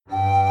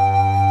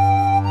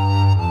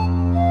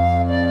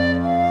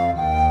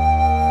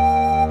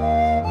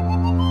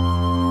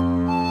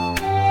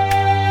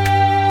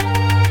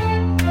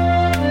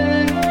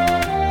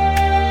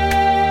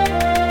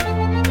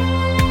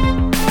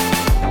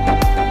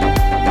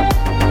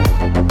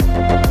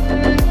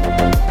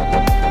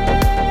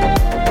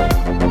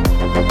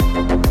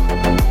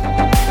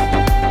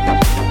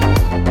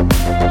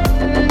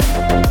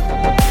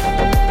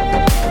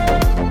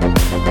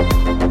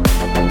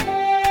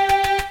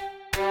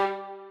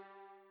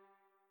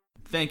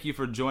thank you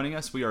for joining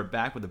us. We are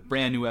back with a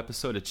brand new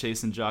episode of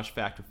Chase and Josh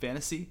Factor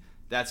Fantasy.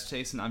 That's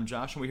Chase and I'm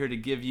Josh, and we're here to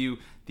give you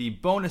the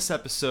bonus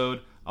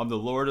episode of The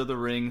Lord of the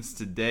Rings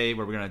today,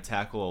 where we're going to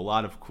tackle a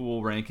lot of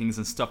cool rankings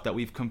and stuff that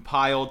we've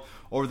compiled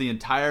over the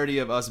entirety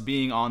of us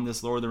being on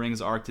this Lord of the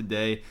Rings arc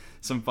today.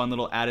 Some fun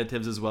little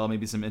additives as well,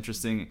 maybe some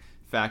interesting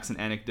facts and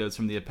anecdotes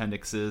from the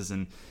appendixes,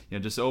 and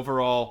just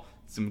overall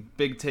some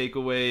big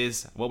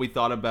takeaways, what we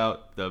thought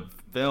about the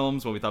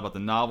films, what we thought about the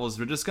novels.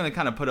 We're just going to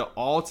kind of put it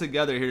all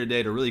together here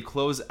today to really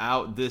close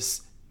out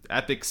this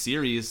epic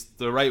series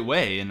the right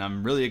way, and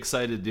I'm really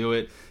excited to do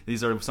it.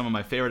 These are some of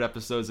my favorite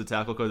episodes of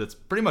Tackle Code. That's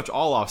pretty much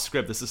all off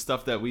script. This is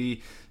stuff that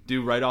we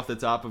do right off the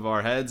top of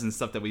our heads and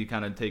stuff that we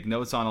kind of take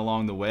notes on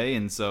along the way,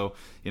 and so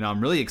I'm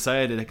really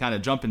excited to kind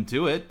of jump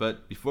into it.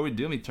 But before we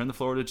do, let me turn the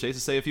floor to Chase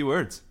to say a few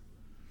words.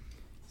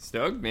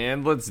 Stoked,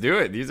 man. Let's do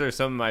it. These are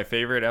some of my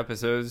favorite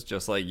episodes,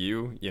 just like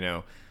you,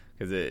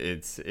 because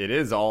it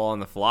is all on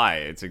the fly.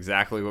 It's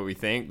exactly what we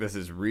think. This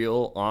is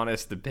real,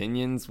 honest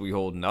opinions. We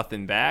hold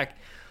nothing back.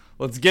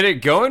 Let's get it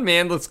going,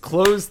 man. Let's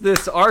close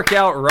this arc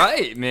out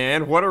right,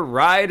 man. What a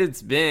ride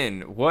it's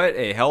been. What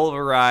a hell of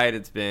a ride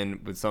it's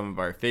been with some of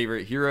our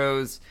favorite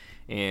heroes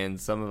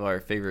and some of our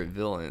favorite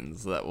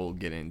villains that we'll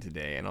get in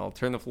today. And I'll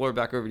turn the floor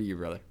back over to you,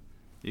 brother.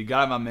 You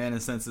got it, my man.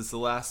 And since it's the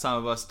last time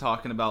of us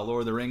talking about Lord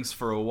of the Rings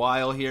for a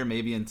while here,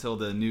 maybe until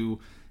the new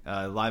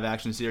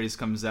live-action series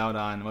comes out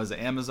on,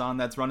 Amazon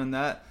that's running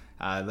that?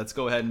 Let's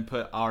go ahead and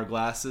put our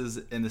glasses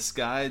in the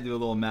sky, do a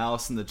little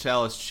Malice in the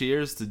Chalice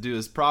cheers to do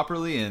this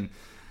properly, and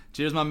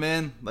cheers, my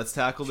man. Let's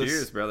tackle this.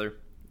 Cheers, brother.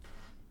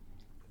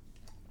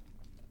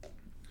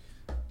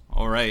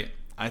 All right.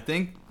 I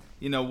think,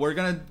 we're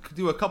going to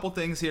do a couple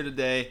things here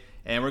today,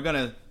 and we're going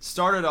to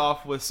start it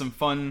off with some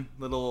fun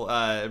little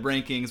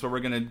rankings where we're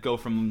going to go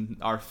from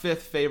our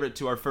fifth favorite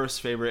to our first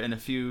favorite in a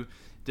few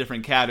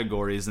different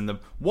categories. And the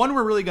one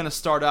we're really going to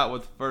start out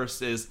with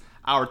first is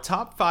our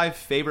top 5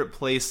 favorite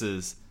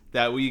places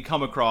that we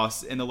come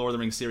across in the Lord of the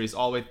Rings series,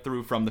 all the way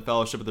through from the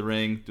Fellowship of the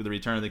Ring through the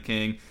Return of the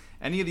King.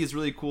 Any of these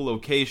really cool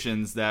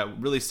locations that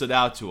really stood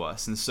out to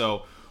us. And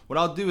so what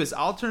I'll do is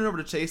I'll turn it over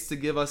to Chase to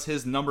give us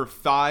his number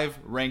 5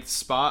 ranked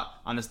spot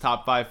on his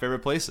top 5 favorite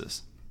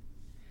places.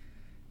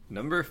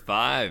 Number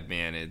 5,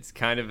 man, it's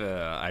kind of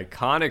a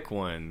iconic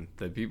one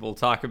that people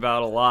talk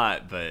about a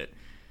lot, but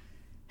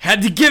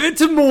had to give it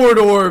to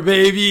Mordor,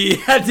 baby.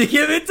 Had to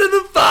give it to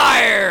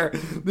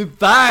the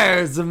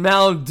fires of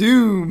Mount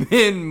Doom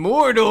in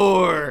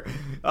Mordor.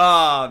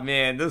 Oh,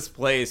 man, this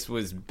place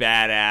was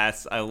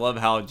badass. I love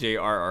how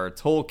J.R.R.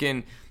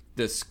 Tolkien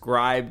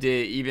described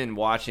it. Even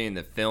watching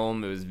the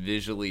film, it was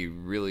visually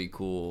really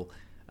cool.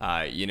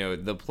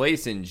 The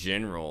place in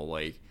general,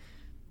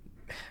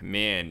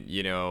 man,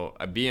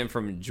 being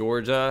from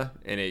Georgia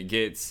and it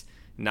gets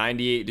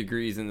 98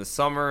 degrees in the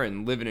summer,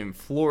 and living in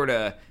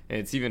Florida and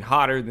it's even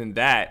hotter than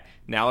that.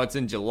 Now it's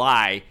in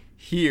July.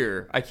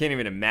 Here, I can't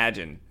even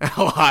imagine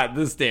how hot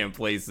this damn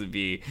place would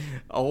be.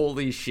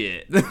 Holy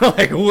shit.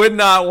 Would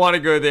not want to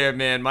go there,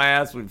 man. My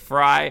ass would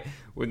fry.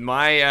 With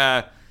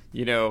my,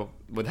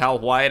 with how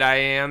white I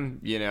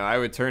am, I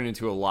would turn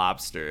into a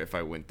lobster if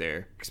I went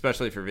there,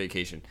 especially for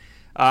vacation.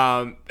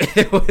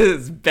 It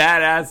was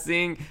badass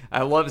seeing.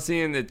 I love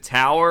seeing the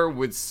tower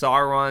with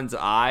Sauron's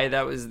eye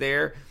that was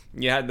there.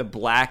 You had the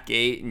Black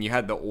Gate, and you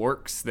had the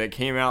orcs that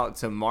came out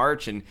to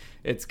march, and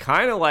it's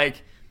kind of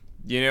like,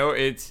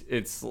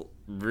 it's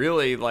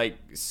really like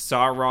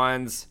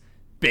Sauron's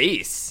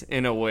base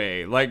in a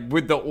way,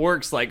 with the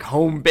orcs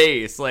home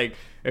base.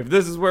 If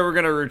this is where we're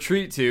gonna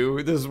retreat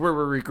to, this is where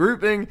we're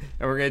regrouping,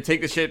 and we're gonna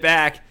take the shit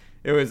back.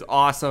 It was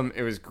awesome.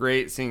 It was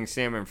great seeing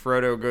Sam and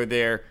Frodo go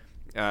there.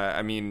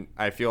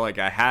 I feel like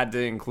I had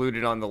to include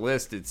it on the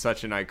list. It's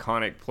such an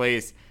iconic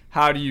place.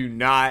 How do you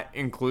not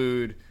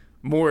include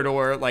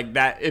Mordor like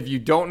that? If you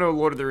don't know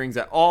Lord of the Rings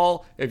at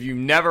all, if you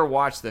never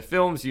watched the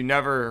films, you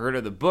never heard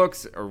of the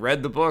books or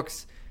read the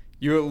books,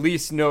 you at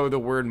least know the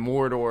word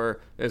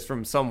Mordor is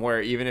from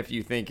somewhere, even if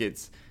you think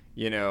it's,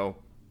 even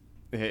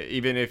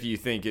if you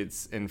think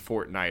it's in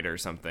Fortnite or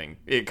something,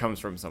 it comes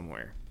from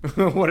somewhere.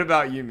 What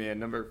about you, man?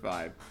 Number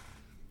 5.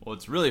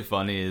 What's really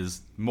funny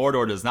is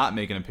Mordor does not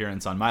make an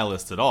appearance on my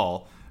list at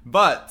all,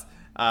 but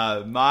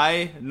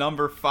my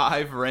number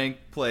 5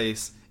 ranked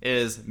place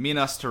is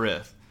Minas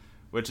Tirith,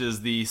 which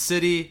is the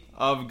city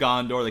of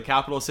Gondor, the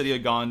capital city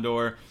of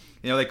Gondor.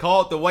 They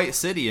call it the White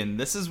City, and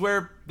this is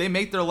where they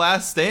make their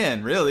last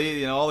stand,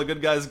 really. All the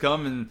good guys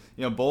come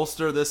and,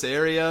 bolster this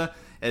area.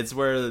 It's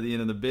where,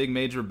 the big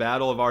major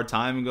battle of our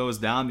time goes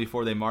down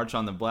before they march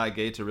on the Black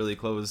Gate to really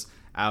close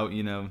out,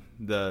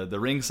 the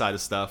ring side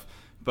of stuff.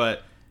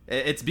 But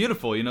it's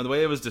beautiful, the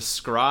way it was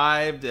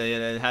described.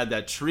 It had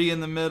that tree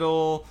in the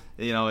middle.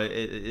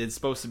 It's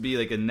supposed to be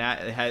like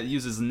it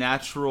uses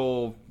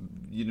natural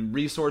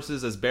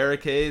resources as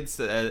barricades,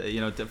 for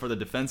the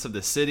defense of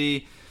the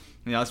city.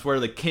 That's where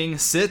the king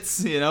sits.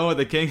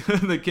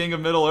 The king of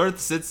Middle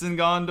Earth sits in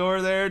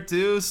Gondor there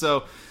too.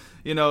 So,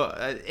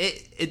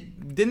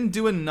 it didn't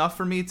do enough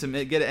for me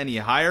to get it any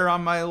higher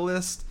on my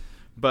list,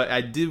 but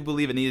I do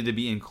believe it needed to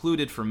be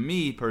included for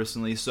me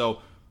personally. So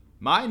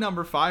my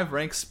number 5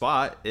 ranked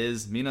spot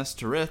is Minas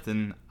Tirith,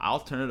 and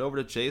I'll turn it over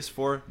to Chase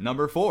for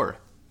number 4.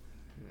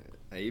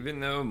 Even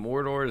though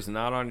Mordor is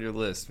not on your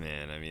list,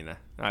 man, I mean,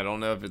 I don't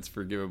know if it's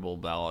forgivable,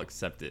 but I'll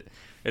accept it.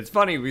 It's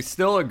funny, we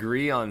still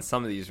agree on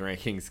some of these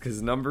rankings,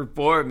 because number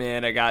 4,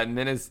 man, I got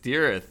Minas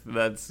Tirith.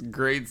 That's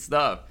great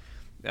stuff.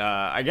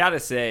 I gotta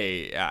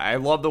say, I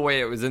love the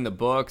way it was in the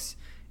books,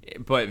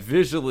 but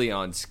visually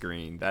on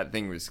screen, that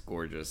thing was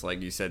gorgeous.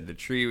 Like you said, the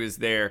tree was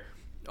there.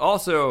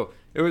 Also,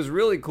 it was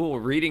really cool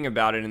reading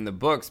about it in the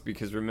books,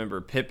 because remember,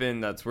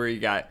 Pippin, that's where he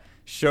got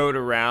showed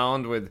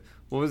around with,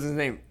 what was his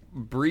name?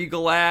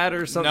 Brigalad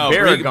or something? No,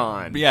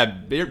 Baragon.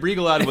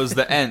 Brigalad was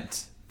the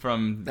Ent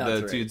from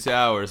the right. Two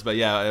Towers, but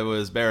yeah, it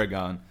was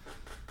Baragon.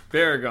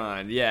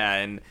 Baragon, yeah,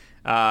 and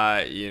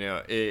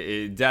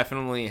it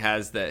definitely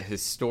has that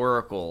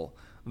historical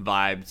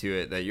vibe to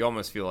it that you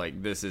almost feel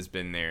like this has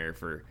been there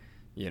for,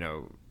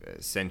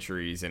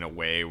 centuries in a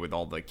way, with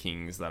all the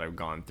kings that have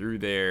gone through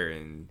there,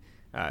 and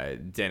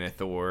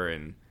Denethor,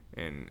 and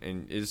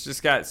it's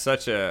just got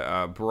such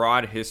a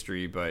broad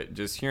history, but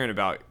just hearing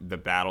about the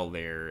battle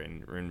there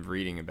and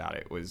reading about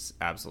it was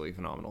absolutely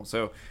phenomenal.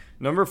 So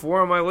number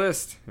 4 on my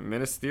list,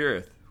 Minas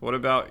Tirith. What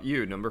about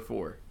you, number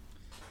 4?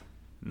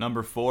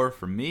 Number 4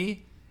 for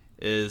me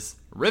is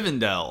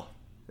Rivendell.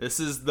 This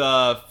is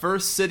the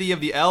first city of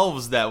the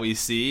elves that we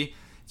see.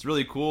 It's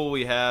really cool.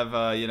 We have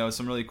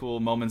some really cool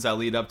moments that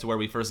lead up to where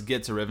we first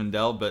get to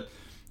Rivendell, but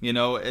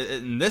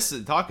in this,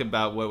 talk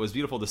about what was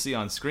beautiful to see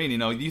on screen.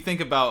 You think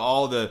about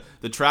all the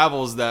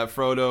travels that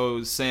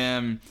Frodo,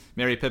 Sam,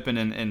 Merry Pippin,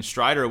 and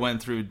Strider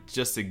went through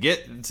just to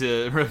get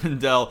to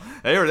Rivendell.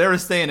 They were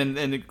staying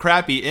in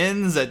crappy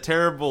inns at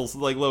terrible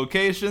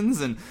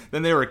locations, and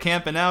then they were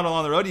camping out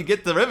along the road. You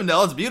get to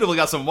Rivendell, it's beautiful.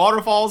 You got some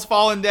waterfalls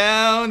falling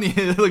down.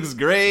 It looks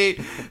great.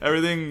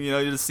 Everything,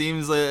 it just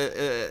seems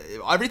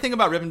everything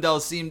about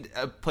Rivendell seemed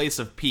a place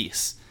of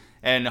peace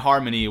and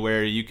harmony,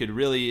 where you could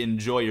really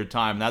enjoy your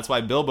time. That's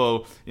why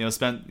Bilbo,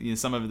 spent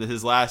some of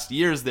his last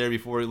years there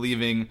before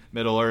leaving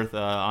Middle Earth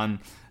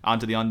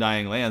onto the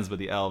Undying Lands with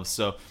the elves.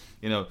 So,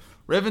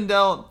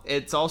 Rivendell,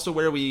 it's also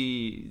where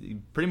we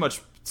pretty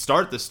much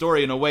start the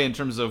story in a way in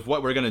terms of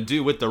what we're going to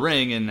do with the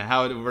ring and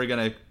how we're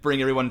going to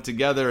bring everyone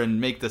together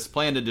and make this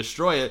plan to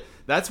destroy it.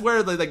 That's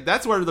where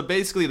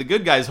basically the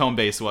good guy's home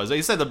base was.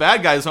 You said the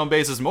bad guy's home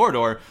base is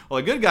Mordor. Well,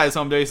 the good guy's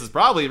home base is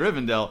probably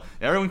Rivendell.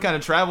 Everyone kind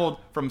of traveled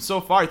from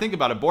so far. Think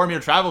about it.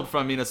 Boromir traveled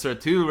from Minas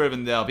Tirith to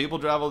Rivendell. People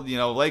traveled,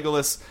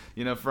 Legolas,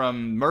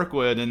 from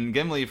Mirkwood, and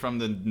Gimli from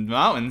the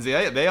mountains.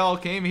 Yeah, they all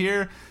came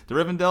here to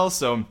Rivendell.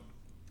 So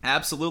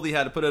absolutely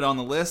had to put it on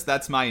the list.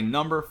 That's my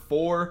number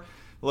 4.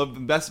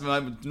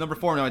 Number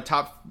 4 in my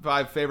top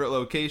 5 favorite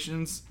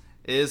locations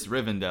is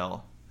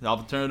Rivendell.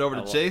 I'll turn it over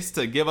to Chase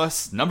to give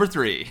us number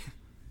 3.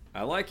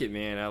 I like it,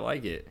 man. I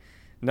like it.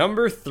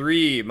 Number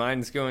 3,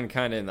 mine's going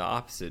kind of in the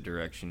opposite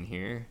direction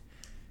here.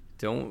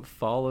 Don't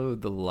follow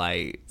the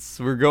lights.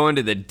 We're going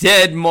to the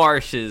Dead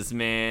Marshes,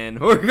 man.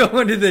 We're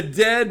going to the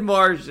Dead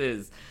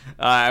Marshes.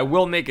 I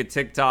will make a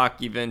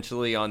TikTok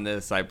eventually on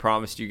this. I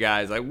promised you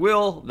guys I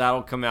will.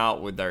 That'll come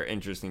out with our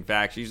interesting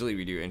facts. Usually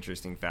we do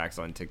interesting facts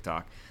on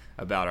TikTok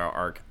about our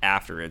arc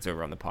after it's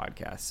over on the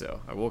podcast. So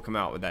I will come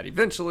out with that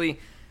eventually.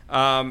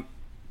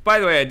 By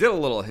the way, I did a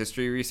little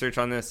history research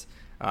on this.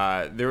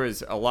 There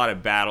was a lot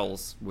of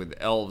battles with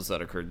elves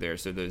that occurred there.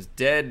 So those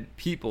dead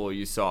people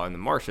you saw in the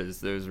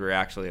marshes,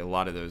 a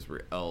lot of those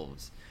were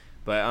elves.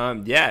 But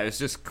it was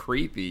just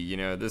creepy.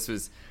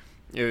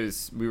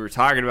 We were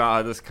talking about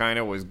how this kind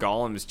of was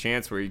Gollum's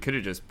chance where he could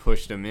have just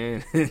pushed him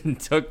in and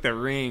took the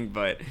ring.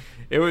 But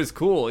it was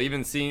cool.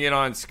 Even seeing it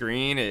on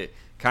screen, it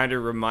kind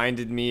of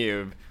reminded me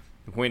of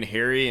when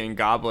Harry in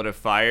Goblet of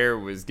Fire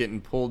was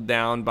getting pulled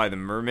down by the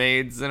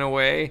mermaids in a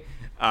way.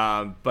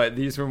 But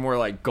these were more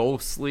like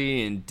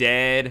ghostly and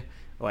dead,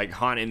 like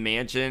Haunted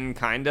Mansion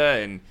kinda,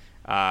 and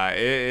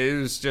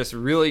it was just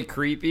really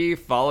creepy,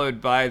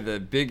 followed by the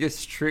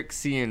biggest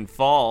Trixian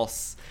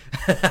false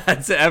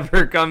that's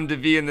ever come to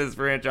be in this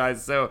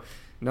franchise. So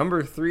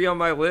number 3 on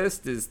my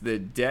list is the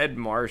Dead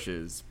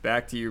Marshes.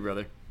 Back to you,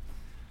 brother.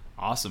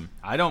 Awesome.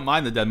 I don't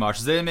mind the Dead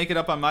Marshes. They didn't make it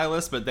up on my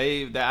list, but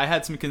I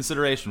had some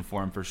consideration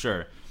for them for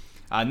sure.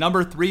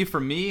 Number 3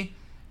 for me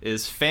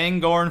is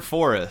Fangorn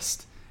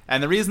Forest.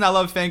 And the reason I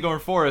love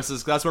Fangorn Forest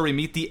is that's where we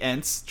meet the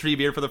Ents,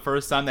 Treebeard, for the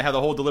first time. They have the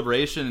whole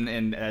deliberation,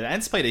 and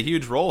Ents played a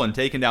huge role in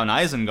taking down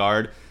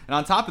Isengard. And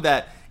on top of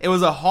that, it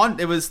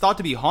was thought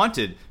to be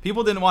haunted.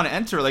 People didn't want to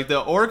enter. Like,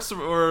 the orcs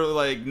were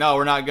like, no,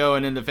 we're not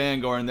going into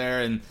Fangorn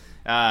there. And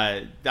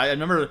I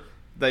remember,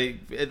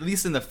 at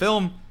least in the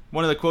film,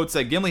 one of the quotes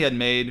that Gimli had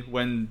made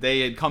when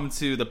they had come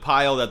to the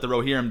pile that the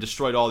Rohirrim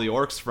destroyed all the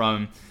orcs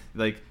from,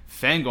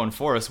 Fangorn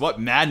Forest,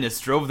 what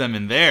madness drove them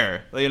in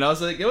there? So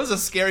it was a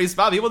scary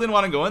spot. People didn't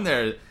want to go in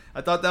there.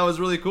 I thought that was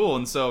really cool.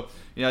 And so,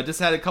 just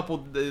had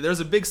there's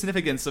a big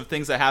significance of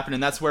things that happened,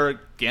 and that's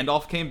where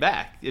Gandalf came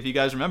back. If you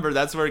guys remember,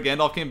 that's where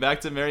Gandalf came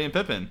back to Merry and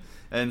Pippin.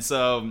 And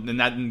so,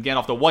 and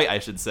Gandalf the White, I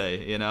should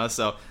say,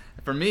 So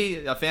for me,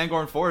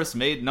 Fangorn Forest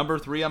made number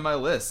 3 on my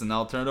list, and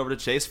I'll turn it over to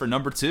Chase for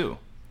number 2.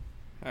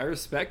 I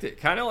respect it.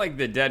 Kind of like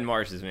the Dead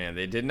Marshes, man.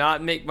 They did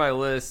not make my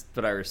list,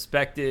 but I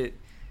respect it.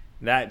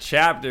 That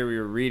chapter we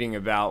were reading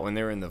about when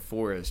they were in the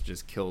forest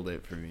just killed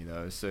it for me,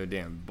 though. It was so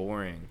damn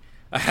boring.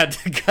 I had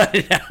to cut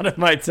it out of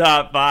my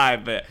top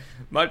 5, but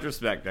much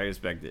respect. I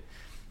respect it.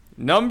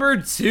 Number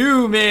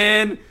 2,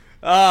 man.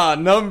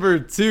 Number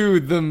 2,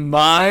 the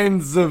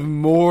Mines of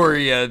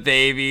Moria,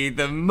 baby.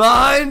 The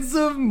Mines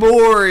of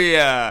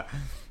Moria.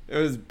 It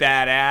was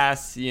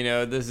badass. You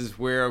know, this is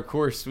where, of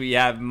course, we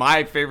have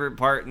my favorite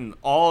part in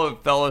all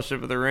of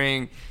Fellowship of the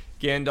Ring.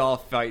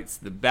 Gandalf fights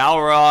the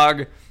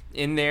Balrog.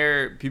 In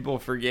there, people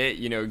forget,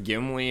 you know,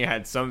 Gimli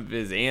had some of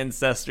his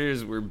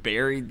ancestors were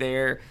buried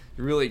there.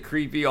 Really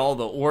creepy. All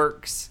the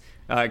orcs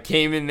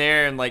came in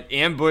there and, like,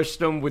 ambushed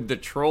them with the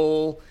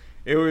troll.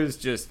 It was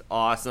just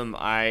awesome.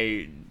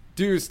 I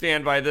do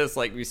stand by this,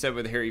 like we said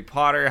with Harry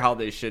Potter, how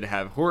they should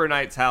have Horror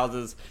Nights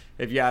houses.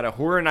 If you had a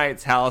Horror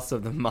Nights house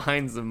of the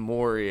Mines of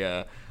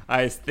Moria,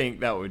 I think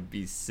that would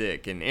be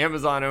sick. And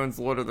Amazon owns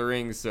Lord of the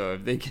Rings, so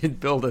if they could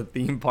build a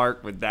theme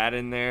park with that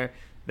in there,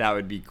 that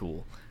would be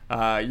cool.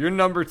 Your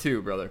number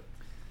 2, brother.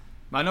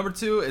 My number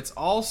 2, it's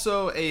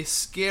also a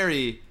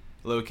scary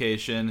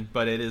location,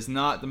 but it is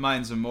not the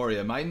Mines of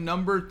Moria. My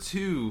number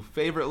 2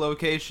 favorite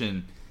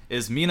location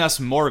is Minas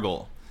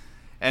Morgul.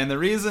 And the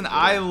reason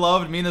I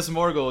loved Minas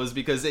Morgul is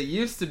because it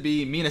used to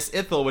be Minas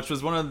Ithil, which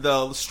was one of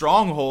the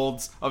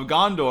strongholds of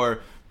Gondor,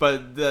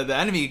 but the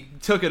enemy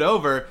took it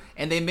over,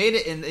 and they made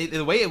it, and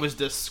the way it was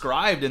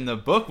described in the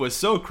book was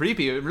so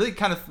creepy. It really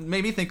kind of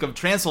made me think of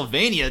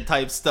Transylvania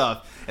type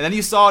stuff. And then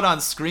you saw it on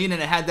screen, and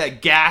it had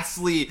that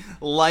ghastly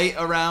light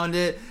around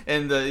it,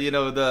 and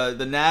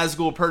the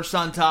Nazgul perched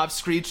on top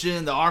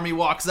screeching, the army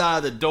walks out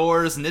of the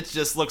doors, and it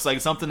just looks like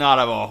something out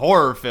of a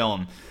horror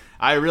film.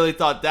 I really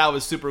thought that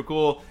was super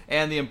cool,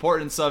 and the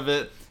importance of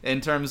it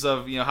in terms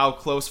of, you know, how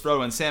close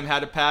Frodo and Sam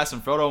had to pass,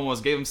 and Frodo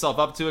almost gave himself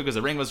up to it because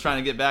the ring was trying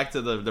to get back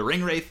to the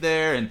ring wraith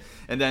there, and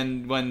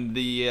then when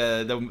the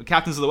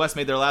Captains of the West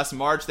made their last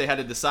march, they had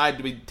to decide,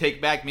 do we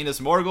take back Minas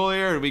Morgul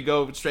here, or do we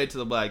go straight to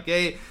the Black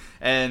Gate?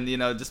 And, you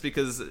know, just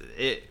because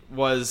it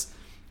was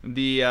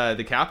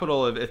the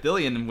capital of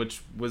Ithilien,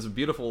 which was a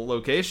beautiful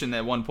location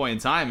at one point in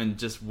time, and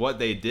just what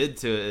they did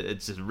to it,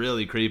 it's just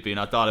really creepy. And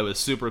I thought it was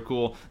super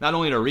cool, not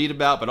only to read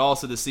about, but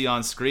also to see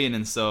on screen.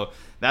 And so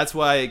that's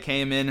why it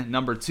came in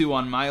number 2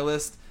 on my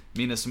list,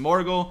 Minas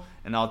Morgul.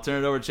 And I'll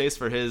turn it over to Chase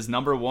for his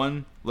number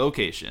 1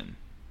 location.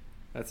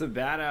 That's a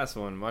badass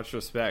one. Much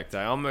respect.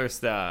 I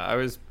almost I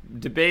was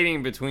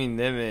debating between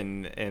them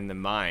and the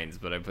mines,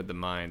 but I put the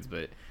mines.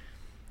 But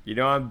you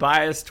know, I'm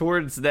biased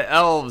towards the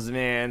elves,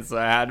 man, so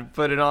I had to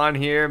put it on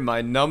here.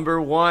 My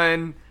number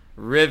 1,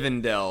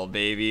 Rivendell,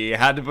 baby. I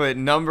had to put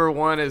number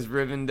 1 as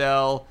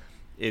Rivendell.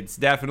 It's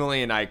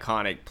definitely an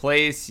iconic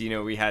place. You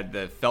know, we had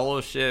the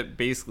Fellowship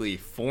basically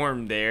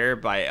formed there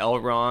by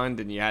Elrond,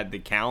 and you had the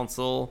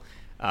Council.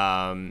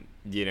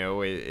 You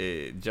know,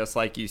 it, just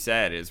like you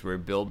said, is where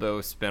Bilbo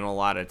spent a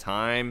lot of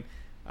time.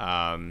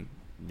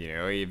 You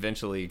know,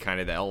 eventually kind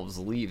of the elves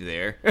leave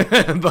there.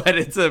 But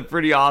it's a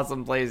pretty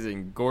awesome place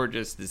and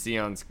gorgeous to see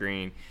on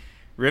screen.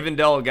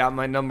 Rivendell got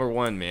my number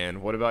 1,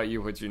 man. What about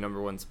you? What's your number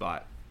 1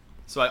 spot?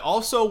 So I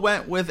also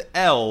went with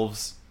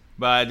elves,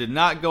 but I did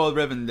not go with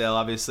Rivendell.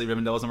 Obviously,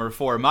 Rivendell was number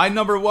 4. My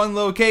number 1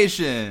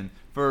 location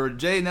for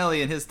Jay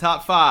Nelly in his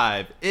top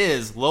 5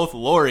 is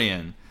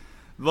Lothlorien.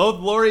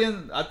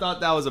 Lothlorien, I thought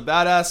that was a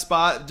badass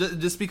spot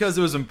just because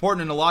it was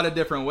important in a lot of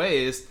different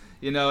ways.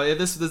 You know,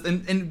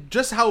 and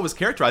just how it was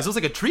characterized, it was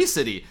like a tree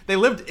city. They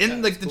lived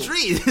in the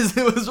trees.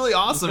 It was really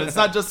awesome. It's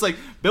not just like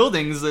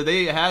buildings.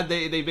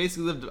 They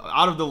basically lived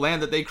out of the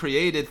land that they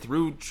created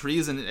through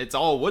trees, and it's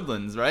all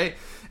woodlands, right?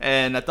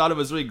 And I thought it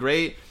was really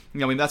great. You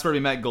know, I mean, that's where we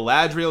met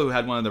Galadriel, who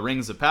had one of the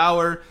rings of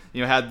power.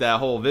 You know, had that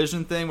whole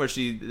vision thing where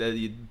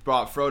she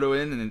brought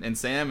Frodo in and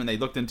Sam, and they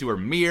looked into her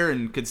mirror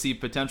and could see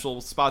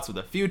potential spots of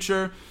the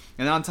future.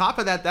 And on top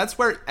of that, that's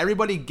where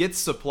everybody gets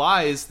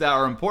supplies that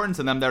are important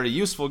to them, that are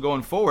useful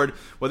going forward.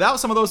 Without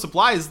some of those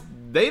supplies,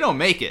 they don't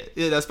make it.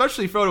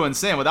 Especially Frodo and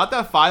Sam. Without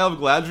that file of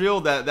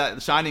Galadriel,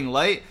 that shining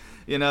light,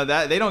 you know,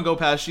 that they don't go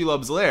past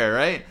Shelob's lair,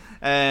 right?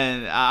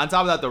 And on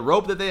top of that, the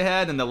rope that they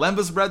had and the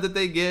lembas bread that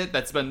they get,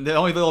 that's been the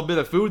only little bit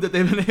of food that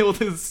they've been able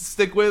to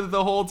stick with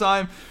the whole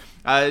time.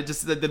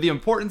 Just the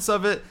importance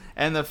of it,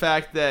 and the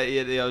fact that,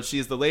 you know,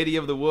 she's the Lady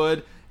of the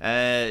Wood.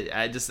 I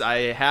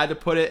had to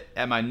put it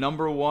at my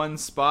number 1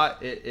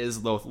 spot. It is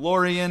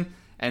Lothlorien.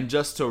 And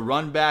just to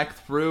run back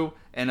through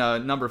in a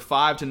number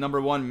 5 to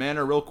number 1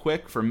 manner real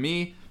quick, for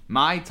me,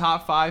 my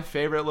top 5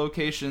 favorite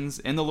locations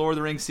in the Lord of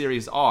the Rings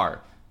series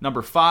are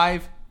number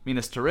 5,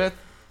 Minas Tirith;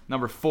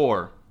 number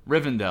 4,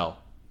 Rivendell;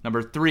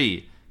 number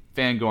 3,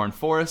 Fangorn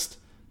Forest;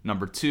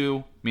 number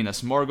 2,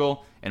 Minas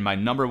Morgul; and my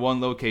number 1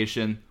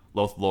 location,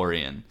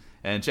 Lothlorien.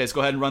 And Chase,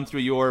 go ahead and run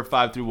through your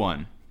 5 through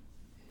 1.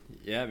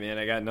 Yeah, man,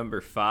 I got number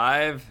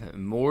 5,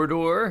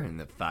 Mordor and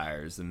the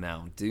Fires of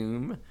Mount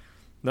Doom.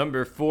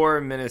 Number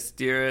 4, Minas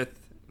Tirith.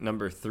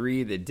 Number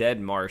 3, the Dead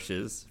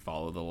Marshes,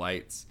 Follow the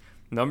Lights.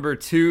 Number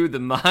 2, the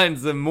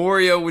Mines of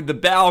Moria with the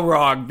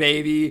Balrog,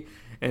 baby.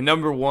 And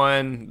number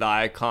 1, the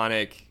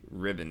iconic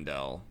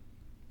Rivendell.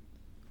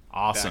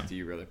 Awesome. Back to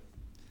you, brother.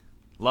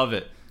 Love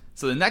it.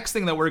 So the next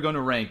thing that we're going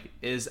to rank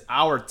is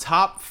our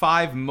top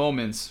 5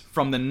 moments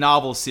from the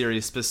novel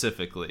series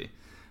specifically.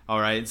 All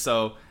right,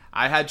 so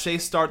I had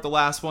Chase start the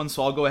last one,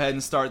 so I'll go ahead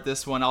and start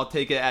this one. I'll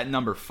take it at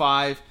number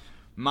 5.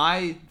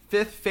 My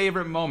 5th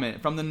favorite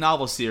moment from the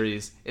novel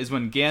series is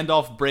when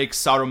Gandalf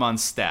breaks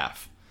Saruman's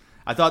staff.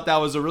 I thought that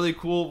was a really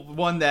cool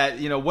one that,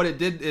 what it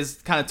did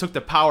is kind of took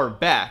the power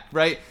back,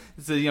 right?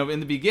 So, in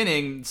the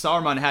beginning,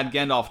 Saruman had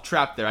Gandalf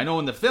trapped there. I know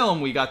in the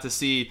film we got to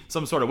see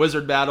some sort of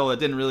wizard battle. It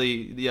didn't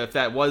really, if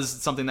that was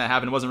something that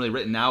happened, it wasn't really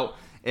written out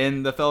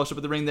in the Fellowship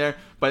of the Ring there.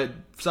 But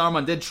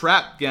Saruman did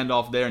trap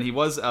Gandalf there, and he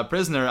was a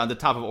prisoner on the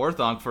top of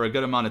Orthanc for a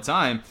good amount of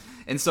time.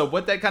 And so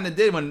what that kind of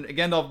did when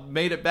Gandalf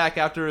made it back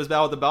after his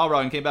battle with the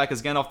Balrog and came back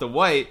as Gandalf the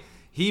White,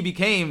 he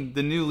became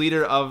the new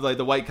leader of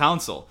the White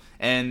Council.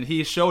 And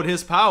he showed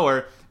his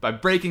power by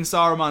breaking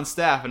Saruman's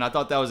staff, and I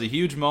thought that was a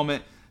huge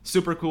moment.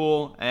 Super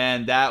cool,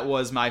 and that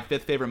was my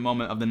 5th favorite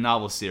moment of the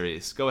novel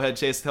series. Go ahead,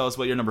 Chase, tell us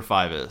what your number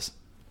 5 is.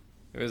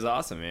 It was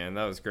awesome, man.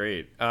 That was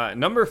great.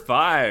 Number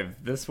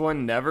 5, this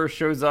one never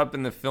shows up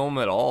in the film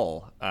at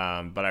all,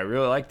 but I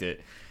really liked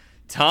it.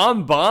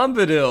 Tom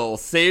Bombadil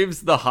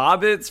saves the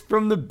hobbits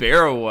from the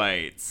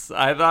Barrow-wights.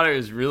 I thought it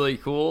was really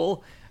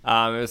cool.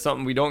 It was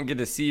something we don't get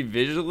to see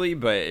visually,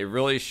 but it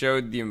really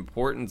showed the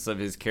importance of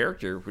his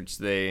character, which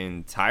they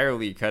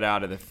entirely cut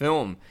out of the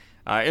film.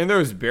 And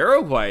those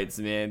Barrow-wights,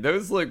 man,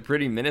 those look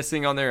pretty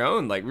menacing on their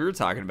own, like we were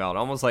talking about,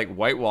 almost like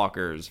White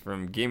Walkers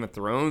from Game of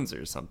Thrones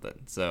or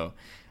something. So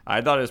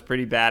I thought it was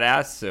pretty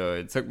badass, so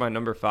it took my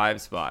number 5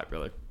 spot,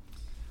 brother.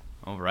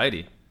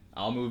 Alrighty.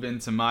 I'll move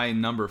into my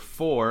number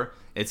 4.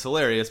 It's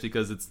hilarious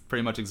because it's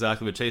pretty much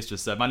exactly what Chase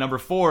just said. My number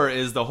 4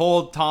 is the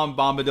whole Tom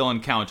Bombadil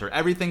encounter.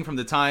 Everything from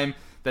the time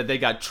that they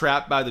got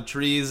trapped by the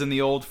trees in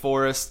the old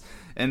forest,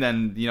 and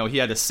then, he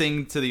had to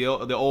sing to the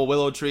old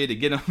willow tree to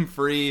get him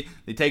free.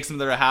 He takes him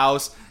to their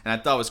house, and I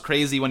thought it was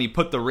crazy when he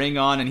put the ring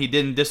on and he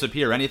didn't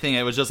disappear or anything.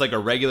 It was just like a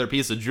regular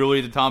piece of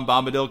jewelry to Tom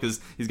Bombadil because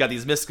he's got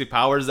these mystic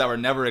powers that were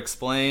never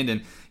explained,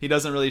 and he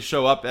doesn't really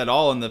show up at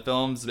all in the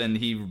films, and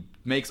he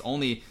makes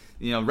only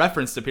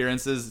referenced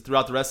appearances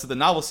throughout the rest of the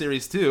novel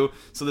series too.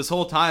 So this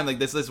whole time, like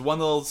this one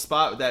little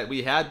spot that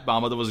we had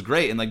Bombadil was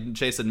great, and like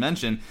Chase had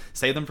mentioned,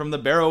 save them from the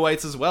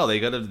Barrow-wights as well.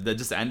 They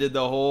just ended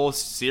the whole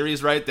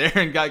series right there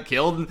and got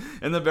killed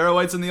in the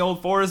Barrow-wights in the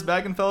old forest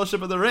back in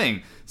Fellowship of the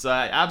Ring. So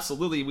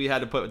absolutely we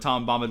had to put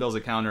Tom Bombadil's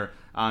encounter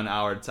on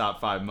our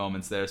top 5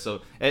 moments there. So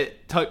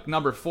it took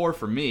number 4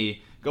 for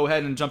me. Go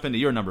ahead and jump into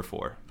your number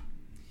 4.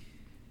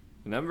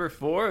 Number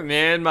 4,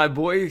 man, my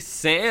boy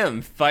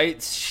Sam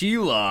fights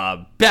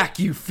Shelob. Back,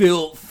 you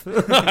filth.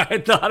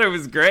 I thought it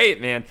was great,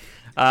 man.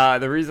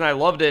 The reason I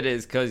loved it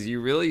is because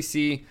you really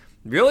see,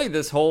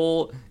 this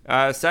whole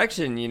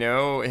section,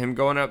 him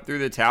going up through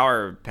the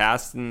tower,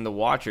 passing the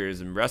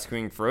Watchers and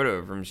rescuing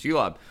Frodo from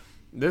Shelob.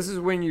 This is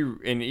when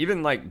and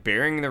even like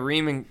bearing the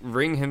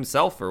ring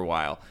himself for a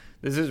while.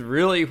 This is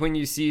really when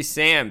you see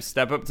Sam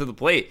step up to the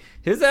plate.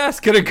 His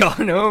ass could have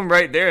gone home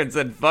right there and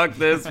said, fuck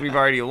this, we've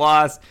already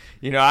lost.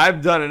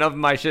 I've done enough of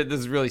my shit. This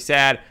is really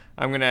sad.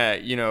 I'm going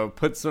to,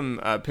 put some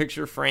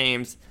picture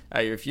frames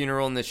at your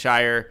funeral in the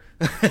Shire.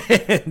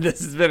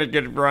 This has been a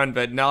good run,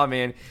 but no,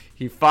 man,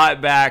 he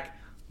fought back,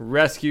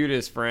 rescued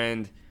his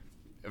friend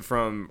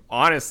from,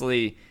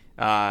 honestly,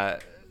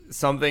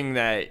 something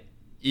that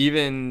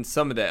even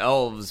some of the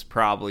elves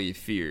probably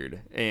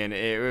feared. And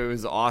it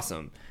was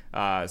awesome.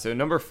 So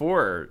number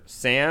 4,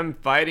 Sam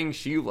fighting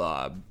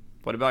Shelob.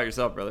 What about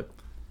yourself, brother?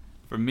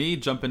 For me,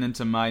 jumping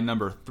into my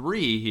number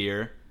 3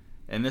 here,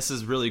 and this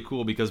is really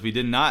cool because we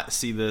did not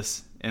see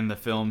this in the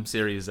film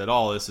series at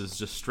all. This is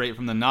just straight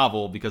from the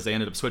novel because they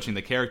ended up switching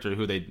the character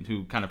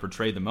who kind of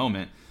portrayed the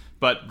moment.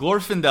 But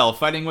Glorfindel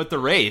fighting with the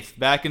Wraith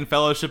back in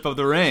Fellowship of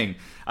the Ring.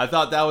 I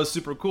thought that was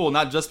super cool,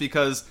 not just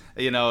because,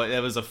 it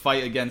was a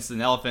fight against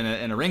an elf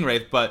and a ring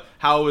wraith, but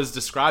how it was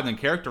described and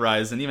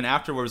characterized. And even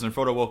afterwards when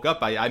Frodo woke up,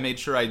 I made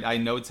sure I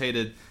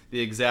notated the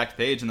exact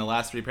page in the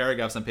last 3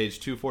 paragraphs on page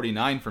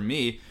 249 for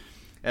me.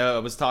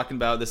 It was talking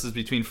about, this is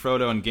between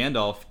Frodo and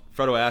Gandalf.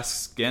 Frodo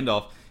asks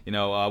Gandalf,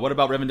 what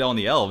about Rivendell and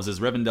the elves?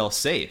 Is Rivendell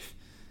safe?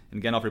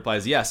 And Gandalf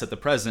replies, yes, at the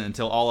present,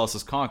 until all else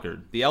is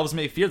conquered. The elves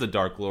may fear the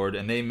Dark Lord,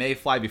 and they may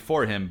fly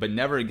before him, but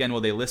never again will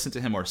they listen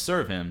to him or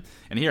serve him.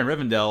 And here in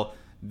Rivendell,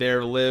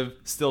 there live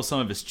still some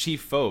of his chief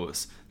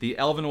foes, the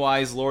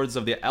elven-wise lords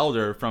of the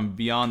Eldar from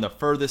beyond the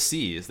furthest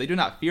seas. They do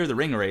not fear the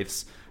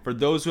ring-wraiths, for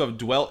those who have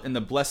dwelt in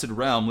the blessed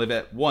realm live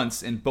at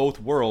once in both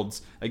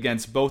worlds,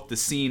 against both the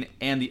seen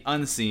and the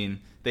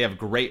unseen. They have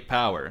great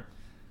power.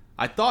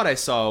 I thought I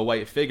saw a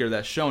white figure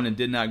that shone and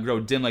did not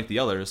grow dim like the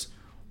others.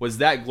 Was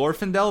that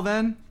Glorfindel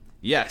then?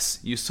 Yes,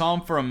 you saw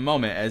him for a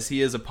moment as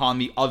he is upon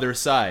the other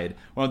side,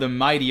 one of the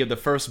mighty of the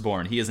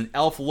firstborn. He is an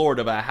elf lord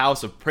of a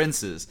house of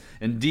princes.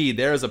 Indeed,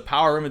 there is a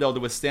power in Rivendell to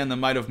withstand the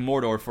might of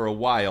Mordor for a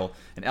while,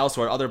 and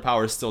elsewhere other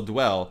powers still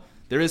dwell.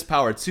 There is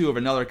power, too, of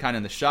another kind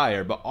in the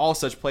Shire, but all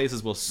such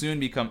places will soon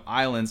become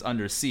islands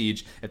under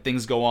siege if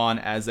things go on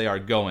as they are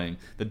going.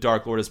 The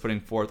Dark Lord is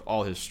putting forth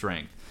all his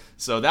strength.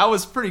 So that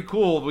was pretty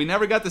cool. We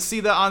never got to see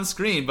that on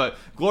screen, but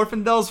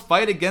Glorfindel's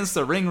fight against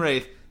the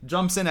Ringwraith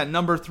jumps in at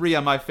number 3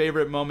 on my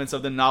favorite moments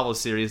of the novel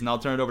series, and I'll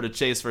turn it over to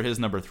Chase for his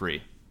number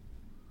 3.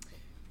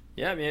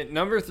 Yeah, man.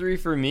 Number 3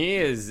 for me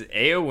is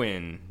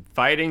Éowyn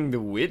fighting the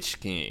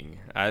Witch King.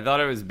 I thought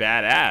it was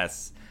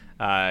badass.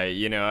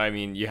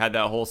 You had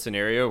that whole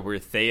scenario where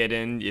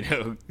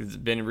Theoden, it's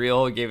been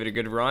real, gave it a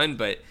good run,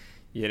 but,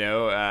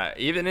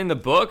 even in the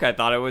book, I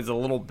thought it was a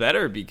little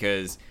better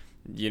because,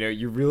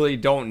 you really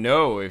don't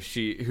know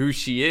who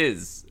she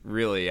is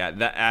really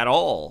at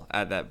all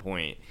at that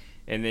point.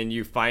 And then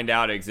you find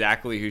out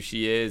exactly who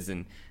she is,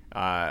 and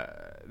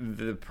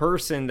the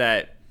person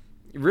that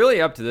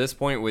really up to this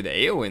point with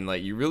Éowyn,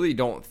 like, you really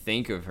don't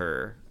think of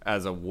her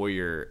as a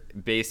warrior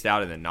based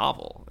out of the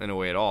novel in a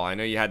way at all. I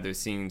know you had those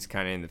scenes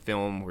kind of in the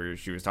film where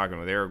she was talking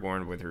with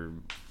Aragorn with her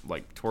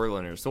like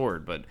twirling her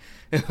sword, but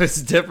it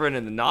was different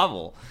in the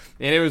novel,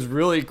 and it was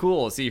really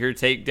cool to see her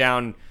take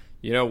down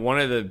one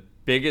of the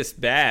biggest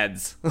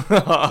bads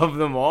of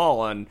them all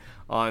on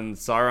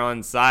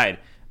Sauron's side.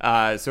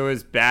 So it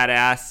was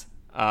badass.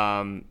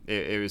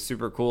 It was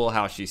super cool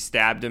how she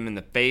stabbed him in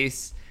the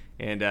face,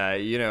 and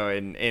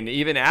and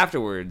even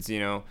afterwards,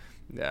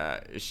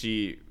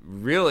 she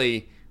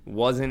really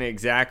wasn't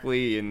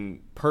exactly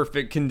in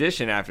perfect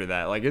condition after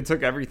that. Like, it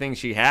took everything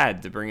she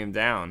had to bring him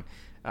down.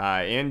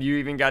 And you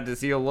even got to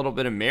see a little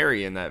bit of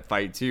Merry in that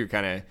fight too,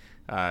 kind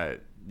of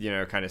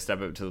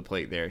step up to the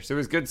plate there. So it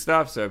was good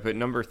stuff. So I put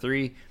number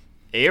 3,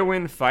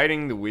 Éowyn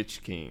fighting the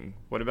Witch King.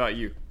 What about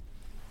you?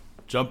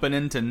 Jumping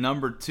into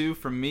number 2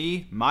 for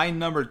me, my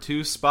number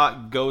 2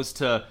 spot goes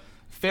to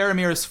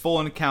Faramir's full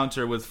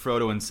encounter with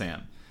Frodo and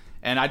Sam.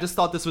 And I just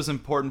thought this was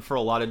important for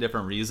a lot of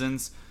different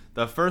reasons.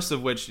 The first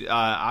of which,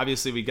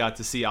 obviously, we got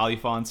to see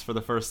Oliphaunt for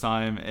the first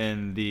time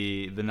in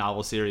the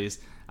novel series.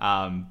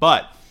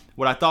 But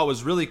what I thought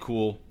was really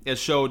cool, it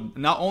showed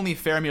not only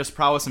Faramir's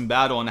prowess in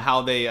battle and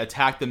how they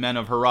attacked the men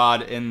of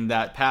Harad in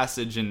that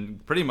passage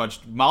and pretty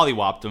much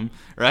mollywopped them,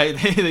 right?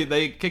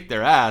 They kicked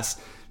their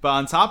ass. But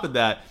on top of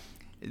that,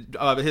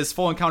 his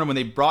full encounter when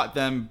they brought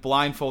them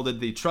blindfolded,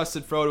 they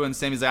trusted Frodo and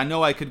Sam. He's like, I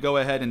know I could go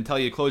ahead and tell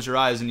you close your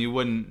eyes and you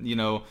wouldn't,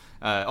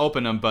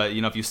 open them, but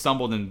if you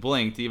stumbled and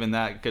blinked, even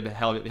that could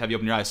have you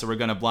open your eyes. So we're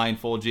gonna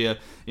blindfold you.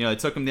 They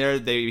took him there.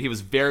 He was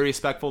very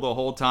respectful the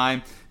whole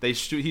time.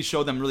 He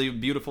showed them really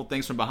beautiful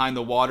things from behind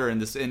the water in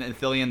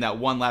Ithilien, that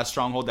one last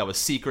stronghold that was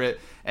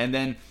secret. And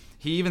then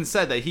he even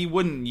said that he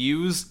wouldn't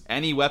use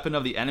any weapon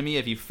of the enemy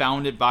if he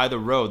found it by the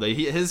road.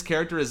 His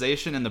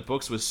characterization in the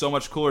books was so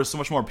much cooler, so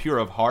much more pure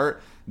of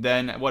heart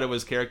than what it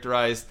was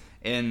characterized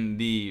in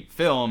the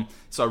film.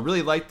 So I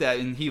really liked that,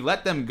 and he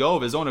let them go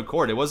of his own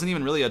accord. It wasn't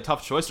even really a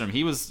tough choice for him.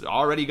 He was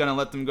already going to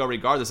let them go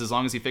regardless, as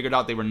long as he figured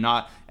out they were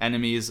not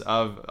enemies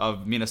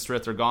of Minas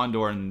Tirith or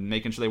Gondor, and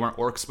making sure they weren't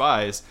orc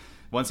spies.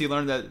 Once he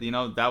learned that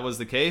that was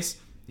the case,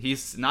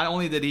 he's not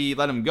only did he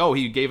let him go,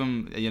 he gave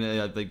him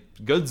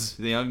goods.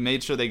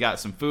 Made sure they got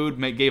some food,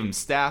 gave them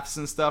staffs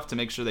and stuff to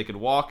make sure they could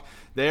walk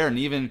there, and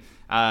even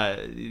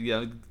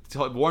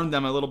warned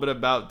them a little bit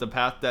about the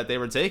path that they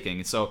were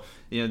taking. So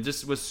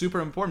just was super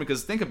important,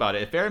 because think about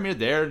it, if Faramir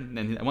there,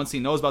 and once he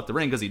knows about the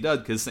ring,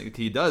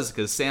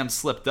 because Sam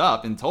slipped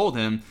up and told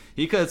him,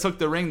 he could have took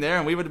the ring there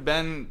and we would have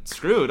been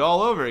screwed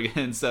all over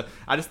again. So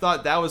I just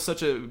thought that was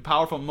such a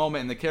powerful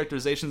moment in the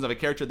characterizations of a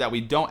character that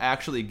we don't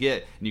actually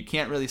get and you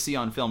can't really see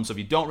on film. So if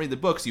you don't read the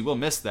books, you will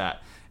miss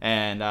that.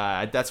 And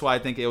that's why I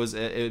think it was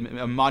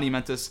a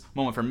monumentous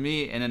moment for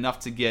me, and enough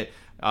to get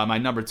my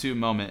number 2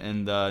 moment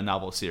in the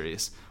novel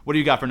series. What do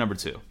you got for number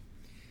 2?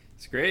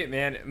 It's great,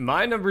 man.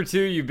 My number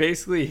 2, you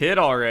basically hit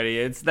already.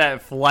 It's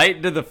that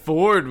flight to the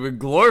Ford with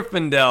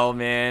Glorfindel,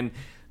 man.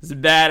 It's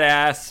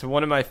badass.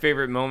 One of my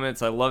favorite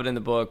moments. I love it in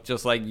the book,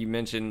 just like you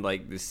mentioned,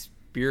 like the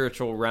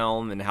spiritual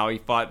realm and how he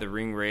fought the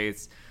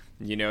Ringwraiths.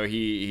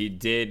 He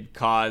did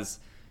cause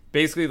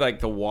basically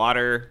like the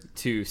water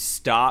to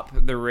stop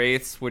the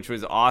wraiths, which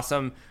was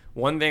awesome.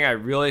 One thing I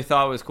really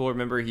thought was cool,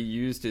 remember he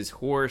used his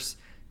horse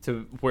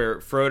to where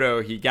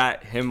Frodo, he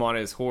got him on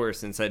his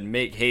horse and said,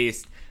 make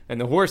haste. And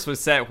the horse was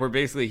set where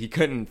basically he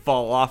couldn't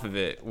fall off of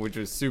it, which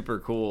was super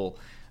cool.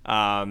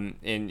 And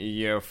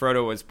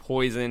Frodo was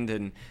poisoned.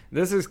 And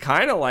this is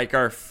kind of like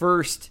our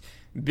first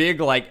big,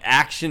 like,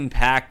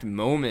 action-packed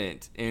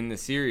moment in the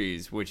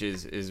series, which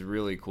is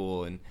really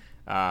cool. And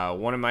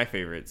one of my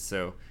favorites.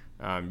 So,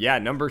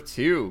 number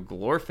 2,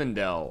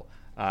 Glorfindel.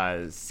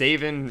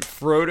 Saving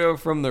Frodo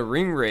from the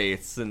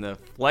Ringwraiths and the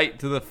flight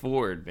to the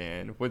Ford,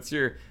 man. What's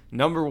your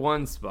number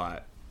 1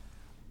 spot?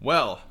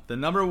 Well, the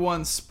number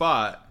 1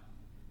 spot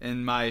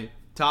in my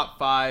top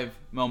 5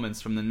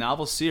 moments from the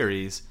novel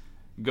series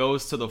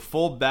goes to the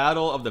full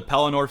battle of the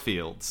Pelennor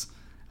Fields.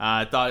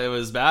 I thought it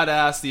was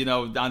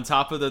badass, on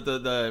top of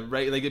the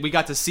right, like we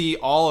got to see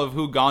all of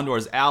who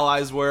Gondor's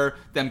allies were,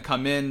 them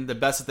come in the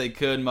best that they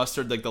could,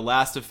 mustered like the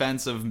last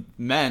defense of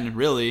men,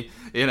 really,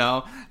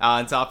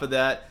 on top of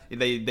that,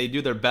 they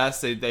do their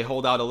best, they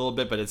hold out a little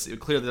bit, but it's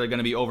clear that they're going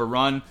to be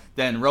overrun.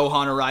 Then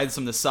Rohan arrives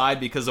from the side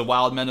because the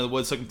wild men of the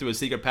woods took him through a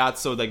secret path,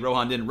 so like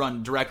Rohan didn't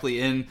run directly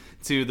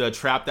into the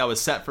trap that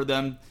was set for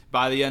them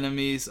by the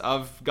enemies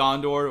of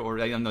Gondor, or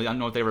I don't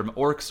know if they were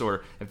orcs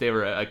or if they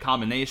were a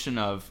combination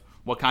of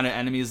what kind of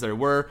enemies there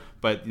were,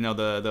 but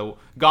the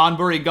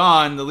Gonburi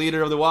Gon, the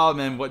leader of the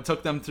Wildmen, what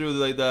took them through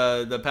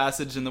the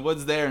passage in the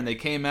woods there, and they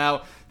came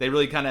out. They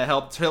really kind of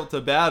helped tilt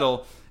the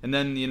battle, and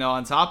then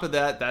on top of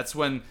that, that's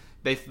when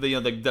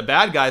the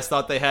bad guys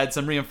thought they had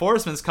some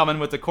reinforcements coming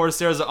with the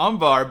Corsairs of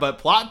Umbar, but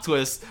plot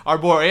twist, our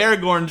boy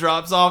Aragorn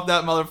drops off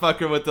that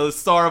motherfucker with the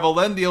Star of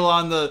Elendil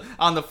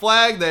on the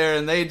flag there,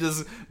 and they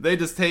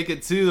just take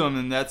it to them,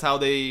 and that's how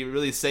they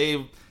really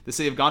save the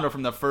city of Gondor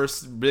from the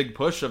first big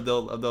push of the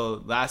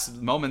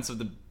last moments of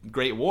the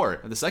Great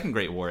War, the Second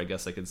Great War, I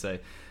guess I could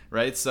say,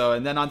 right? So,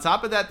 and then on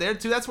top of that, there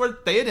too, that's where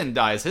Theoden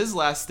dies. His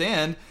last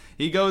stand.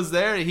 He goes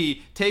there.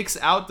 He takes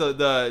out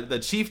the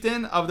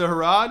chieftain of the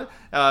Harad,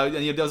 and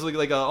he does look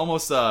like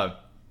almost.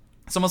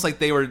 It's almost like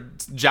they were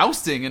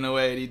jousting in a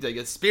way. And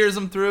he spears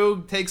him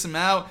through, takes him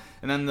out,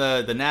 and then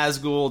the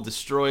Nazgul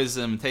destroys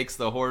him, takes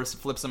the horse,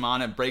 flips him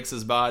on it, breaks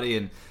his body,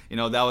 and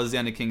that was the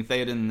end of King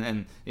Theoden.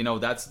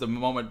 And that's the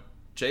moment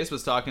Chase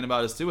was talking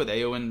about us too, with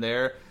Eowyn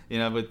there,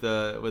 with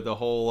the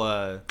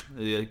whole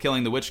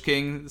killing the Witch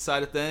King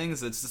side of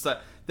things. It's just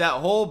that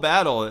whole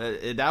battle.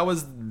 That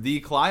was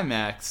the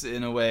climax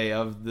in a way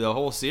of the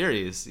whole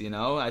series.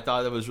 I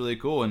thought it was really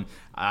cool, and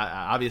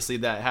obviously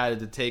that had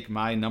to take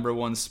my number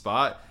one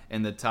spot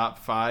in the top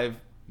 5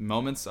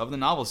 moments of the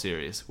novel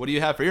series. What do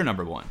you have for your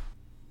number one?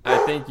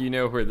 I think you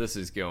know where this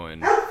is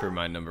going for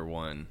my number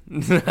one.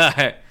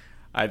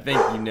 I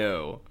think you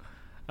know.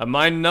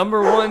 My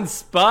number one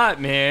spot,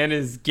 man,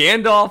 is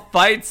Gandalf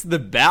fights the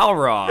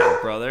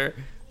Balrog, brother.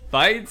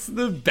 Fights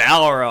the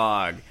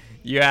Balrog.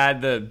 You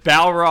had the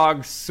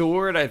Balrog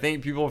sword, I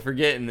think people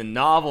forget in the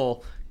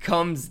novel,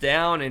 comes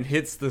down and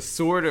hits the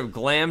sword of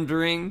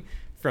Glamdring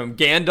from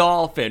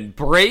Gandalf and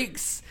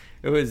breaks.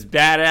 It was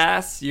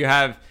badass. You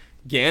have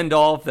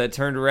Gandalf that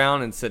turned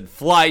around and said,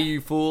 "Fly,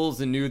 you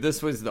fools," and knew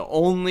this was the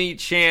only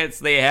chance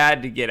they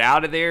had to get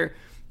out of there.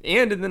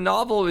 And in the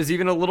novel, it was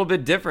even a little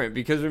bit different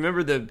because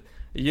remember the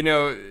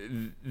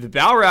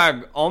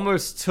Balrog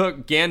almost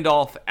took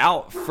Gandalf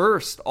out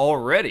first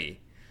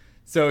already.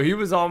 So he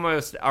was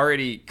almost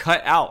already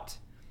cut out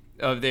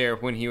of there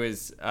when he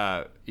was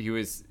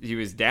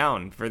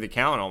down for the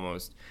count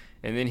almost.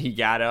 And then he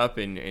got up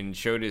and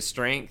showed his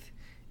strength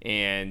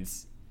and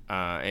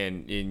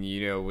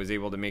was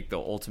able to make the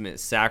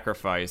ultimate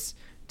sacrifice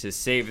to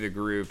save the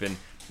group.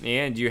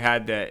 And you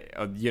had that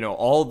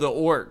all the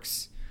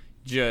orcs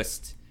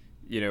just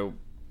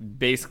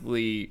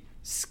basically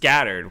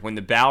scattered when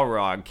the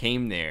Balrog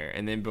came there.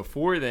 And then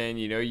before then,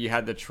 you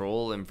had the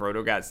troll and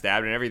Frodo got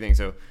stabbed and everything.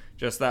 So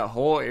just that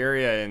whole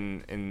area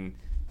in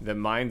the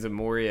Mines of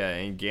Moria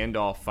and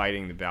Gandalf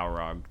fighting the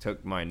Balrog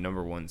took my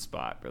number one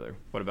spot, brother.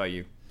 What about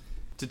you?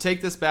 To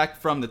take this back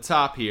from the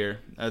top here,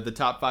 the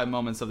top 5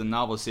 moments of the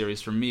novel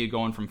series, for me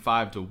going from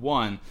 5 to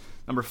 1.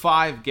 Number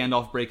 5,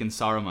 Gandalf breaking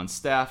Saruman's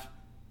staff.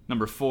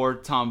 Number 4,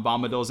 Tom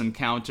Bombadil's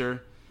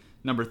encounter.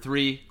 Number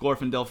 3,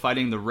 Glorfindel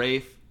fighting the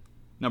Wraith.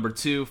 Number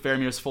 2,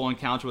 Faramir's full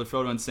encounter with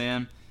Frodo and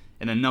Sam.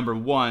 And then number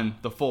 1,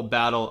 the full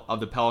battle of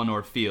the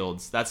Pelennor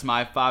Fields. That's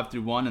my 5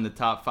 through 1 in the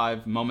top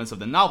 5 moments of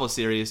the novel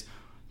series.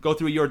 Go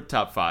through your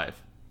top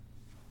 5.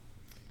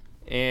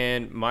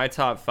 And my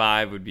top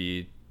 5 would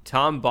be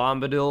Tom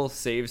Bombadil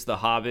saves the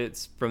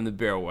hobbits from the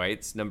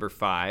Bearwights, number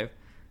 5.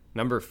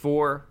 Number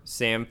 4,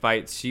 Sam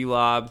fights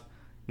Shelob.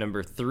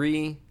 Number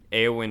 3,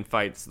 Eowyn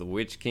fights the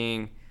Witch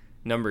King.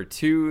 Number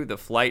 2, the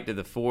flight to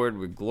the ford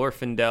with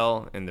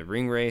Glorfindel and the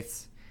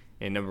Ringwraiths.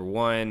 And number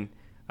 1,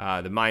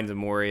 the Mines of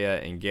Moria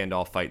and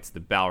Gandalf fights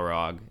the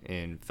Balrog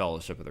in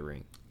Fellowship of the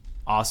Ring.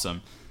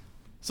 Awesome.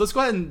 So let's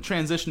go ahead and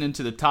transition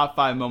into the top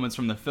 5 moments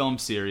from the film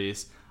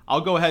series.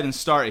 I'll go ahead and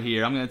start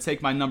here. I'm going to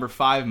take my number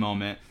 5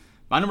 moment.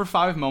 My number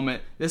 5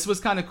 moment, this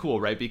was kind of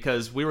cool, right?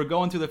 Because we were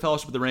going through the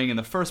Fellowship of the Ring, and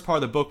the first part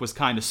of the book was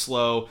kind of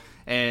slow,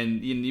 and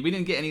we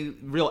didn't get any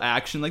real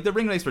action. Like, the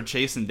Ringwraiths were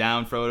chasing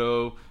down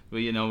Frodo,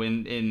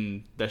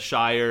 in the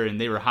Shire, and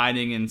they were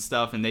hiding and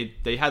stuff, and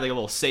they had like a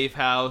little safe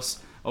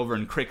house over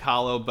in Crick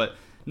Hollow, but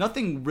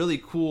nothing really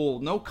cool,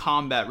 no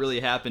combat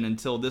really happened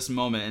until this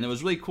moment, and it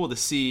was really cool to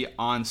see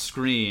on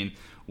screen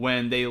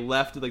when they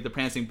left like the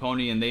Prancing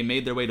Pony and they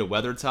made their way to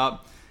Weathertop,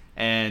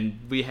 and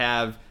we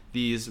have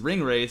these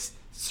Ringwraiths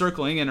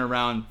circling in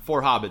around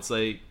 4 hobbits.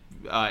 Like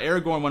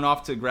Aragorn went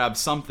off to grab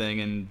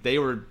something, and they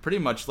were pretty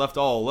much left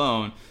all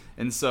alone,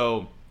 and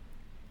so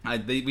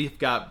we've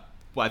got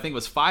I think it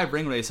was 5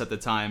 ring race at the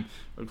time.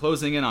 We're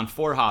closing in on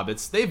 4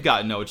 hobbits. They've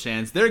got no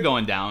chance. They're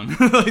going down.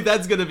 Like,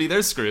 that's gonna be,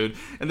 they're screwed.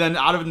 And then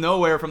out of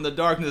nowhere, from the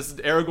darkness,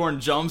 Aragorn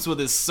jumps with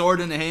his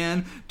sword in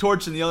hand,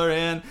 torch in the other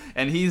hand,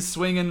 and he's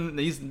swinging.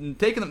 He's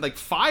taking them like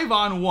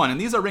 5-on-1. And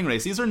these are ring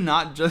race. These are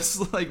not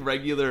just like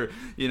regular,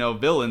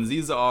 villains.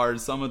 These are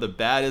some of the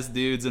baddest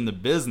dudes in the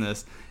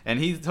business. And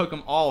he took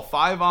them all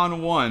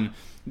 5-on-1.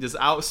 Just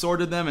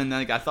outsorted them, and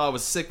I thought it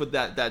was sick with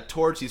that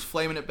torch. He's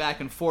flaming it back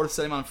and forth,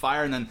 setting him on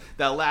fire, and then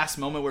that last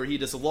moment where he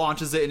just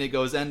launches it and it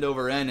goes end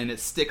over end, and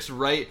it sticks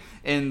right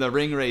in the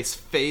ring race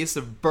face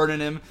of burning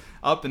him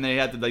up, and they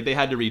had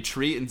to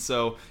retreat. And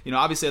so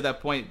obviously at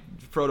that point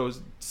Frodo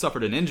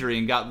suffered an injury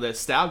and got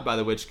stabbed by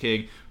the Witch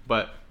King,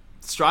 but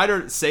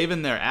Strider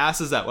saving their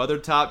asses at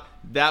Weathertop,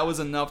 that was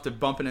enough to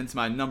bump it into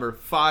my number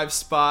 5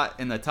 spot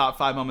in the top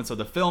 5 moments of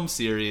the film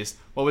series.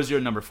 What was your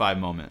number 5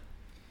 moment?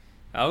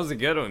 That was a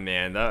good one,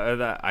 man.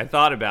 I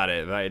thought about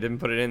it, but I didn't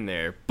put it in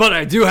there. But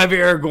I do have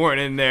Aragorn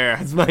in there.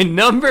 It's my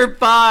number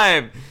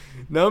 5.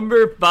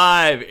 Number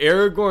 5,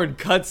 Aragorn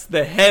cuts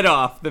the head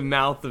off the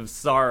mouth of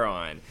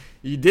Sauron.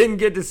 You didn't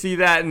get to see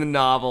that in the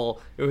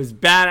novel. It was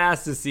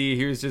badass to see.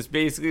 He was just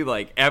basically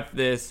like, F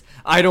this.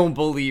 I don't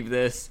believe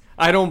this.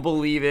 I don't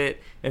believe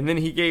it. And then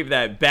he gave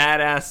that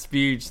badass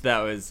speech that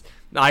was,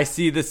 I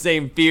see the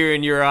same fear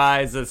in your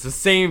eyes. It's the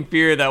same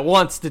fear that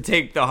wants to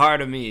take the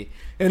heart of me.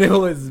 And it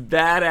was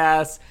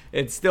badass.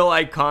 It's still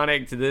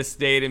iconic to this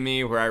day to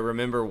me, where I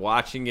remember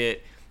watching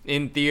it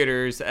in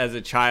theaters as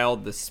a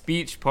child. The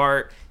speech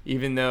part,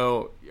 even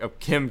though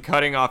him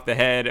cutting off the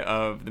head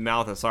of the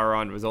mouth of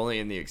Sauron was only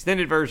in the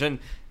extended version,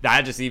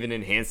 that just even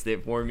enhanced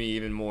it for me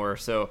even more.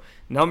 So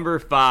number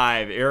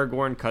 5,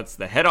 Aragorn cuts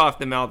the head off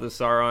the mouth of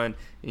Sauron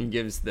and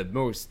gives the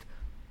most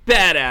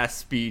badass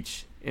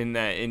speech in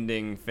that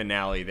ending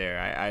finale there.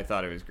 I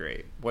thought it was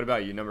great. What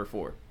about you, number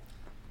 4?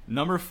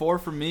 Number 4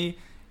 for me,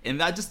 and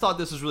I just thought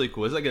this was really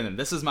cool. Again,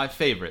 this is my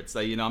favorite.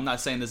 So, I'm not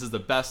saying this is the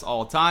best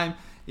all time,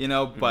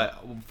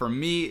 but for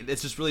me, it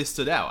just really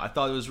stood out. I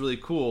thought it was really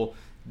cool.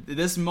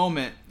 This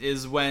moment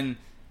is when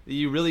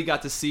you really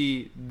got to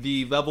see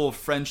the level of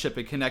friendship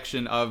and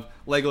connection of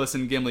Legolas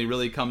and Gimli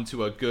really come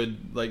to a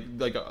good,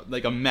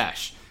 like a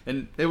mesh.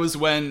 And it was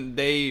when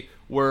they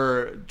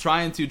were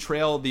trying to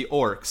trail the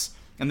orcs,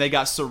 and they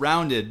got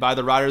surrounded by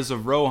the Riders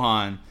of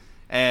Rohan,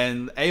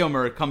 and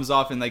Éomer comes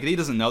off, and he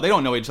doesn't know. They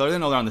don't know each other. They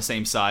know they're on the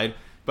same side.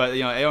 But,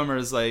 Éomer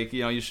is like,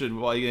 you should,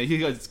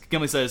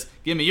 Gimli says,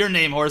 give me your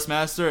name,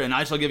 Horsemaster, and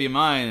I shall give you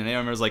mine. And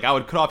Éomer is like, I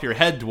would cut off your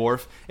head,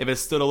 dwarf, if it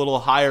stood a little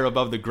higher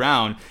above the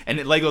ground. And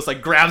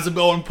Legolas, grabs a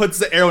bow and puts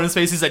the arrow in his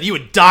face. He said, you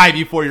would die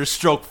before your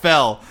stroke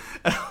fell.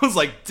 And I was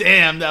like,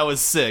 damn, that was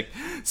sick.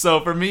 So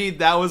for me,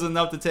 that was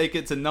enough to take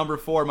it to number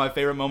 4, my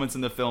favorite moments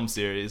in the film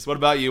series. What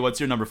about you? What's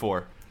your number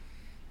 4?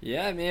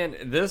 Yeah, man,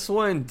 this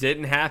one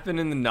didn't happen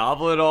in the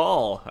novel at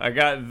all. I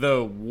got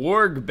the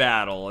warg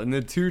battle in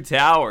the 2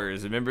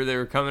 towers. Remember, they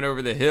were coming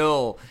over the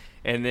hill,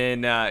 and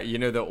then,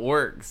 the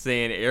orc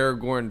saying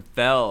Aragorn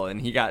fell, and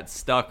he got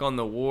stuck on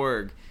the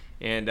warg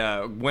and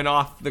went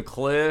off the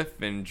cliff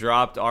and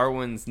dropped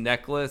Arwen's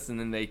necklace, and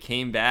then they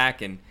came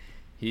back, and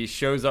he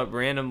shows up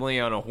randomly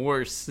on a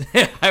horse.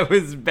 I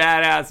was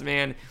badass,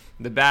 man.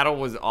 The battle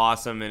was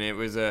awesome, and it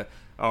was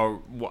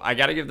I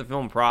gotta give the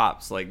film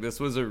props. This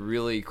was a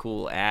really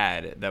cool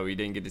ad that we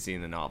didn't get to see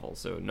in the novel.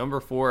 So number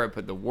 4, I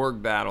put the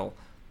warg battle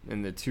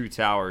in the 2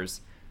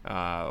 towers,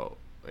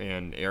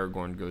 and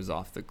Aragorn goes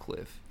off the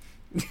cliff.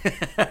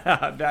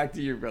 Back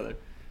to you, brother.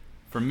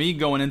 For me,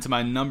 going into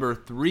my number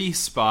 3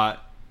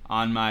 spot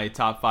on my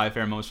top 5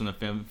 favorite moments from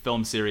the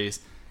film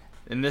series,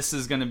 and this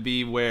is going to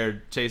be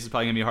where Chase is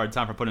probably going to be a hard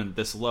time for putting it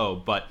this low,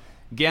 but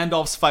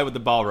Gandalf's fight with the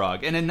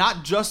Balrog, and then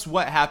not just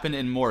what happened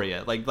in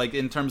Moria, like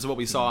in terms of what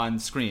we saw on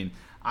screen.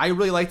 I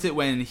really liked it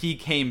when he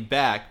came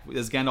back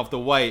as Gandalf the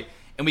White,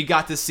 and we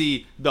got to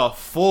see the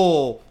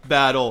full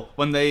battle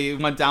when they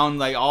went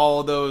down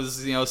all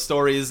those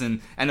stories and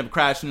end up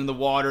crashing in the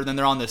water. Then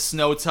they're on the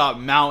snow-top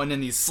mountain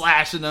and he's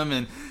slashing them,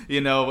 and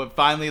but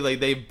finally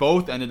they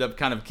both ended up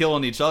kind of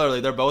killing each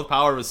other. Their both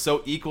power was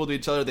so equal to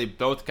each other. They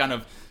both kind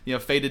of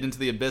faded into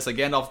the abyss.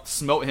 Gandalf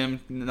smote him,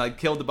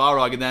 killed the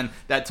Balrog, and then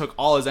that took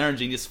all his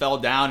energy and he just fell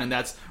down. And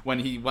that's when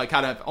he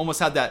kind of almost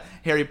had that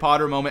Harry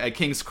Potter moment at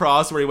King's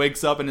Cross where he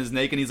wakes up and is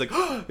naked and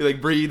he's he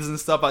breathes and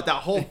stuff. That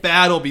whole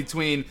battle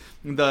between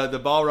the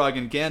Balrog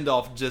and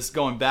Gandalf just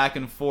going back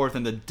and forth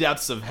in the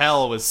depths of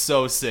hell was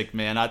so sick,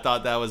 man. I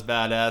thought that was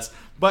badass.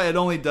 But it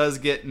only does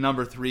get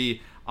number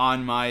 3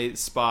 on my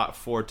spot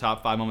for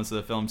top 5 moments of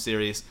the film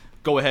series.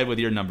 Go ahead with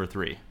your number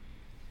 3.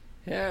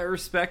 Yeah, I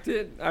respect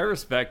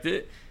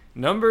it.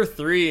 Number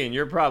 3, and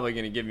you're probably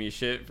going to give me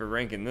shit for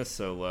ranking this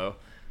so low.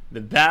 The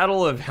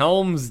Battle of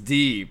Helm's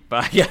Deep.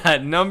 I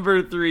got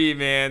number 3,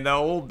 man.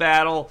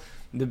 The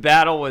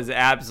battle was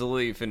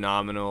absolutely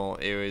phenomenal.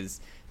 It was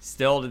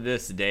still to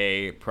this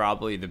day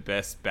probably the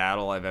best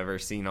battle I've ever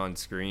seen on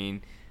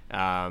screen.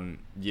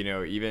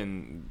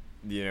 Even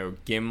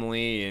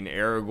Gimli and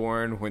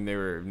Aragorn when they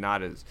were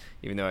not as,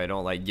 even though I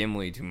don't like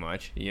Gimli too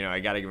much, I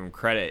got to give them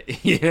credit.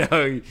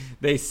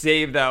 They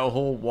saved that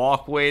whole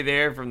walkway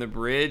there from the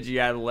bridge. You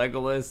had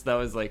Legolas that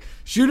was like,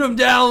 shoot him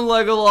down,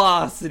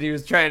 Legolas, and he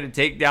was trying to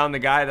take down the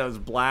guy that was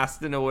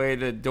blasting away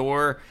the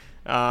door.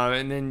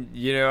 And then,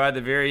 at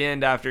the very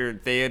end, after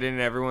Theoden and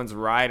everyone's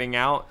riding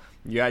out,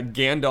 you had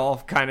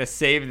Gandalf kind of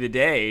save the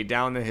day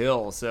down the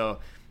hill. So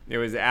it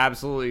was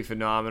absolutely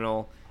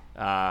phenomenal.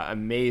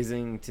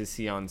 Amazing to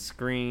see on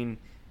screen.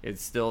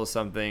 It's still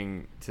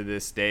something to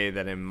this day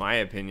that, in my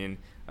opinion,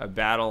 a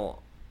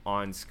battle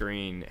on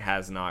screen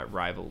has not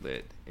rivaled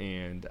it.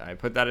 And I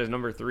put that as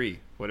number 3.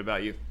 What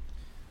about you?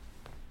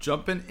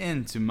 Jumping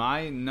into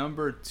my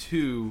number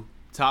 2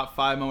 top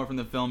 5 moment from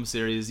the film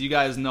series. You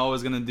guys know I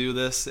was going to do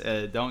this.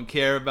 Don't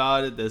care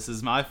about it. This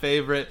is my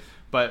favorite.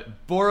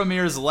 But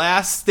Boromir's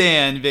last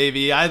stand,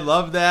 baby. I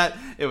love that.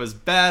 It was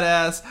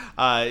badass.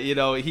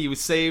 He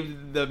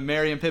saved the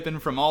Merry and Pippin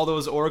from all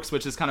those orcs,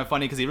 which is kind of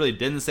funny because he really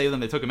didn't save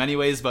them. They took him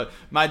anyways. But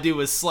my dude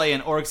was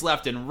slaying orcs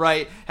left and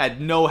right. Had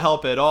no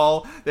help at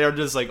all. They were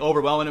just like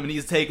overwhelming him, and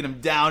he's taking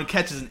him down.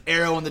 Catches an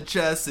arrow in the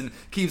chest and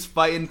keeps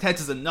fighting.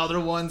 Catches another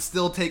one,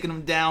 still taking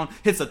him down.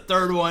 Hits a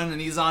third one,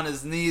 and he's on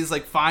his knees.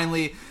 Like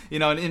finally,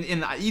 in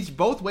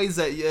both ways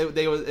that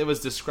it was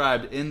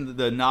described in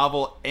the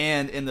novel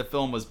and in the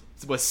film was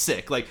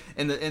sick. Like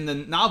in the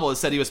novel, it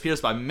said he was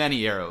pierced by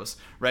many arrows,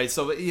 right?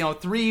 So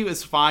 3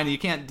 is fine. You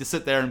can't just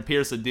sit there and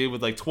pierce a dude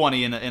with like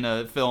 20 in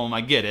a film. I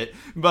get it,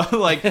 but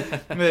like,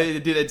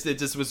 it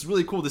just was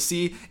really cool to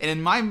see. And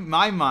in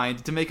my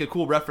mind, to make a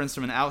cool reference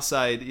from an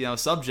outside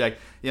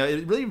subject,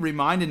 it really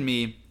reminded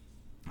me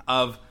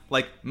of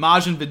like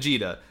Majin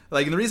Vegeta.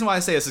 Like, and the reason why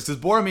I say this is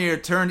because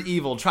Boromir turned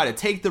evil, tried to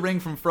take the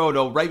ring from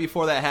Frodo right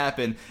before that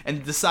happened,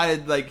 and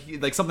decided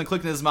like something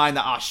clicked in his mind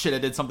that, oh shit, I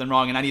did something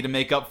wrong and I need to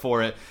make up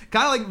for it.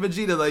 Kind of like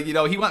Vegeta, like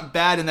he went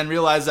bad and then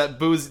realized that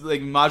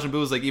Majin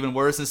Buu was like even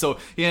worse, and so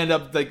he ended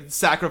up like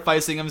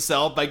sacrificing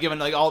himself by giving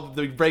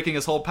breaking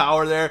his whole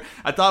power there.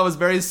 I thought it was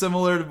very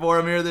similar to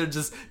Boromir. They're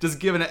just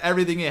giving it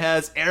everything he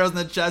has, arrows in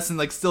the chest, and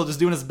like still just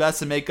doing his best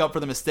to make up for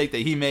the mistake that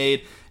he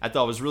made. I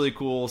thought it was really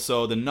cool.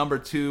 So the number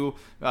 2,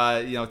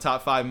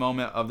 top 5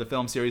 moment of the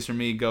film series for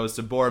me goes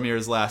to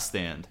Boromir's last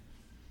stand.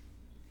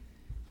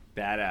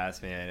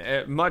 Badass,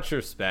 man. Much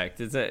respect.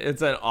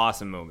 It's an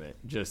awesome moment.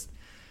 Just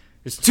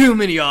there's too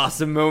many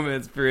awesome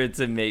moments for it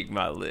to make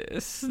my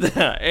list.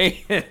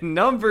 And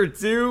number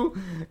 2,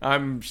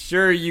 I'm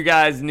sure you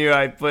guys knew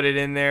I put it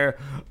in there.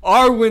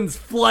 Arwen's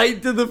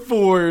flight to the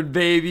ford,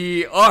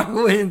 baby.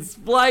 Arwen's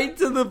flight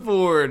to the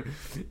ford.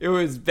 It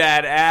was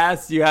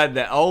badass. You had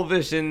the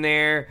Elvish in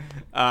there.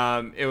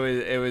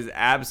 It was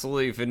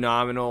absolutely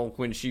phenomenal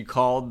when she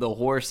called the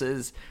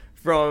horses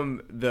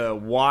from the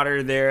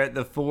water there at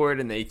the ford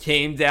and they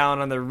came down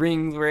on the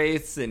ring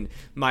race. And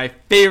my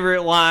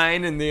favorite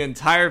line in the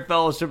entire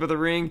Fellowship of the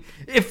Ring: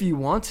 if you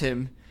want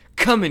him,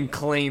 come and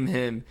claim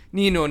him.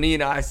 Nino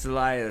Nina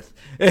Isaliath.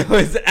 It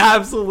was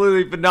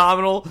absolutely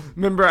phenomenal.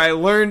 Remember, I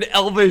learned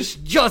Elvish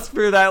just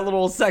for that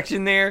little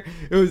section there.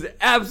 It was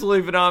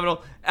absolutely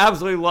phenomenal.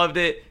 Absolutely loved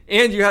it.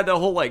 And you had the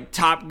whole like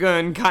Top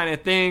Gun kind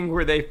of thing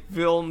where they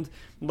filmed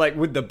like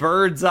with the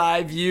bird's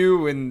eye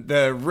view and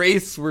the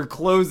race were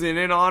closing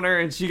in on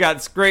her and she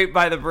got scraped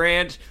by the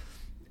branch.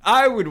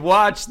 I would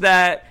watch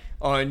that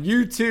on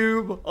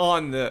YouTube,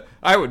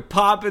 I would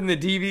pop in the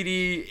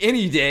DVD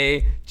any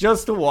day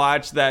just to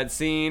watch that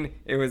scene.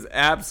 It was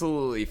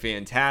absolutely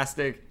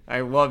fantastic. I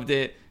loved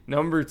it.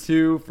 Number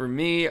 2 for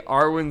me,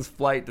 Arwen's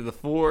flight to the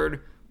ford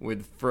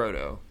with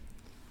Frodo.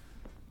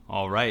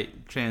 All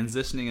right,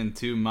 transitioning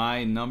into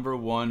my number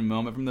 1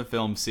 moment from the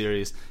film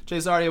series.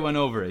 Chase already went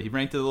over it. He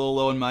ranked it a little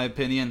low in my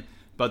opinion,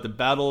 but the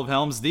Battle of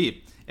Helm's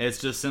Deep. It's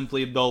just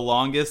simply the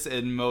longest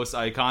and most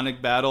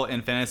iconic battle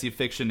in fantasy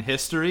fiction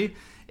history.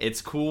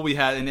 It's cool.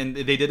 And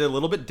they did it a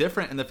little bit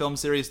different in the film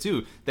series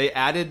too. They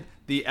added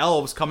the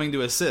elves coming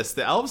to assist.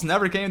 The elves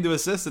never came to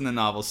assist in the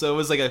novel, so it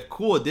was like a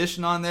cool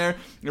addition on there. It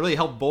really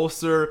helped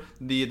bolster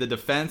the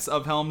defense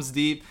of Helm's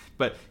Deep.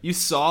 But you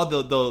saw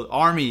the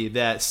army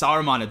that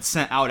Saruman had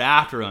sent out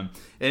after him,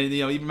 and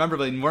you remember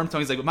like, in Wormtongue,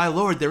 he's like, "My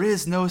lord, there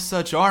is no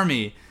such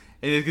army."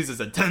 And he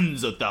says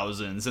tens of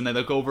thousands, and they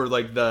look over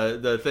like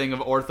the thing of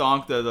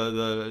Orthanc,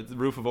 the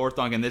roof of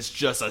Orthanc, and it's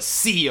just a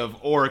sea of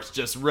orcs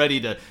just ready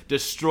to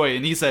destroy.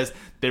 And he says,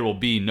 "There will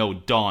be no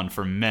dawn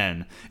for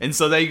men." And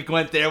so they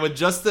went there with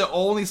just the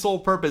only sole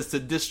purpose to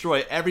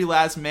destroy every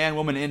last man,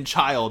 woman, and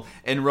child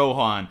in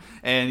Rohan.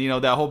 And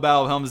that whole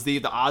Battle of Helm's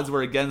Deep, the odds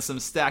were against them,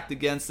 stacked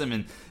against them,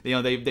 and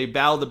they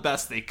battled the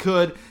best they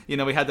could.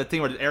 We had that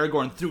thing where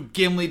Aragorn threw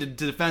Gimli to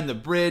defend the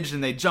bridge,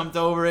 and they jumped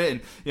over it,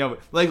 and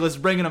Legolas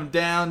bringing him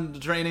down,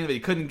 training, but he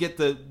couldn't get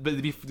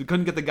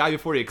the guy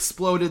before he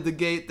exploded the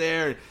gate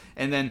there.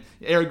 And then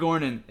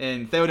Aragorn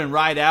and Theoden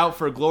ride out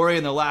for glory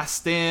in the last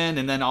stand,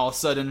 and then all of a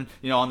sudden,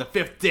 on the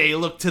 5th day,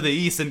 look to the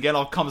east, and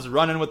Gandalf comes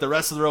running with the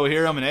rest of the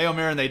Rohirrim and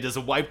Éomer, and they just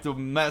wipe the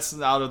mess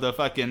out of the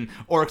fucking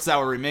orcs that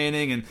were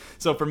remaining. And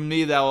so for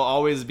me, that will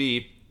always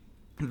be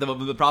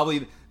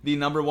probably the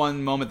number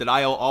one moment that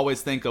I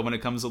always think of when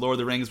it comes to Lord of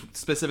the Rings,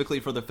 specifically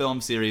for the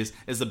film series,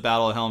 is the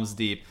Battle of Helm's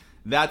Deep.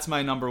 That's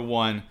my number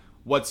one.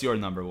 What's your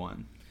number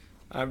one?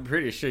 I'm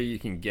pretty sure you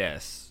can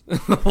guess.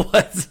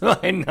 What's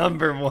my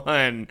number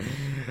one?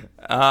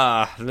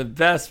 The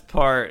best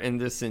part in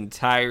this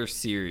entire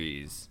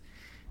series.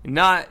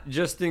 Not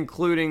just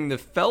including the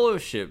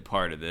Fellowship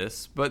part of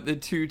this, but the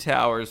Two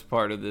Towers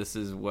part of this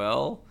as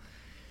well.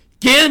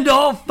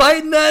 Gandalf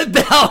fighting that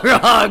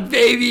Balrog,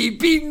 baby!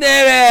 Beating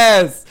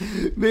that ass!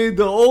 Made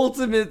the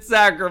ultimate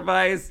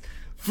sacrifice.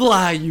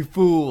 Fly, you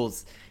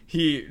fools!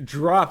 He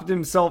dropped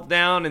himself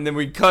down, and then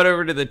we cut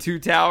over to the Two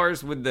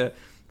Towers with the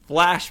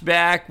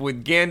flashback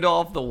with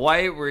Gandalf the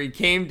White, where he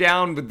came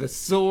down with the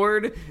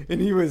sword and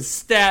he was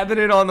stabbing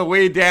it on the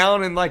way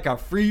down in like a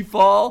free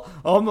fall,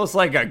 almost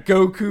like a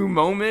Goku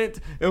moment.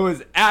 It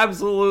was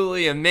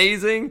absolutely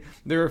amazing.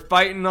 They were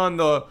fighting on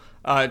the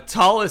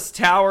tallest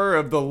tower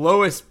of the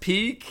lowest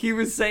peak, he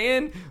was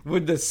saying,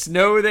 with the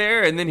snow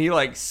there, and then he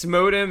like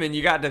smote him, and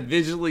you got to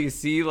visually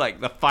see like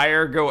the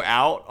fire go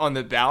out on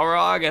the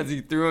Balrog as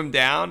he threw him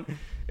down.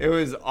 It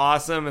was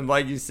awesome, and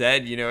like you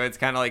said, you know, it's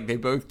kind of like they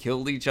both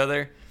killed each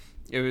other.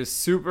 It was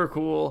super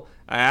cool.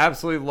 I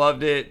absolutely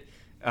loved it.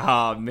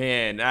 Oh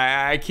man,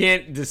 I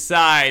can't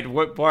decide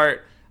what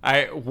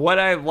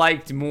I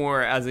liked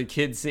more as a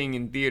kid seeing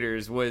in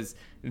theaters was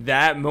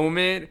that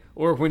moment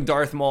or when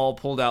Darth Maul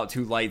pulled out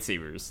 2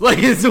 lightsabers. Like,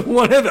 it's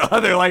one or the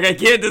other. Like, I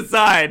can't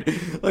decide.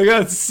 Like,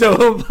 that's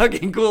so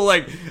fucking cool.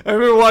 Like, I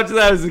remember watching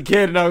that as a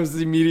kid and I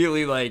was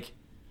immediately like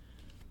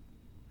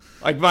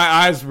my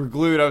eyes were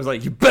glued. I was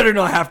like, you better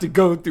not have to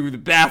go through the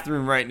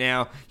bathroom right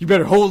now. You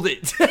better hold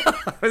it.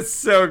 It was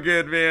so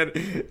good, man.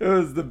 It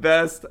was the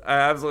best. I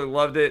absolutely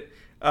loved it.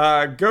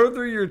 Go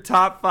through your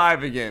top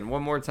 5 again,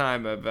 one more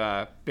time,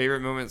 of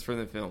favorite moments from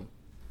the film.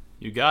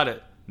 You got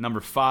it.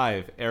 Number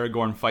 5,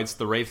 Aragorn fights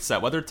the Wraiths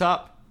at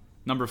Weathertop.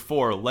 Number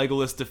 4,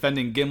 Legolas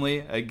defending Gimli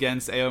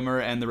against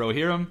Éomer and the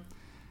Rohirrim.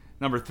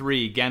 Number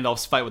 3,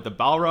 Gandalf's fight with the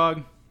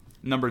Balrog.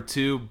 Number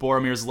 2,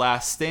 Boromir's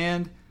last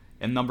stand.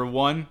 And number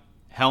 1,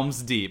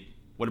 Helm's Deep.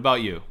 What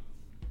about you?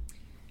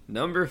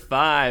 Number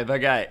 5, I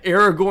got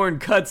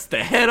Aragorn cuts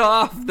the head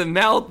off the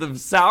mouth of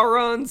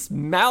Sauron's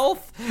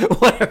mouth.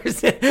 Whatever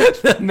is it?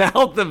 The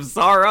mouth of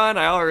Sauron.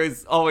 I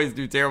always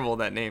do terrible with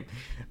that name.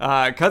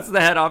 Cuts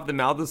the head off the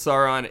mouth of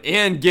Sauron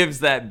and gives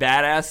that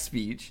badass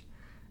speech.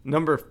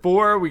 Number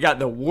 4, we got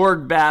the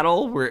warg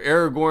battle where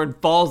Aragorn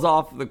falls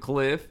off the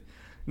cliff.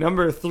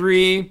 Number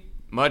 3,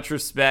 much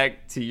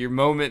respect to your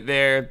moment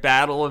there,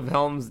 Battle of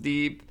Helm's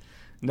Deep.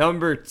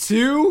 Number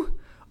 2,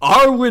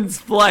 Arwen's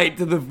flight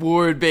to the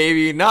Ford,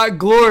 baby. Not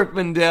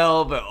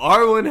Glorfindel, but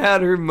Arwen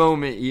had her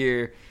moment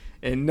here.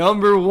 And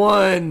number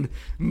 1,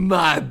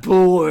 my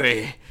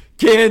boy,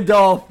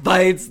 Gandalf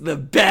fights the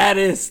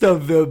baddest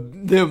of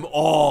them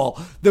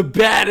all. The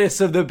baddest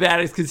of the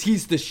baddest, because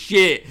he's the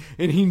shit,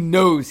 and he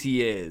knows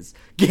he is.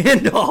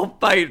 Gandalf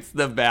fights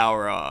the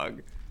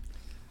Balrog.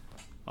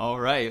 All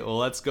right, well,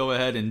 let's go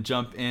ahead and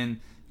jump in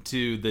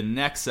to the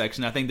next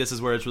section. I think this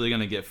is where it's really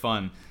going to get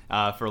fun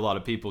for a lot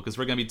of people, because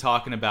we're going to be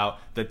talking about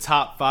the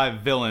top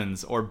 5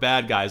 villains or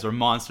bad guys or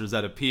monsters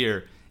that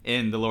appear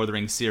in the Lord of the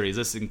Rings series.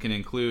 This can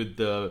include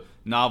the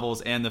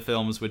novels and the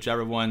films,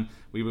 whichever one.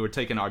 We were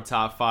taking our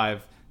top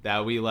 5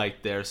 that we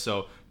liked there.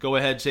 So go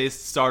ahead, Chase,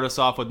 start us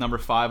off with number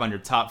 5 on your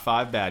top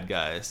 5 bad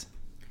guys.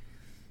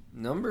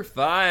 Number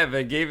 5,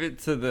 I gave it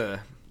to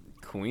the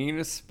Queen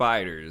of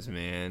Spiders,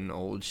 man.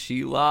 Old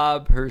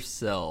Shelob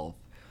herself.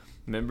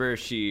 Remember,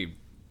 she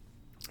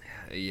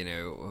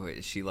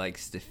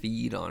likes to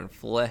feed on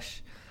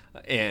flesh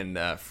and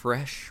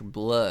fresh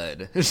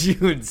blood. She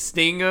would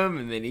sting them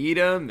and then eat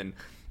them, and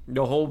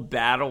the whole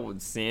battle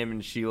with Sam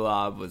and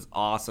Shelob was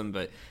awesome.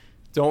 But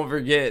don't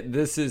forget,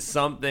 this is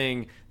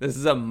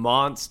a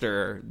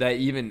monster that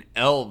even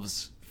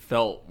elves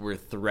felt were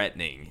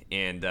threatening,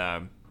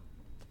 and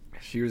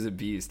she was a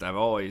beast. I've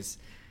always,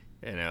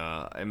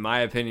 in my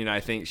opinion, I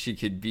think she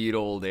could beat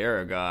old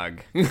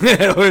Aragog.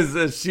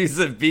 She's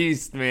a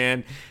beast,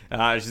 man.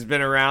 She's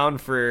been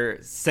around for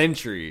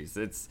centuries.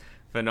 It's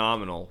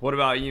phenomenal. What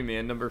about you,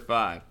 man? Number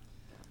 5.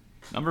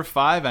 Number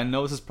 5, I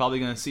know this is probably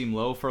going to seem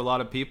low for a lot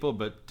of people,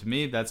 but to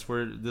me, that's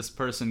where this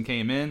person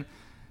came in.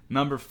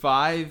 Number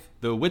 5,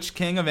 the Witch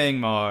King of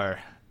Angmar.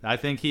 I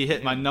think he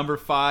hit my number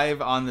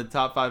 5 on the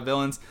top 5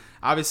 villains.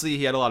 Obviously,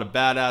 he had a lot of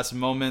badass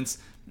moments.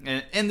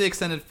 And in the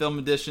extended film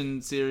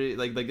edition series,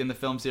 like in the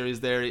film series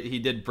there, he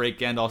did break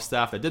Gandalf's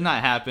staff. That did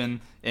not happen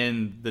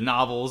in the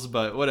novels,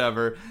 but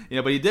whatever.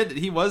 But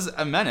he was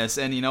a menace,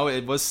 and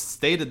it was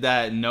stated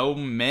that no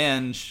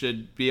man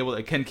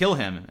can kill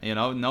him.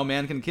 No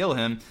man can kill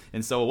him,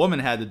 and so a woman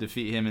had to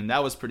defeat him, and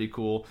that was pretty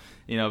cool.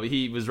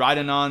 He was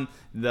riding on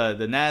the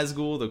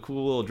Nazgul, the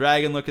cool little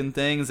dragon-looking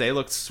things. They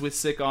looked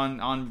sick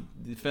on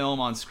the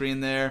film, on screen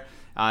there.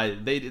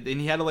 And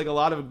he had a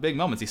lot of big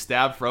moments. He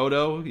stabbed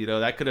Frodo.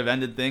 That could have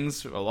ended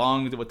things a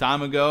long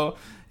time ago.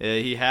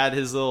 He had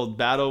his little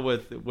battle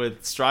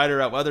with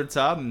Strider at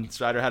Weathertop, and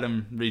Strider had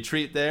him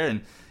retreat there.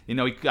 And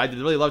I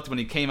really loved when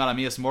he came out on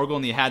Mias Morgul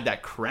and he had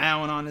that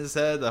crown on his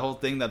head, the whole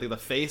thing, the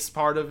face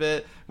part of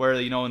it, where,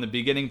 in the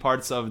beginning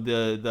parts of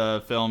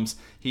the films,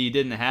 he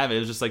didn't have it. It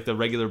was just like the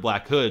regular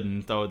black hood,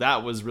 and so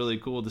that was really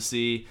cool to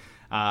see.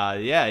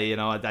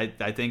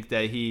 I think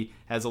that he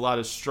has a lot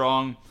of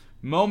strong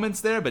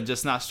moments there, but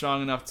just not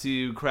strong enough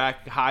to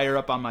crack higher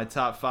up on my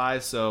top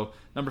 5. So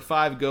number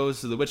 5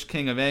 goes to the Witch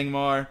King of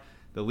Angmar,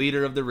 the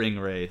leader of the ring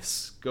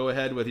race. Go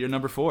ahead with your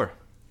number 4.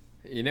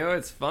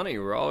 It's funny.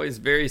 We're always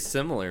very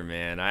similar,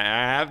 man. I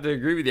have to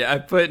agree with you. I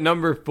put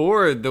number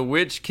 4, the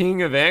Witch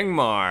King of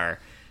Angmar.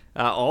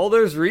 All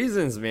those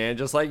reasons, man.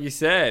 Just like you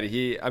said,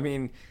 he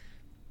didn't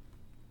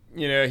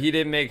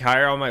make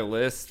higher on my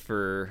list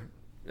for.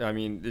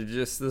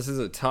 This is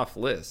a tough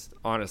list,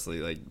 honestly.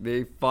 Like,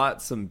 they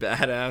fought some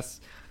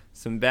badass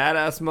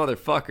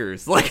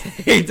motherfuckers. Like, I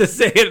hate to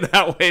say it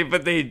that way,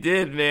 but they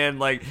did, man.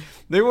 Like,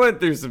 they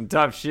went through some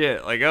tough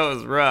shit. Like, that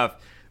was rough.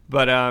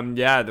 But,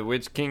 the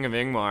Witch King of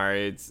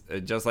Ingmar, it's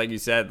just like you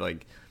said,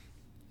 like,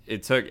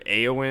 it took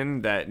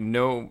Éowyn that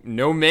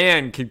no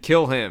man could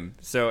kill him.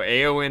 So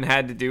Éowyn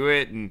had to do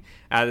it, and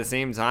at the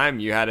same time,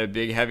 you had a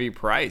big, heavy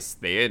price.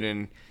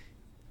 Theoden,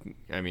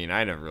 I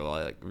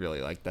never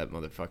really liked that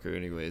motherfucker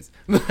anyways.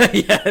 But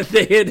yeah,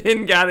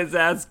 Theoden got his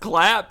ass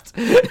clapped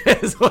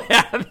is what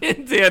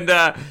happened. And,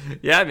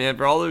 man,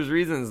 for all those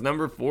reasons,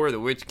 number 4, the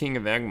Witch King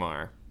of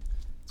Angmar.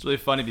 It's really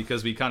funny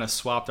because we kind of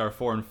swapped our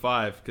 4 and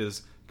 5,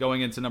 because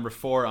going into number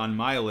 4 on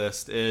my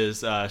list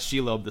is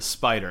Shelob the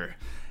Spider.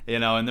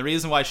 And the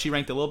reason why she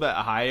ranked a little bit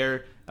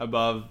higher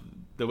above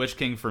the Witch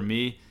King for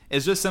me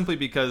is just simply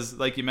because,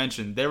 like you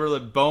mentioned, there were the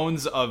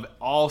bones of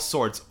all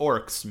sorts: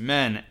 orcs,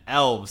 men,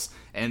 elves,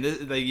 and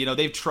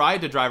they've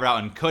tried to drive her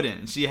out and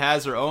couldn't. She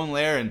has her own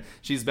lair, and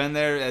she's been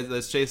there,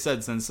 as Chase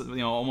said, since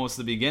almost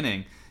the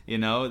beginning.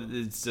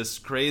 It's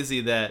just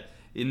crazy that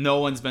no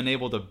one's been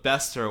able to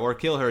best her or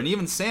kill her. And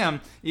even Sam,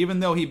 even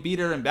though he beat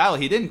her in battle,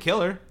 he didn't kill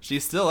her.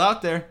 She's still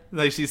out there.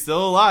 Like, she's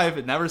still alive.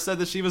 It never said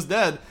that she was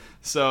dead.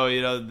 So,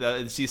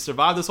 she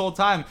survived this whole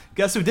time.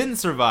 Guess who didn't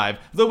survive?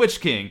 The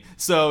Witch King.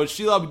 So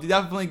Shelob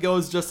definitely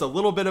goes just a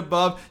little bit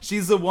above.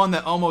 She's the one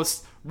that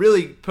almost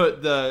really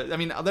put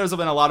there's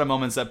been a lot of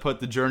moments that put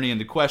the journey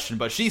into question,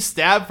 but she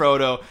stabbed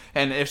Frodo,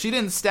 and if she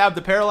didn't stab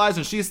the paralyzed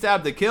and she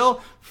stabbed the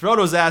kill,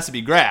 Frodo's ass would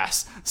be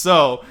grass.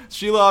 So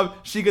Shelob,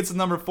 she gets the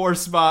number 4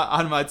 spot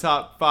on my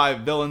top 5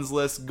 villains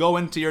list. Go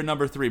into your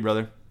number 3,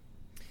 brother.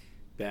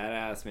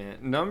 Badass, man.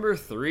 Number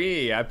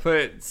 3, I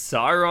put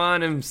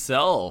Sauron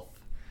himself.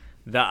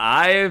 The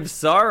Eye of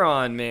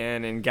Sauron,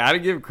 man. And gotta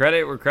give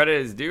credit where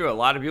credit is due. A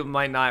lot of people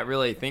might not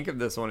really think of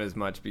this one as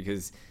much,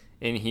 because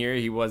in here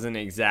he wasn't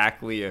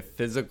exactly a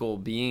physical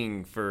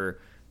being for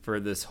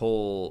this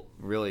whole,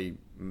 really,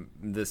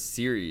 this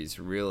series,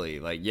 really.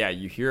 Like, yeah,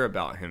 you hear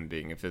about him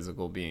being a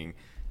physical being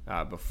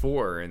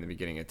before in the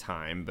beginning of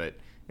time, but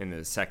in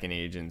the Second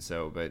Age and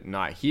so, but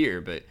not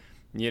here. But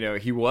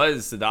he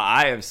was the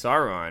Eye of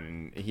Sauron,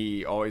 and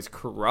he always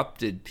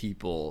corrupted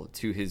people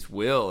to his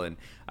will. And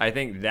I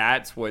think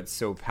that's what's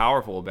so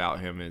powerful about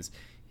him is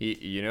he,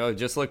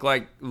 just look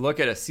at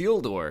a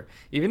Isildur,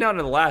 even down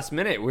to the last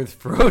minute with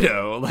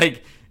Frodo.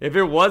 Like, if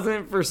it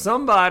wasn't for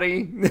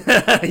somebody,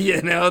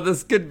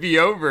 this could be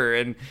over.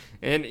 And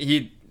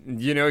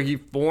he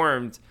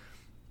formed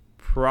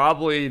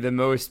probably the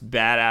most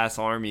badass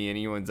army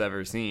anyone's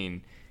ever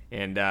seen.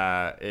 And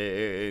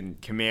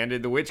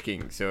commanded the Witch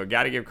King. So I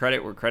got to give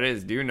credit where credit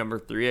is due. Number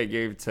 3, I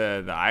gave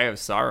to the Eye of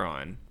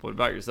Sauron. What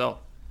about yourself?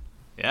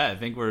 Yeah, I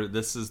think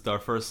this is our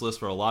first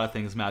list where a lot of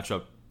things match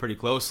up pretty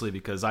closely,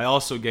 because I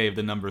also gave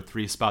the number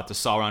 3 spot to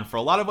Sauron for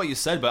a lot of what you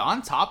said. But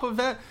on top of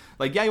that,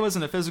 like, yeah, he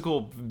wasn't a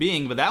physical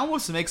being, but that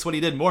almost makes what he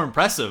did more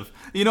impressive.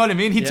 You know what I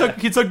mean? He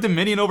took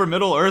dominion over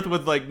Middle Earth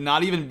with, like,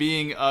 not even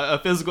being in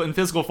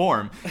physical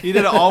form. He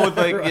did it all with,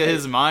 like, right,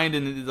 his mind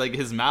and, like,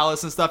 his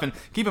malice and stuff. And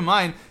keep in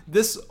mind,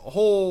 this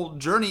whole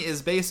journey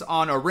is based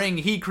on a ring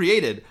he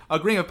created, a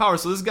ring of power.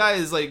 So this guy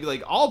is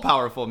like all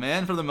powerful,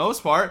 man, for the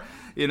most part.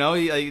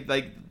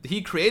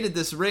 He created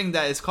this ring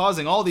that is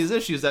causing all these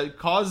issues, that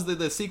caused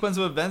the sequence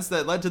of events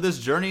that led to this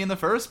journey in the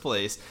first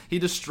place. He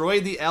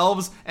destroyed the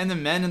elves and the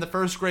men in the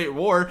First Great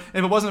War,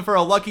 and if it wasn't for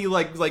a lucky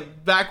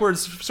like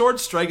backwards sword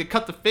strike that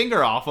cut the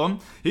finger off him,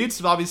 he'd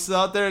probably still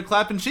out there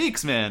clapping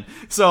cheeks, man.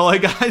 So,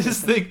 like, I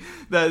just think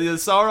that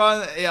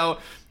Sauron,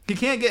 he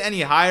can't get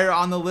any higher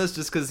on the list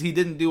just because he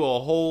didn't do a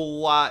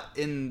whole lot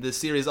in the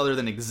series other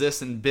than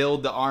exist and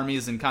build the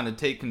armies and kind of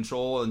take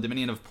control and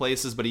dominion of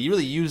places. But he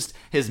really used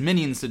his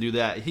minions to do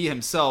that. He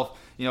himself,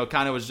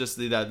 kind of was just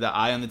the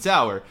eye on the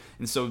tower.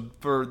 And so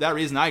for that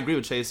reason, I agree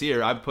with Chase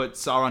here. I put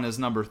Sauron as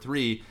number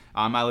 3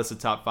 on my list of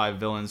top 5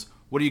 villains.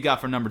 What do you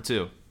got for number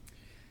 2?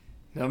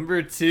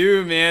 Number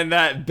 2, man,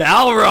 that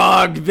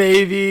Balrog,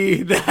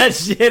 baby. That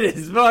shit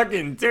is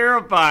fucking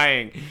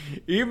terrifying.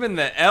 Even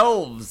the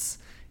elves...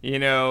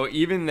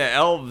 even the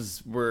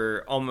elves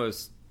were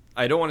almost,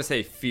 I don't want to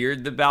say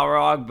feared the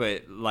Balrog,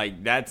 but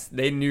like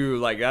they knew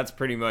like that's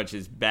pretty much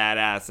as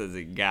badass as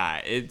it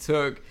got. It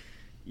took,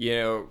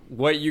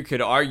 what you could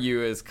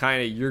argue is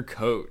kind of your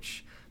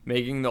coach,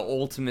 making the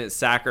ultimate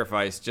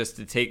sacrifice just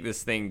to take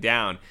this thing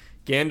down.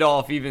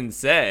 Gandalf even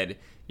said,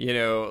 you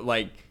know,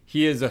 like,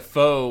 he is a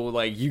foe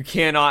like you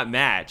cannot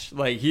match.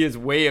 Like, he is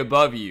way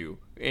above you.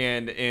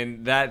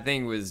 And that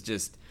thing was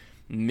just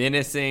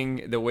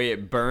menacing, the way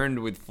it burned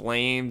with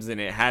flames, and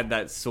it had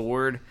that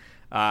sword.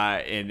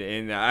 And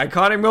the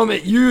iconic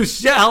moment, you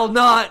shall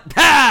not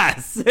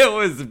pass. It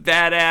was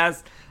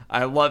badass.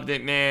 I loved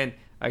it, man.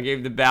 I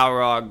gave the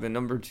Balrog the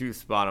number 2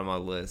 spot on my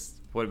list.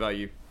 What about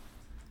you?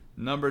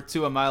 Number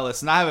 2 on my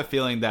list, and I have a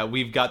feeling that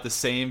we've got the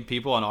same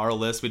people on our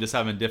list. We just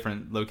have in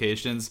different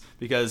locations,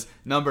 because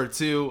number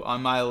 2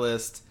 on my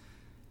list,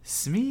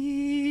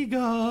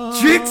 Smeagol.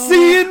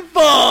 Trixie and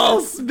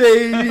False,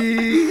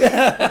 baby.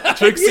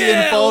 Trixie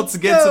and False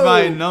gets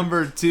my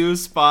number 2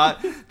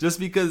 spot, just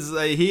because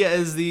he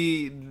is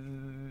the,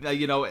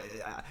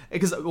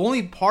 because the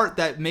only part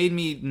that made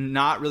me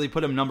not really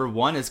put him number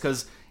 1 is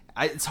because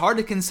it's hard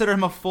to consider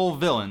him a full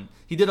villain.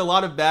 He did a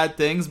lot of bad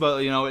things,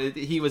 but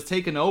he was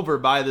taken over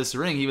by this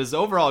ring. He was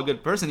overall a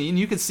good person, and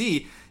you could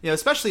see,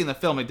 especially in the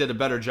film, it did a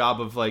better job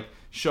of like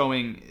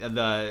showing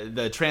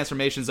the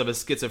transformations of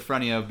his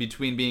schizophrenia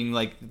between being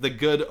like the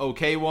good,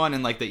 okay one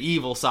and like the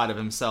evil side of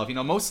himself.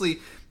 Mostly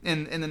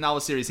in the novel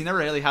series, he never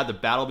really had the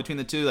battle between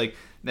the two. Like,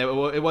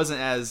 it wasn't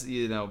as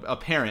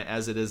apparent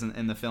as it is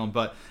in the film.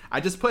 But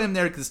I just put him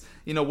there because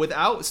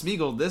without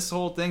Smeagol, this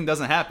whole thing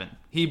doesn't happen.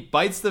 He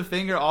bites the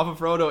finger off of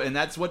Frodo, and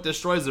that's what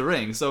destroys the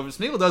ring. So if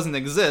Smeagol doesn't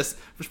exist,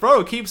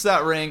 Frodo keeps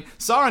that ring,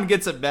 Sauron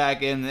gets it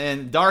back,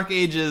 and Dark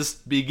Ages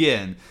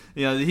begin.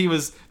 He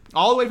was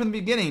all the way from the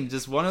beginning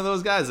just one of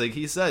those guys, like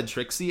he said,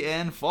 Trixie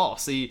and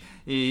False. He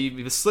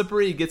was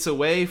slippery, he gets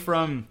away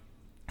from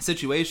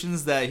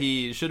situations that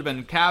he should have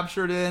been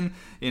captured in.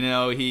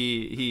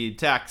 He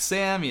attacked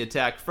Sam, he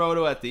attacked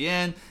Frodo at the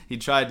end. He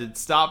tried to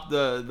stop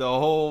the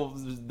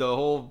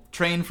whole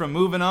train from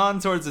moving on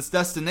towards its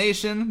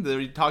destination.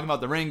 They're talking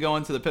about the ring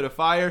going to the pit of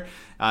fire.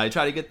 He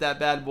tried to get that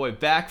bad boy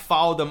back,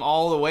 followed them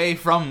all the way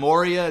from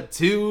Moria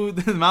to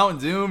the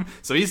Mount Doom.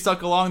 So he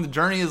stuck along the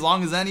journey as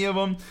long as any of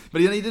them.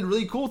 But he did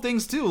really cool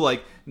things too,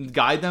 like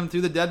guide them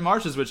through the Dead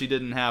Marshes, which he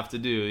didn't have to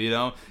do.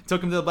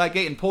 Took them to the Black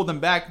Gate and pulled them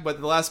back, but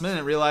at the last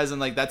minute realizing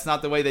like that's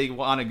not the way they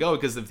want to go,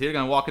 because if they're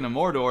gonna walk into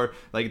Mordor,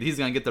 like he's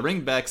gonna get the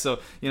ring back.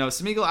 So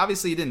Smeagol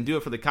obviously he didn't do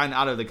it for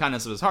out of the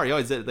kindness of his heart. He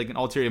always did like an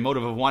ulterior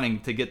motive of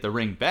wanting to get the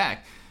ring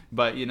back.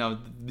 But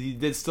he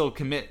did still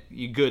commit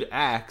good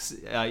acts,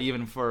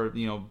 even for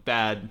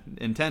bad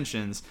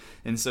intentions.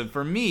 And so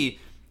for me,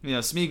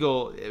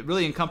 Smeagol, it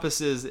really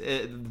encompasses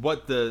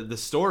what the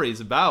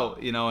story's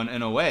about, in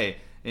a way,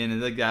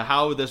 and like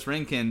how this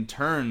ring can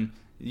turn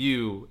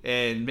you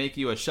and make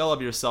you a shell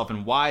of yourself,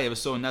 and why it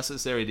was so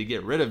necessary to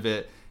get rid of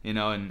it,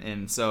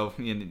 and so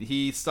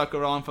he stuck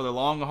around for the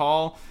long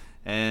haul,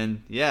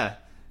 and yeah.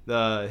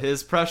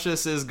 His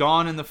precious is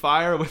gone in the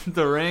fire with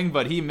the ring,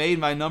 but he made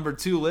my number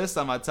 2 list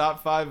on my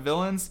top 5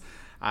 villains.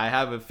 I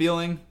have a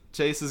feeling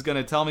Chase is going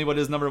to tell me what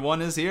his number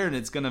 1 is here, and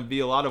it's going to be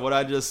a lot of what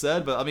I just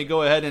said. But let me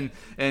go ahead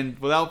and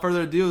without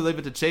further ado, leave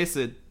it to Chase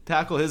to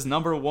tackle his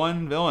number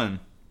 1 villain.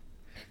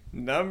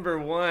 Number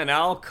 1,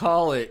 I'll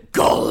call it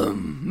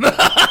Gollum.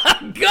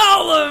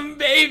 Gollum,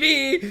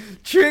 baby!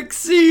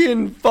 Trixie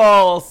and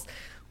False.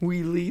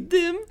 We lead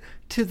them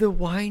to the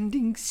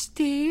winding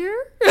stair?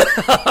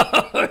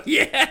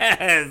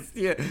 Yes!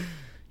 Yeah.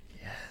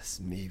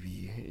 Yes,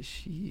 maybe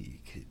she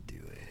could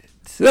do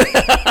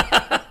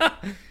it.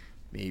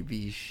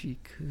 Maybe she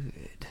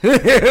could.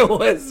 It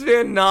was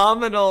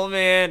phenomenal,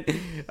 man.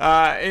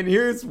 And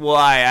here's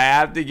why. I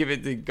have to give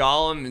it to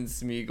Gollum and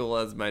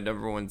Smeagol as my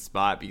number 1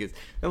 spot, because,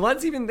 and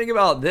let's even think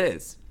about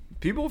this.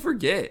 People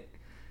forget.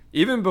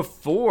 Even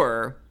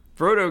before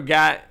Frodo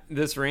got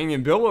this ring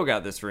and Bilbo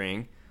got this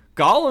ring,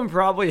 Gollum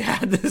probably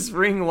had this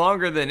ring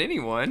longer than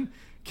anyone,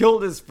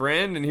 killed his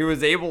friend, and he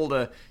was able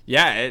to,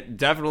 it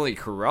definitely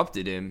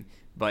corrupted him,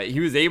 but he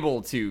was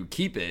able to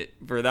keep it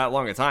for that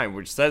long a time,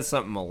 which says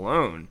something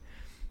alone.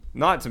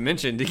 Not to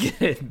mention, to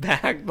get it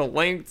back, the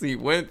lengths he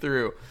went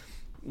through.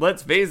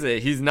 Let's face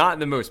it, he's not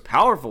the most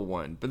powerful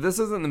one, but this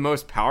isn't the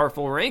most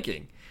powerful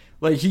ranking.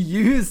 Like, he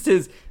used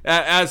his,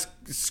 as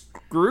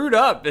screwed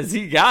up as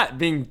he got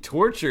being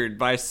tortured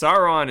by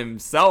Sauron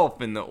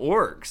himself and the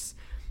orcs,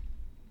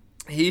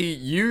 he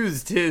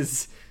used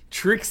his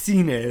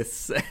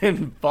trixiness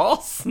and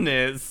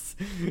falseness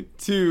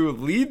to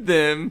lead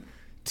them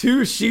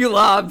to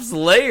Shelob's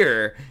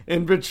lair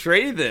and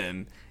betray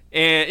them,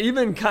 and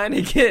even kind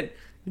of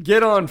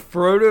get on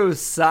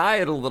Frodo's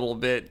side a little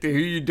bit, to who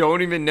you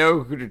don't even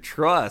know who to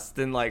trust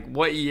and like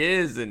what he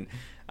is. And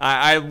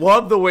I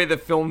love the way the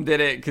film did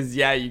it, because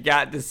you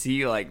got to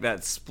see like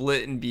that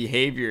split in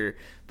behavior.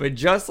 But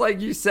just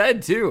like you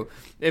said too,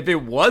 if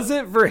it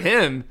wasn't for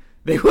him,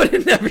 they would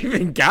have never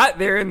even got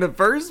there in the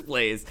first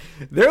place.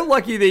 They're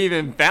lucky they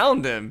even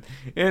found him.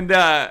 And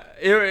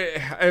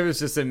it was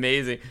just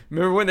amazing.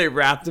 Remember when they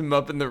wrapped him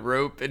up in the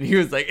rope and he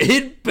was like,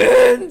 "It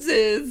burns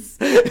us!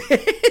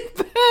 It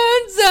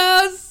burns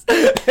us!"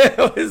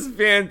 It was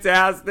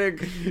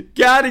fantastic.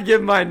 Gotta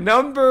give my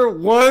number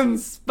 1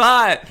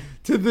 spot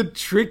to the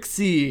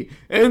Trixie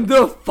and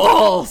the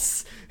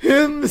False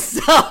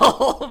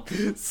himself,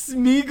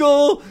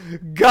 Smeagol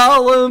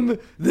Gollum,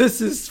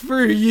 this is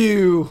for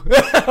you.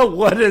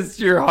 What does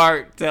your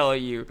heart tell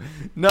you?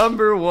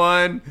 Number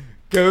 1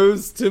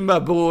 goes to my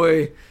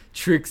boy,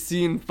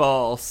 Trixie and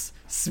False,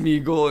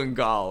 Smeagol and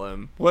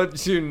Gollum.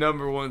 What's your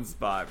number 1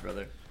 spot,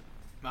 brother?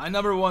 My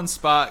number 1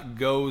 spot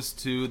goes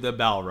to the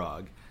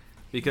Balrog.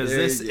 Because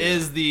this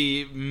is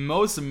the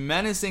most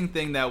menacing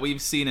thing that we've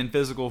seen in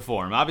physical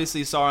form.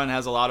 Obviously, Sauron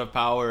has a lot of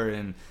power,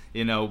 and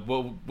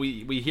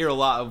we hear a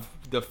lot of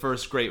the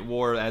First Great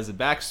War as a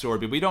backstory,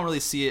 but we don't really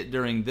see it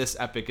during this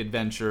epic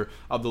adventure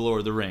of the Lord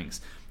of the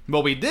Rings.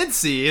 What we did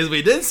see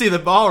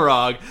the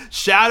Balrog,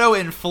 shadow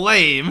and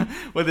flame,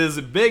 with his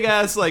big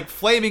ass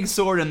flaming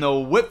sword and the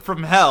whip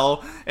from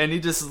hell, and he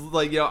just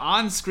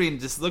on screen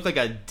just looked like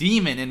a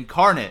demon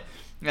incarnate.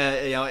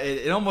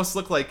 It almost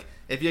looked like,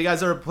 if you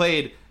guys ever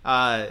played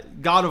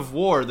God of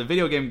War, the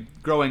video game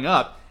growing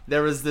up,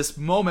 there was this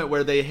moment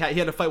where he had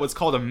to fight what's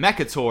called a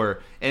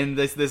Mechator in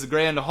this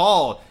grand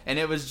hall, and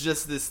it was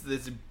just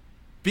this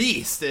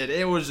beast.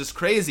 It was just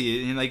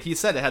crazy, and like he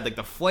said, it had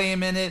the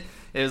flame in it.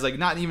 It was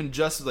not even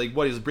just what he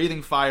was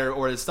breathing fire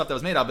or his stuff that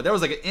was made of, but there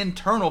was an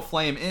internal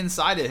flame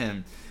inside of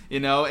him,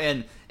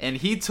 and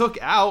he took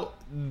out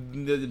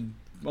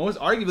most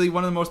arguably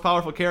one of the most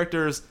powerful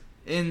characters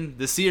in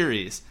the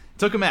series.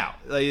 Took him out.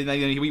 At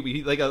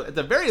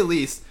the very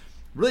least,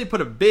 really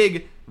put a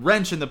big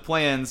wrench in the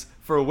plans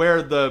for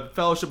where the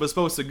Fellowship was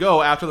supposed to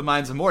go after the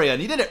Mines of Moria,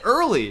 and he did it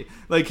early.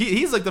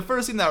 He's the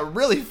first thing that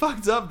really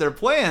fucked up their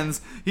plans.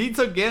 He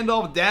took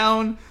Gandalf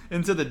down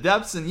into the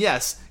depths, and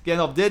yes,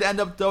 Gandalf did end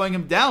up throwing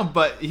him down,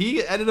 but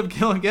he ended up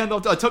killing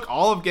Gandalf. It took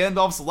all of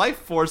Gandalf's life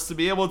force to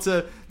be able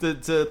to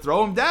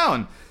throw him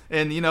down.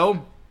 And he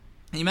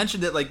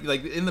mentioned it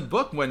in the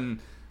book when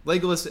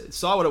Legolas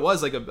saw what it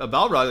was, a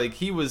Balrog,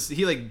 he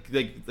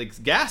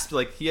gasped,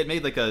 he had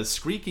made a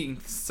squeaking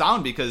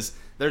sound because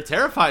they're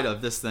terrified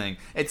of this thing.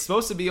 It's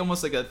supposed to be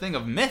almost like a thing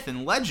of myth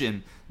and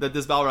legend that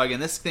this Balrog,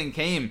 and this thing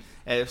came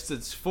as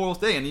its full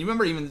thing. And you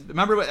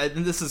remember,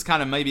 and this is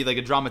kind of maybe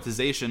a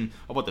dramatization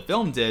of what the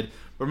film did.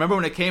 Remember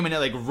when it came and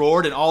it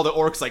roared and all the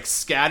orcs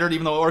scattered,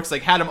 even though the orcs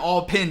had them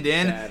all pinned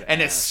in,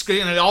 and it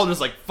screamed, and they all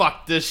just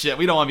fuck this shit.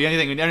 We don't want to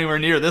be anywhere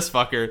near this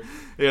fucker.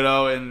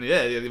 And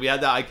yeah, we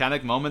had that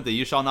iconic moment that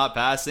 "You Shall Not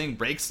Pass" thing,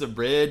 breaks the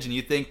bridge, and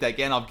you think that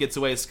Gandalf gets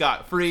away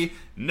scot-free.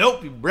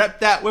 Nope, he ripped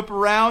that whip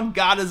around,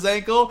 got his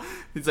ankle.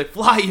 He's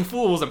 "Fly, you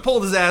fools," and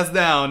pulled his ass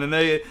down. And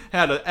they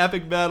had an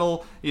epic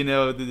battle,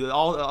 the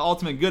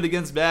ultimate good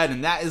against bad,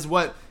 and that is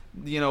what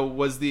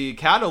was the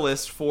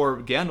catalyst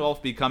for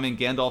Gandalf becoming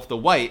Gandalf the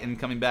White and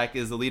coming back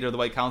as the leader of the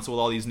White Council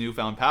with all these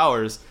newfound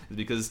powers, is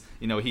because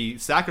he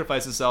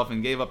sacrificed himself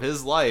and gave up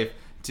his life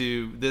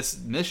to this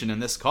mission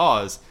and this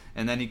cause,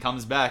 and then he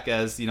comes back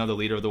as the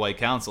leader of the White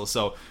Council.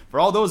 So for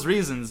all those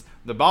reasons,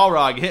 the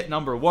Balrog hit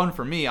number 1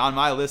 for me on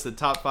my list of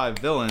top 5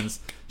 villains.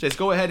 Chase,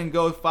 go ahead and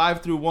go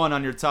 5 through 1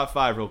 on your top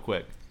 5 real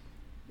quick.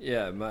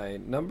 Yeah, my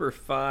number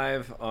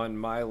 5 on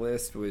my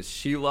list was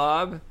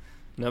Shelob.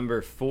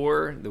 Number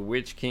 4, the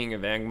Witch King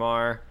of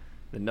Angmar.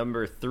 The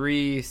number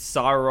 3,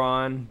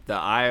 Sauron, the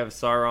Eye of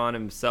Sauron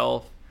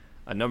himself.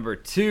 Number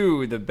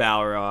 2, the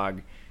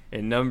Balrog.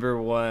 And number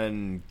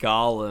 1,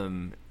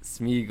 Gollum,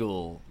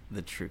 Smeagol,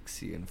 the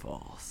Trixie and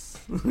False.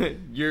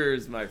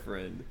 Yours, my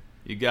friend.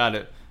 You got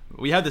it.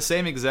 We had the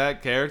same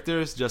exact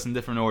characters, just in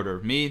different order.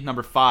 Me,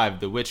 number 5,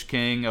 the Witch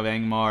King of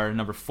Angmar.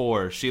 Number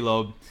 4,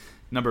 Shelob.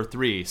 Number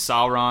 3,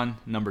 Sauron.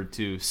 Number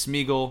 2,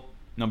 Smeagol.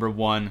 Number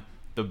 1,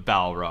 the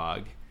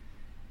Balrog.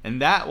 And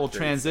that will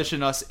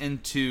transition us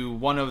into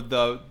one of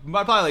the,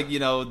 probably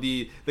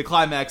the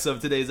climax of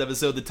today's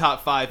episode, the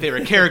top 5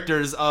 favorite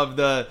characters of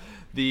the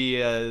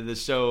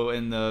show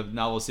and the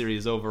novel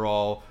series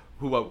overall,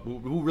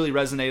 who really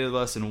resonated with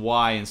us and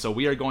why. And so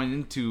we are going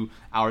into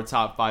our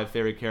top 5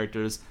 favorite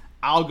characters.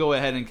 I'll go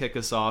ahead and kick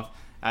us off.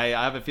 I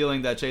have a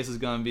feeling that Chase is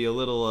going to be a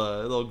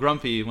little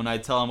grumpy when I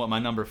tell him what my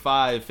number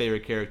 5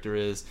 favorite character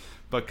is.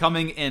 But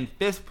coming in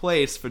 5th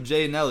place for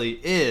Jay and Nelly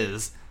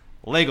is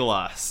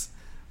Legolas.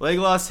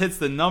 Legolas hits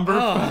the number.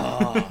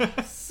 Oh,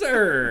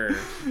 sir.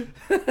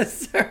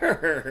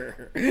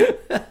 Sir.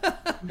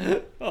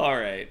 All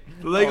right.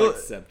 I'll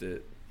accept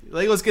it.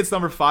 Legolas gets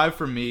number 5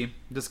 for me,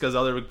 just because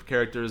other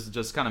characters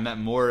just kind of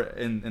meant more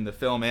in the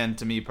film and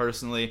to me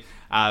personally.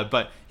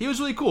 But he was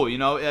really cool.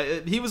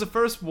 He was the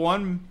first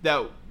one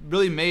that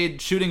really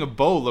made shooting a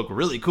bow look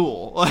really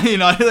cool.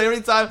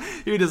 Every time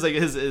he would just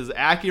his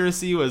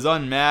accuracy was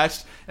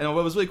unmatched. And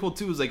what was really cool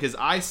too was his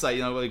eyesight.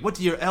 What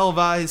do your elf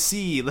eyes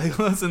see?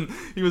 Listen,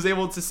 he was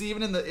able to see,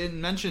 even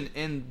mentioned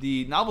in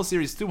the novel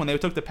series too, when they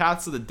took the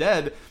paths of the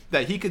dead,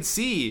 that he could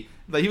see.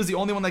 He was the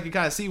only one that could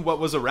kind of see what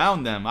was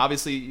around them.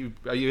 Obviously,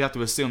 you have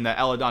to assume that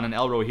Eladon and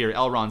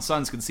Elrond's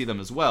sons, could see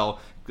them as well,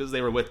 because they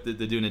were with the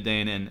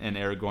Dunedain and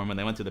Aragorn when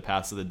they went to the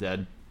Paths of the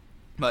Dead.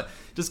 But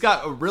just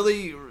got a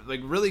really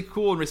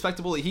cool and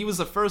respectable. He was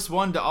the first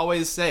one to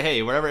always say,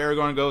 "Hey, wherever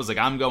Aragorn goes,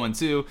 I'm going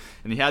too."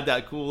 And he had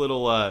that cool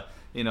little,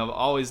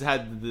 always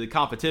had the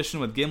competition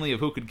with Gimli of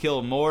who could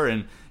kill more.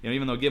 And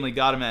even though Gimli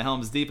got him at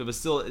Helm's Deep,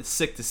 it's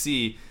sick to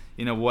see.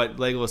 what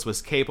Legolas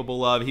was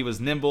capable of. He was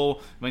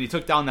nimble when he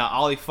took down that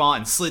Oliphant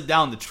and slid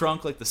down the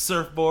trunk like the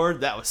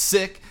surfboard. That was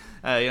sick.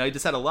 He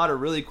just had a lot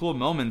of really cool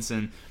moments,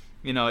 and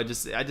I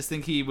just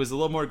think he was a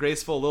little more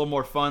graceful, a little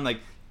more fun. Like,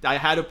 I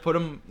had to put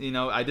him,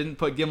 I didn't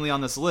put Gimli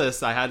on this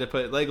list. I had to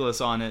put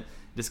Legolas on it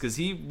just because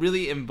he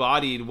really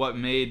embodied what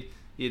made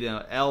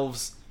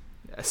elves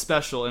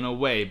special in a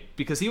way,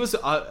 because he was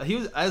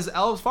as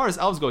far as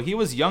elves go, he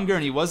was younger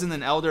and he wasn't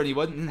an elder and he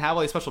didn't have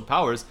all these special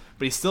powers,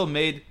 but he still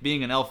made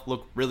being an elf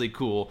look really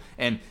cool.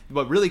 And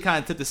what really kind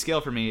of tipped the scale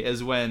for me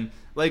is when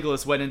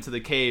Legolas went into the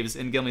caves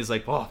and Gimli's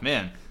like, oh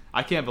man,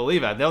 I can't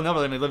believe it. They'll never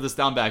let me live this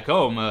down back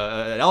home.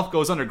 An elf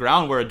goes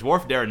underground where a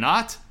dwarf dare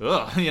not.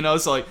 Ugh,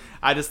 so like,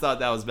 I just thought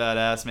that was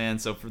badass, man.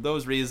 So for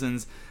those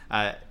reasons,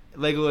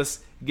 Legolas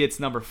gets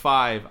number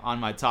 5 on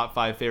my top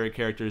 5 favorite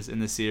characters in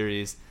the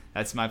series.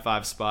 That's my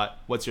 5 spot.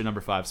 What's your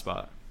number 5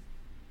 spot?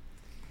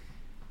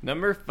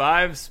 Number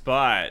 5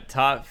 spot,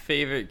 top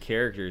favorite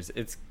characters.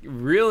 It's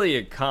really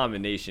a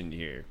combination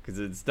here because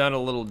it's done a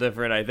little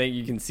different. I think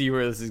you can see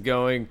where this is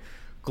going.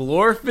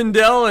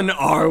 Glorfindel and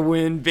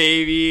Arwen,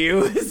 baby. It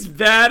was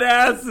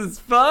badass as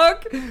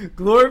fuck.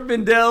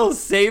 Glorfindel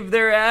saved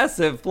their ass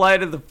at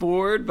Flight of the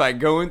Ford by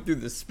going through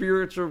the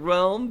spiritual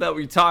realm that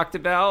we talked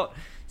about.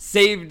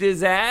 Saved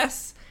his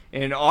ass.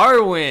 And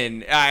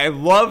Arwen, I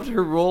loved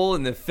her role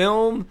in the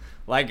film.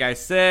 Like I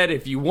said,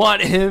 if you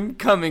want him,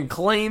 come and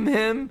claim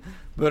him.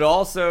 But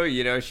also,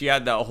 she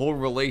had that whole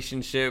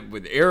relationship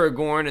with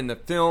Aragorn in the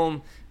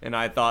film, and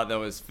I thought that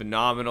was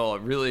phenomenal.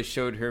 It really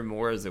showed her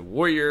more as a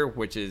warrior,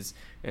 which is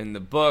in the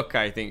book.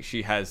 I think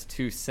she has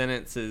 2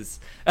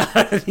 sentences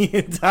the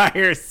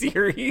entire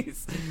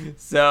series.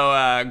 So,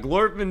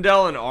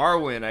 Glorfindel and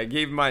Arwen, I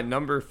gave my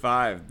number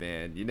 5,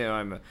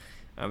 man.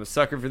 I'm a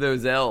sucker for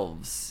those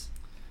elves.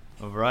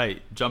 All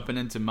right, jumping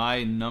into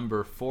my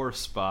number 4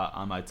 spot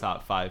on my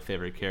top 5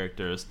 favorite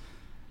characters.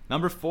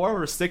 Number 4,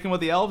 we're sticking with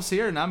the elves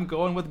here, and I'm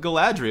going with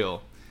Galadriel.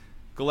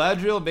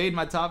 Galadriel made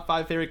my top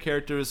 5 favorite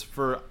characters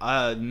for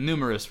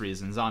numerous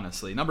reasons,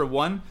 honestly. Number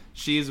 1,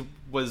 she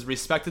was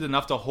respected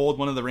enough to hold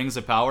one of the Rings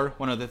of Power,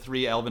 one of the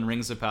 3 Elven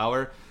Rings of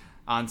Power.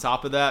 On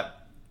top of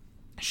that,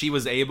 she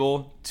was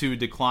able to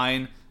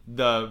decline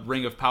the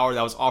Ring of Power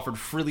that was offered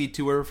freely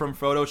to her from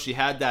Frodo. She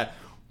had that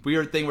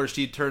weird thing where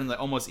she turned like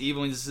almost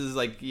evil, and this is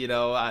like,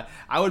 I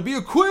would be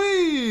a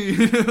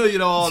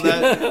queen, all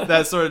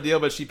that sort of deal.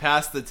 But she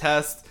passed the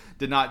test,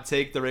 did not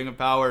take the Ring of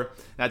Power.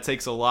 That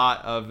takes a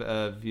lot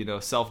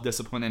of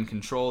self-discipline and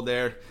control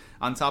there.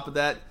 On top of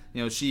that,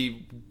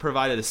 she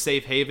provided a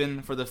safe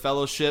haven for the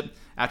Fellowship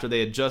after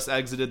they had just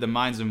exited the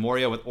mines of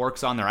Moria with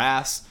orcs on their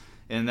ass.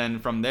 And then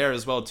from there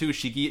as well too,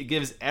 she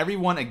gives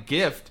everyone a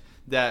gift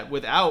that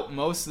without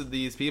most of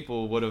these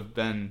people would have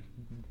been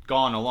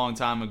gone a long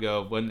time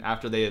ago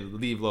after they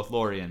leave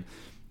Lothlorien.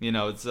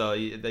 It's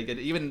they get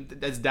even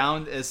as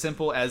down as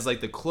simple as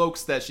like the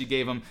cloaks that she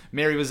gave them.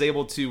 Merry was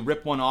able to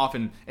rip one off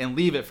and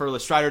leave it for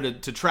Strider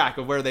to track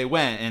of where they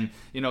went, and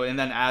and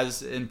then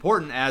as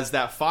important as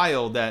that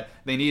file that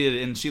they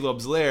needed in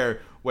Shelob's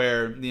lair,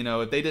 where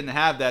if they didn't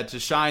have that to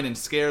shine and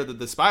scare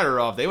the spider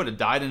off, they would have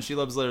died in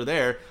Shelob's lair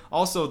there.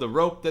 Also the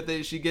rope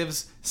that she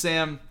gives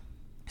Sam,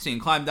 so you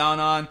can climb down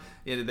on.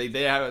 They're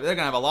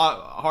gonna have a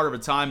lot harder of a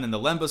time than the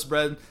Lembas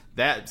bread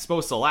that's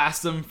supposed to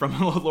last them from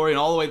Lothlorien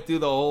all the way through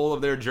the whole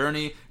of their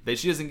journey.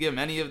 She doesn't give them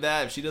any of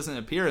that. If she doesn't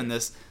appear in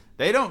this,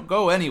 they don't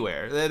go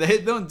anywhere. They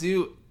don't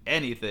do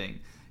anything.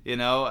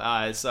 So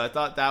I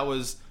thought that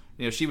was,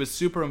 she was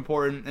super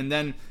important. And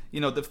then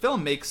the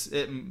film makes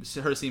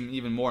her seem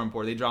even more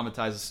important. They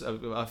dramatize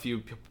a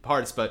few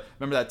parts, but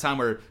remember that time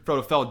where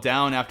Frodo fell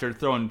down after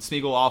throwing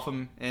Smeagol off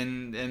him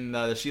in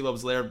the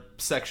Shelob's Lair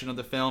section of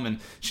the film, and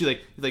she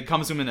like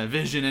comes to him in a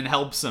vision and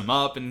helps him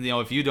up, and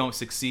if you don't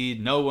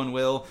succeed, no one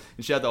will.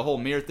 And she had the whole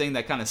mirror thing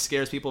that kind of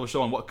scares people,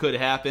 showing what could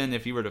happen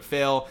if you were to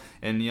fail.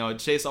 And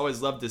Chase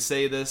always loved to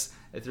say this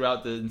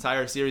throughout the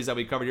entire series that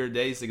we covered here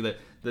today. So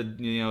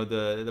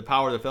the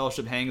power of the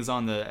Fellowship hangs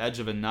on the edge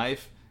of a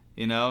knife.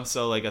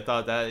 So like I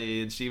thought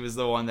that she was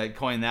the one that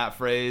coined that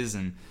phrase,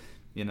 and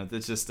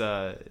it's just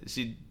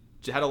she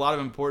had a lot of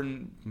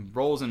important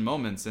roles and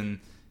moments, and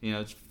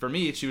for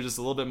me she was just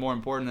a little bit more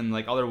important than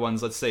like other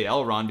ones. Let's say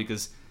Elrond,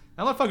 because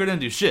that motherfucker didn't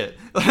do shit.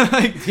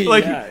 He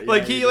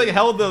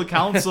held the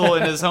council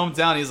in his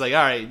hometown. He's like,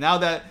 all right, now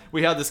that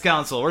we have this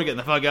council, we're getting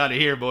the fuck out of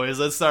here, boys.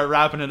 Let's start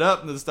wrapping it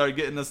up and let's start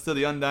getting us to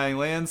the Undying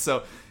Lands.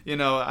 So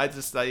I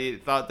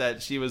thought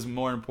that she was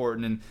more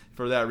important, and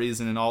for that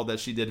reason, and all that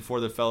she did for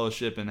the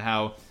Fellowship, and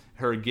how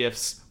her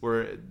gifts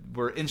were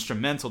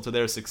instrumental to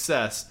their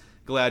success.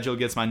 Galadriel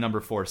gets my number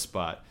 4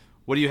 spot.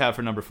 What do you have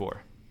for number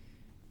 4?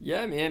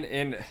 Yeah, man,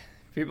 and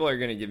people are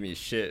gonna give me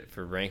shit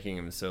for ranking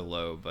him so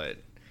low, but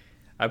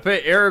I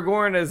put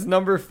Aragorn as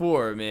number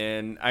 4,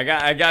 man. I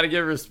got to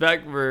give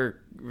respect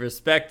where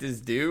respect is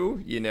due.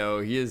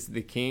 He is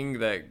the king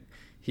that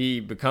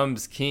he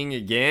becomes king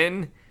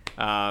again.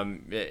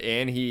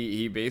 And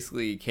he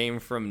basically came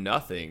from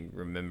nothing,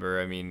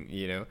 remember? I mean,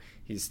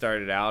 he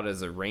started out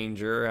as a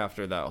ranger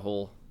after that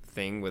whole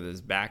thing with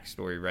his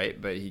backstory,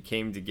 right? But he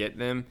came to get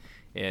them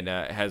and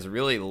has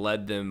really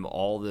led them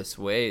all this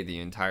way the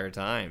entire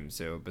time.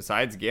 So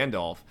besides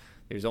Gandalf,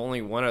 there's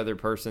only one other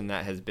person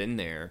that has been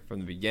there from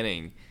the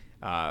beginning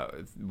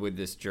with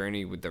this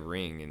journey with the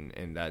ring,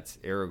 and that's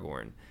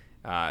Aragorn.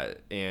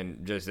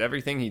 And just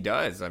everything he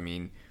does, I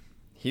mean,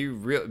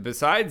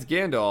 besides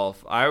Gandalf,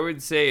 I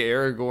would say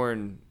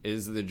Aragorn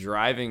is the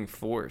driving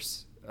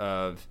force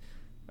of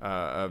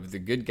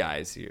the good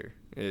guys here,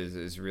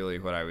 is really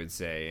what I would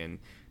say. And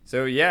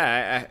so,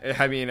 yeah,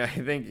 I mean, I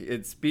think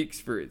it speaks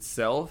for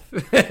itself.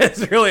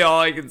 That's really all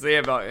I can say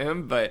about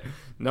him. But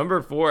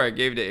number 4, I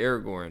gave to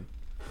Aragorn.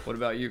 What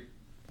about you?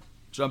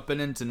 Jumping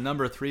into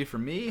number 3 for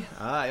me,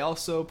 I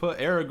also put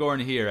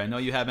Aragorn here. I know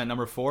you have him at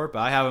number 4, but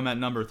I have him at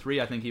number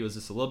 3. I think he was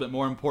just a little bit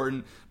more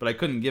important, but I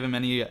couldn't give him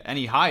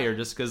any higher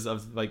just because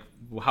of like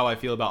how I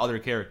feel about other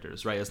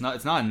characters, right? It's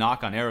not a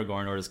knock on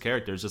Aragorn or his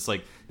character. It's just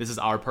like this is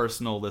our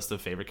personal list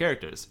of favorite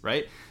characters,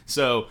 right?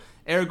 So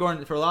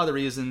Aragorn, for a lot of the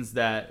reasons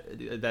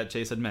that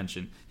Chase had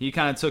mentioned, he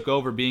kind of took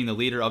over being the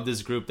leader of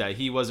this group that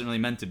he wasn't really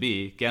meant to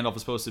be. Gandalf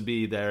was supposed to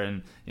be there,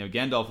 and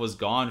Gandalf was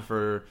gone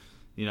for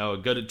a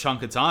good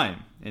chunk of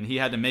time, and he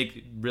had to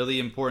make really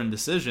important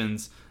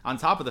decisions, on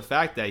top of the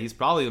fact that he's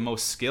probably the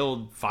most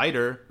skilled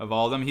fighter of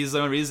all of them. He's the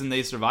only reason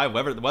they survived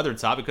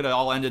Weathertop. It could have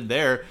all ended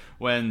there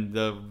when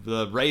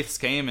the wraiths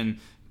came and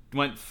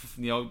went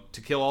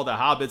to kill all the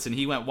hobbits, and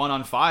he went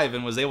 1-on-5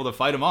 and was able to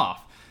fight them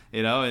off.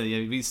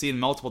 And we've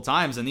seen multiple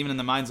times, and even in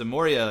the Mines of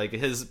Moria, like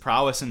his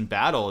prowess in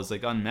battle is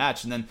like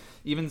unmatched. And then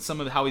even some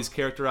of how he's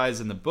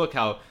characterized in the book,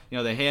 how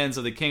the hands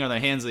of the king are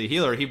the hands of the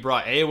healer. He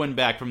brought Eowyn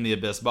back from the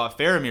abyss, brought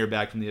Faramir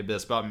back from the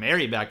abyss, brought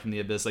Merry back from the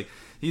abyss. Like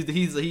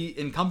he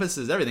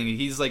encompasses everything.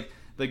 He's like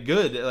the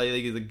good,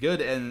 the good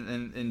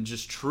and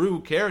just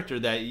true character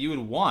that you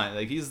would want.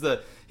 Like he's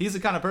the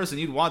kind of person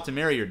you'd want to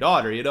marry your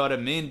daughter. You know what I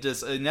mean?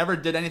 Just never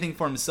did anything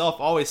for himself.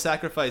 Always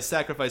sacrifice.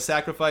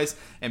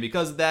 And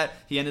because of that,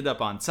 he ended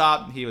up on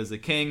top. He was the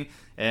king,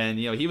 and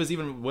he was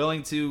even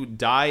willing to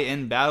die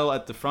in battle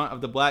at the front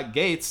of the Black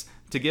Gates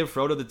to give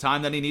Frodo the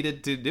time that he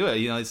needed to do it.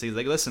 He's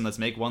like, listen, let's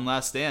make one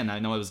last stand. I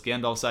know it was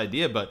Gandalf's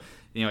idea, but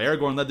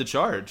Aragorn led the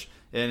charge.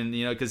 And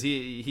because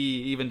he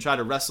even tried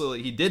to wrestle,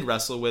 he did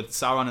wrestle with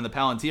Sauron and the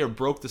Palantir,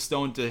 broke the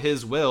stone to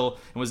his will,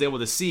 and was able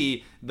to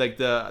see like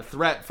the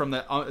threat from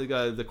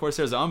the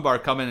Corsairs of Umbar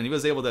coming, and he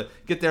was able to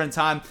get there in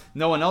time.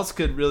 No one else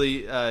could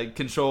really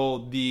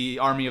control the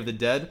army of the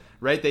dead,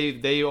 right?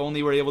 They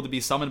only were able to be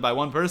summoned by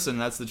one person,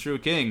 and that's the true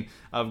king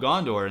of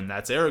Gondor, and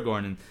that's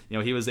Aragorn.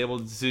 And he was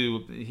able to.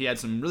 He had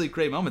some really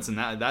great moments, and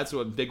that's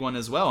a big one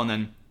as well. And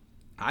then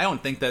I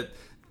don't think that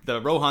the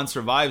Rohan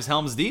survives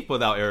Helm's Deep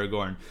without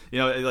Aragorn.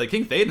 Like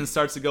King Theoden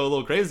starts to go a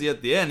little crazy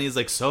at the end. He's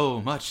like, so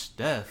much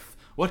death.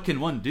 What can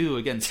one do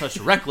against such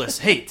reckless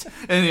hate?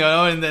 And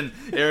and then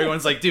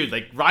Aragorn's like, dude,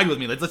 like ride with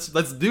me.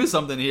 Let's do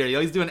something here.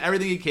 He's doing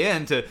everything he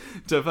can to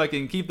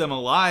fucking keep them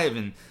alive,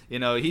 and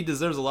he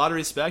deserves a lot of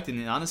respect.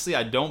 And honestly,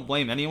 I don't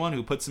blame anyone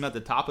who puts him at the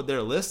top of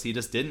their list. He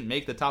just didn't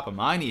make the top of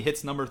mine. He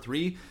hits number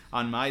 3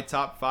 on my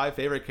top 5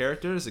 favorite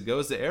characters. It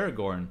goes to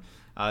Aragorn.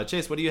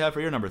 Chase, what do you have for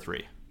your number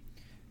 3?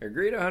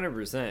 Agreed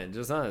 100%.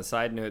 Just on a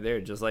side note there,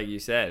 just like you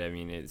said, I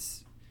mean,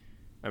 if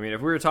we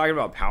were talking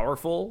about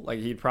powerful, like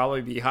he'd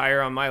probably be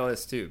higher on my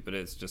list too, but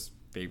it's just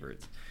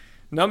favorites.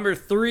 Number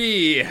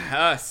 3,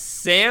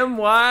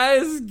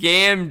 Samwise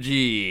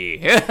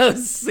Gamgee.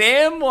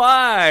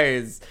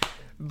 Samwise.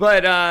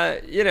 But,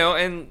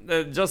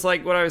 and just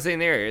like what I was saying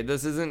there,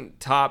 this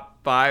isn't top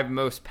 5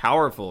 most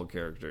powerful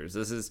characters.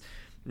 This is,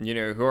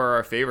 who are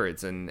our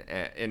favorites. And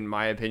in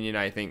my opinion,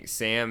 I think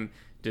Sam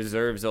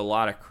deserves a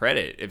lot of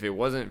credit. If it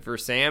wasn't for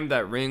Sam,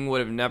 that ring would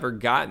have never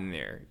gotten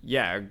there.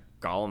 Yeah,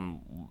 Gollum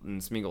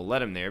and Smeagol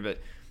led him there, but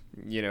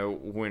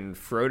when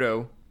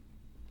Frodo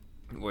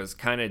was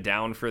kind of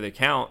down for the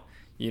count,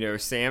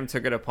 Sam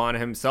took it upon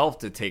himself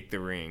to take the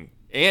ring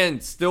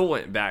and still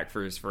went back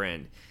for his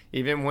friend.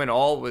 Even when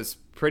all was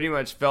pretty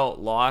much felt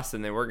lost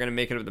and they weren't going to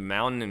make it up the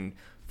mountain, and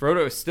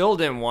Frodo still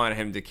didn't want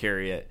him to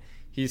carry it.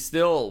 He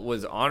still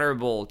was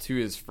honorable to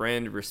his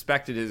friend,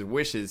 respected his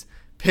wishes,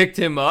 picked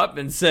him up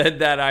and said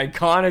that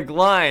iconic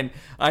line,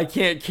 "I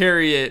can't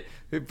carry it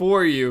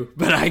for you,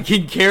 but I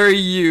can carry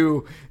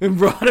you," and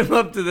brought him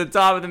up to the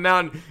top of the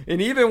mountain.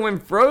 And even when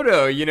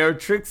Frodo,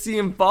 Trixie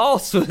and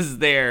False was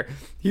there,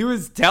 he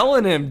was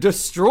telling him,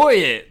 destroy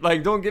it.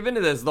 Like, don't give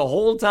into this. The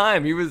whole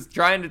time he was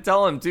trying to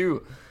tell him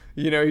too.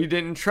 He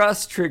didn't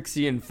trust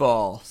Trixie and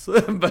False,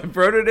 but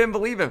Frodo didn't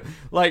believe him.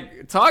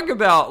 Like, talk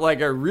about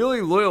like a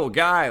really loyal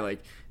guy.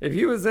 Like, if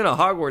he was in a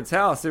Hogwarts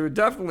house, it would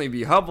definitely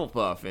be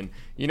Hufflepuff. And,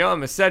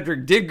 I'm a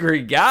Cedric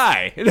Diggory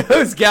guy.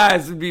 Those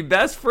guys would be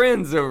best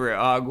friends over at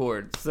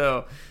Hogwarts.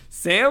 So,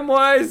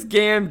 Samwise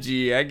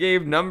Gamgee, I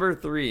gave number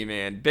 3,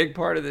 man. Big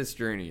part of this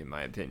journey, in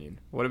my opinion.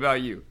 What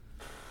about you?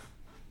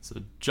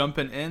 So,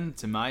 jumping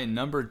into my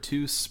number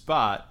 2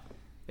 spot,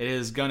 it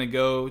is going to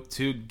go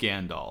to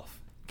Gandalf.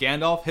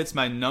 Gandalf hits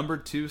my number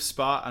 2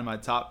 spot on my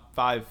top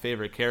 5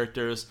 favorite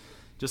characters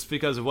just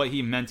because of what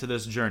he meant to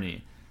this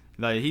journey.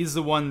 Like, he's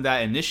the one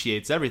that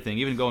initiates everything,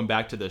 even going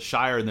back to the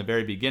Shire in the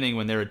very beginning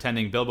when they're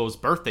attending Bilbo's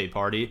birthday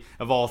party,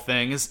 of all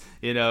things.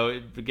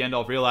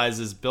 Gandalf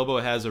realizes Bilbo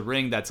has a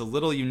ring that's a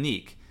little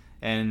unique,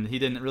 and he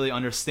didn't really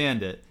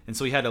understand it. And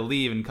so he had to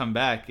leave and come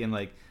back and,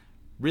 like,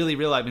 really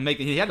realize and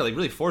he had to, like,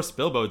 really force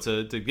Bilbo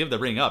to give the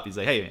ring up. He's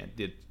like, hey,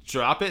 man,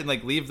 drop it and,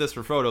 like, leave this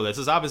for Frodo. This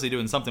is obviously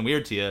doing something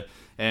weird to you.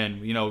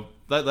 And,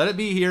 let it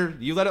be here.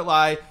 You let it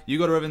lie. You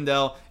go to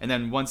Rivendell. And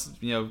then once,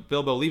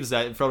 Bilbo leaves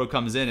that, Frodo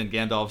comes in and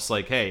Gandalf's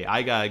like, hey,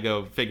 I gotta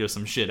go figure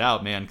some shit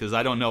out, man, because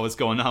I don't know what's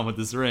going on with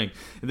this ring.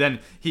 And then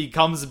he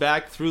comes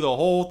back through the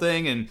whole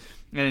thing and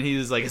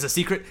he's like, it's a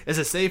secret, it's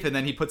a safe, and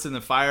then he puts it in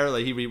the fire.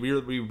 Like,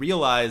 we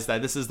realize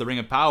that this is the Ring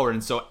of Power,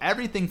 and so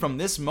everything from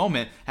this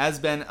moment has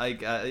been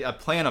like a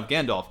plan of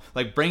Gandalf,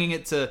 like bringing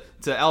it to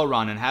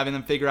Elrond and having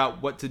them figure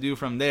out what to do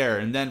from there,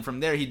 and then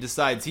from there he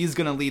decides he's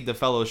gonna lead the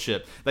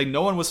Fellowship. Like,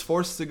 no one was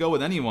forced to go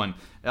with anyone.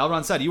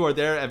 Elrond said, you are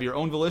there of your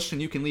own volition,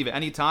 you can leave at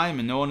any time,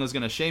 and no one was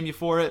gonna shame you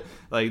for it.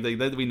 Like,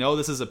 we know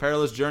this is a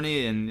perilous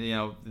journey,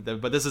 and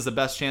but this is the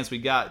best chance we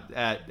got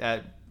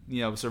at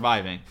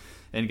surviving.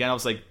 And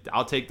Gandalf's like,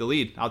 I'll take the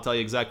lead. I'll tell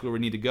you exactly where we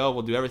need to go.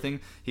 We'll do everything.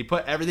 He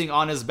put everything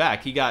on his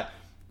back. He got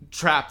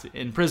trapped,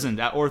 imprisoned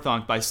at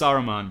Orthanc by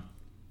Saruman.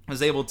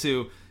 Was able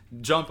to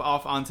jump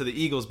off onto the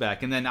eagle's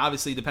back. And then,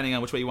 obviously, depending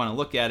on which way you want to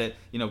look at it,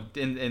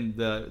 in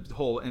the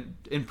whole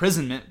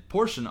imprisonment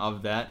portion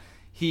of that,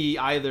 he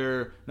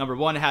either, number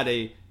one, had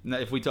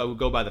if we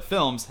go by the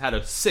films, had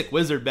a sick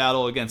wizard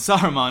battle against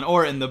Saruman,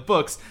 or in the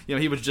books,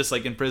 he was just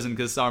like in prison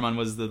because Saruman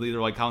was the leader of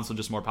the White Council,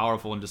 just more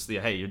powerful, and just,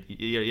 hey,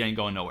 you ain't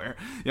going nowhere.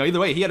 Either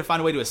way, he had to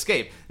find a way to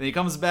escape. Then he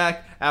comes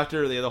back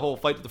after the whole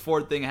fight with the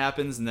Ford thing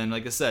happens, and then,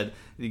 like I said,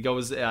 he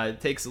goes,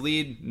 takes the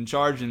lead in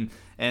charge, and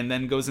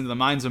then goes into the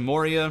Mines of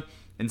Moria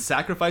and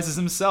sacrifices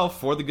himself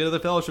for the good of the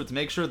Fellowship to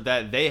make sure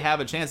that they have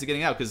a chance of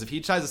getting out. Because if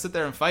he tries to sit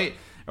there and fight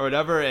or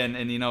whatever, and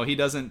he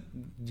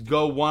doesn't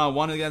go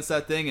one-on-one against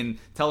that thing and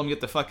tell him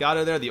get the fuck out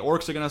of there, the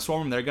orcs are gonna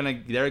swarm him.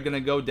 They're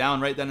gonna go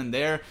down right then and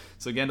there.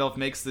 So Gandalf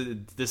makes the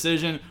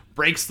decision,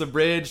 breaks the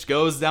bridge,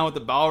 goes down with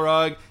the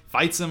Balrog,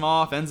 fights him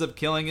off, ends up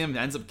killing him,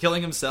 ends up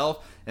killing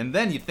himself. And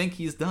then you think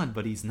he's done,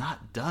 but he's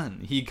not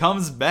done. He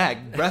comes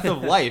back, breath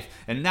of life,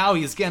 and now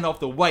he's Gandalf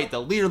the White,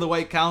 the leader of the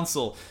White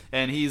Council,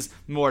 and he's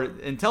more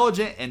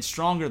intelligent and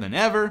stronger than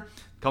ever.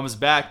 Comes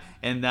back,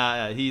 and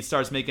he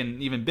starts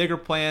making even bigger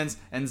plans,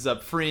 ends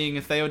up freeing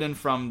Theoden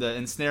from the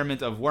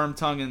ensnarement of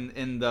Wormtongue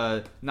in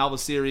the novel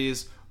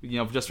series,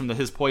 just from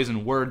his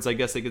poison words, I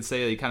guess they could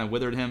say. They kind of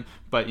withered him.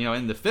 But,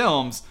 in the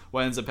films,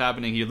 what ends up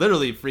happening, he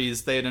literally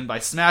frees Theoden by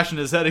smashing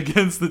his head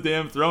against the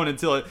damn throne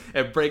until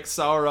it breaks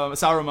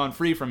Saruman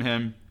free from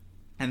him.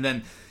 And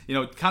then,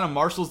 kind of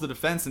marshals the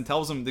defense and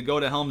tells him to go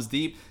to Helm's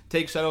Deep,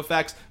 take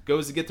Shadowfax,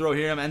 goes to get the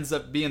Rohirrim, ends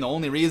up being the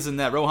only reason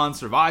that Rohan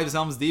survives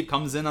Helm's Deep,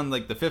 comes in on,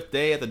 like, the 5th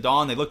day at the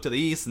dawn. They look to the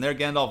east, and there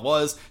Gandalf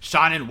was,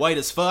 shining white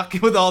as fuck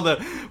with all the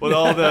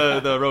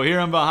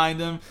Rohirrim behind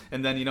him.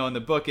 And then, in the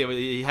book,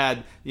 he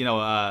had, was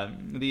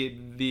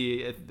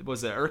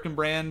it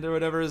Erkenbrand or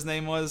whatever his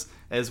name was,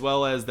 as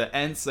well as the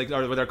Ents, like,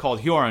 or what they're called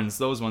Hjorns.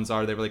 Those ones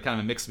are, they were like kind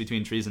of a mix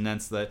between trees and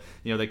Ents that,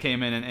 they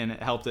came in and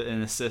helped it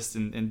and assist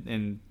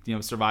in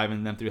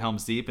surviving them through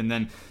Helm's Deep. And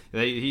then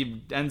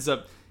he ends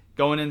up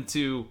going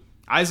into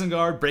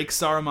Isengard, breaks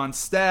Saruman's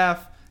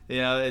staff.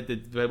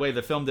 The way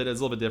the film did it is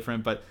a little bit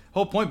different, but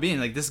whole point being,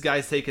 like, this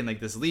guy's taking, like,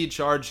 this lead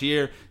charge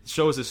here,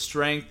 shows his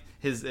strength,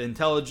 his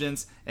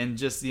intelligence, and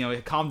just,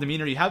 calm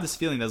demeanor. You have this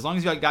feeling that as long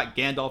as you got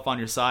Gandalf on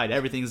your side,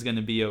 everything's going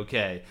to be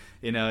okay.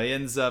 He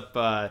ends up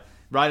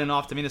riding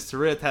off to Minas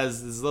Tirith,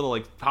 has this little,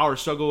 like, power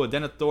struggle with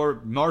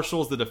Denethor,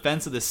 marshals the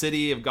defense of the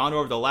city of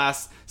Gondor, the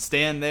last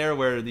stand there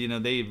where,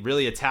 they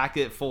really attack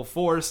it full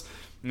force,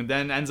 and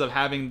then ends up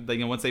having, like,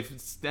 once they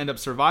end up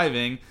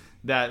surviving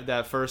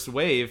that first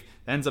wave,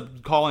 ends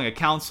up calling a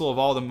council of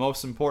all the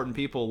most important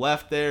people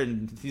left there,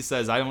 and he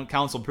says, I don't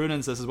counsel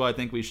prudence, this is what I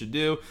think we should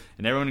do.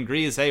 And everyone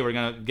agrees, hey,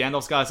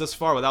 Gandalf's got us this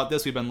far, without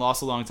this we've been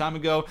lost a long time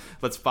ago,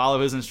 let's follow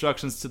his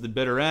instructions to the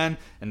bitter end.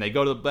 And they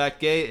go to the Black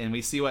Gate, and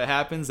we see what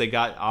happens. They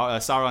got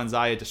Sauron's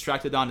eye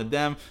distracted onto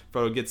them.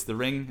 Frodo gets the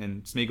ring,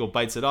 and Smeagol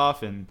bites it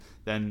off, and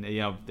then,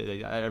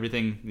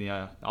 everything,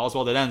 all's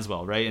well that ends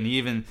well, right? And he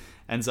even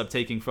ends up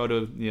taking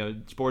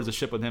Frodo, boards a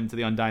ship with him to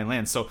the Undying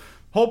Lands. So,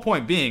 whole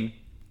point being,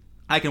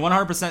 I can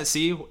 100%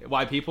 see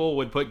why people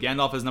would put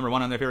Gandalf as number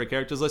 1 on their favorite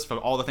characters list for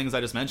all the things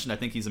I just mentioned. I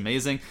think he's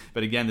amazing.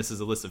 But again, this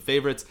is a list of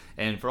favorites.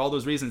 And for all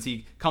those reasons,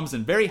 he comes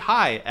in very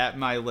high at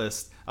my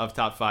list of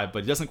top 5.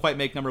 But he doesn't quite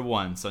make number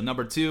 1. So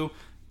number 2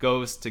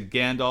 goes to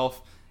Gandalf.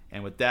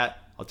 And with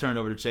that, I'll turn it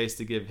over to Chase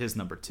to give his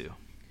number 2.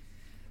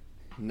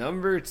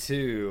 Number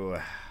 2,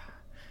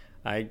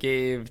 I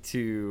gave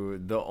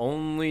to the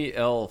only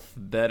elf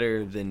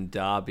better than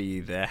Dobby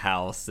the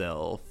house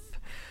elf.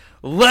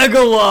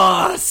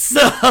 Legolas!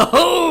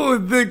 Oh,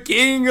 the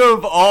king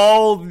of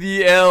all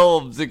the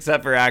elves,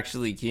 except for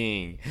actually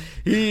king.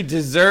 He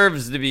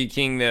deserves to be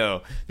king,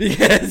 though,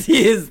 because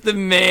he is the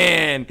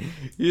man.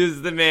 He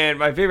is the man.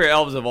 My favorite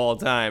elves of all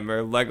time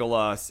are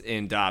Legolas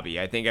and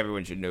Dobby. I think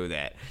everyone should know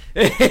that.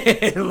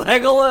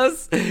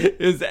 Legolas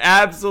is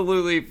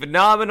absolutely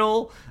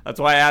phenomenal. That's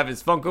why I have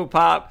his Funko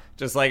Pop,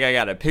 just like I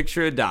got a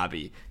picture of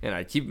Dobby, and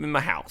I keep them in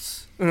my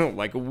house.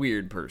 Like a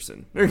weird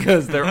person,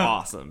 because they're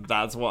awesome.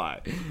 That's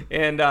why.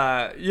 And,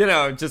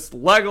 just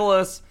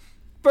Legolas.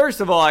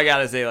 First of all, I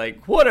gotta say,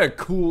 like, what a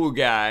cool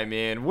guy,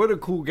 man. What a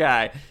cool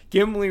guy.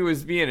 Gimli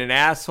was being an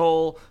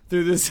asshole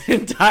through this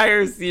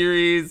entire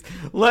series.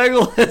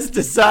 Legolas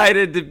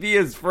decided to be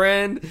his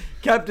friend,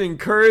 kept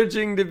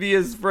encouraging to be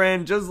his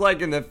friend, just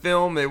like in the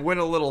film. It went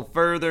a little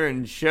further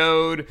and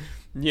showed,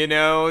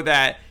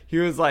 that he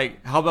was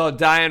like, how about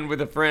dying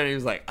with a friend? He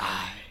was like,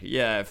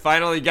 yeah,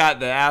 finally got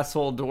the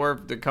asshole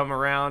dwarf to come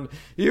around.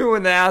 Even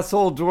when the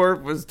asshole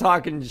dwarf was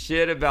talking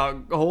shit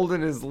about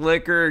holding his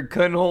liquor,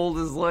 couldn't hold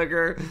his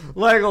liquor,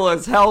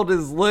 Legolas held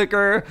his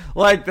liquor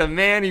like the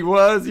man he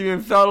was.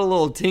 Even felt a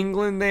little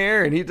tingling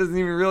there, and he doesn't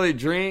even really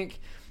drink.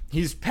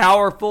 He's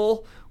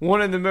powerful.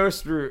 One of the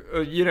most,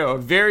 a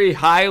very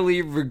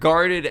highly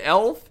regarded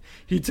elf.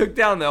 He took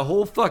down the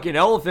whole fucking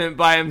elephant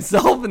by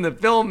himself in the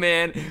film,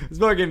 man. It was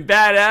fucking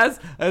badass.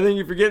 I think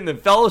you're forgetting the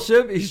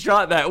Fellowship. He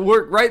shot that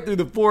orc right through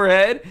the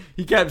forehead.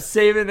 He kept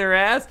saving their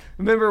ass.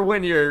 Remember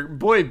when your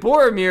boy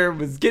Boromir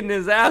was getting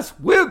his ass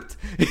whipped?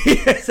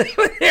 He was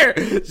over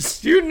there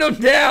shooting them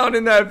down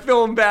in that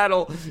film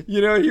battle.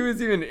 He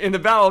was even in the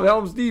Battle of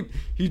Helm's Deep.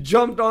 He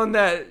jumped on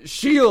that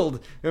shield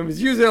and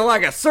was using it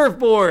like a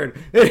surfboard.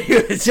 And he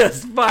was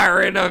just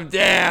firing them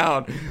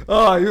down.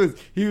 Oh,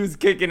 he was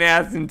kicking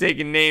ass and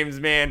taking names,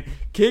 man.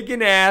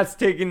 Kicking ass,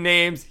 taking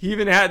names. He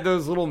even had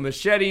those little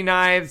machete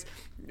knives.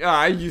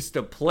 I used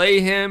to play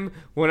him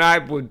when I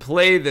would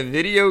play the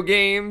video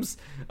games.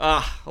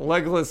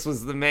 Legolas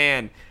was the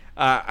man.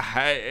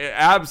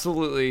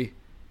 Absolutely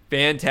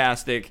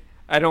fantastic.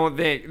 I don't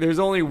think there's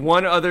only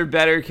one other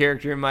better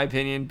character in my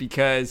opinion,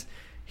 because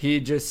he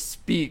just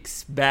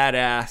speaks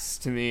badass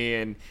to me,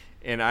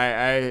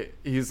 and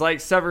he's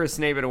like Severus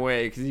Snape in a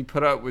way, because he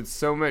put up with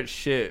so much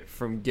shit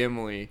from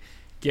Gimli.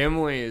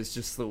 Gimli is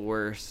just the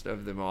worst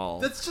of them all.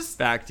 That's just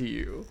back to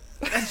you.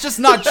 That's just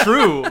not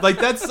true. Like,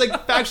 that's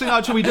like factually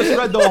not true. We just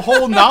read the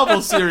whole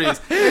novel series.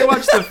 They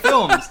watched the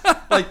films.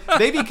 Like,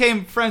 they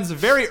became friends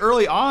very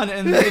early on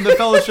in the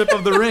Fellowship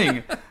of the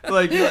Ring.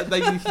 Like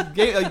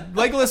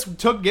Legolas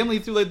took Gimli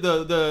through like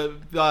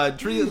the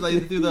tree,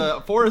 like through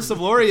the forest of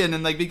Lorien,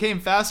 and like became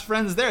fast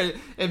friends there.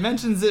 It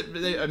mentions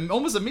it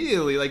almost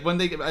immediately. Like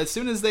as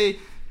soon as they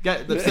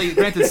get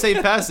granted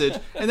safe passage,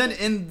 and then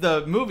in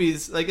the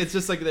movies, like it's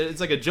just like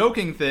it's like a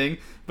joking thing.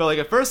 But like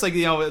at first, like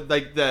they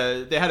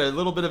had a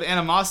little bit of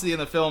animosity in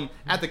the film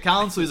at the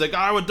council. He's like,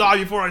 I would die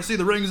before I see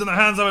the rings in the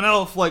hands of an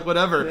elf, like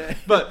whatever. Yeah.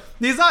 But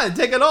he's not a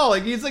dick at all.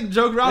 Like he's like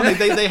joke around. Like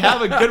they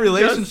have a good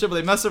relationship.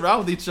 They mess around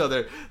with each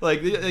other.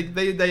 Like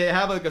they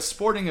have like a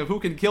sporting of who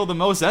can kill the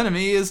most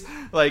enemies.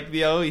 Like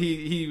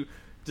I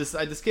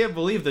just can't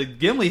believe the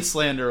Gimli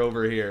slander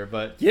over here.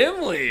 But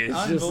Gimli is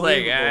just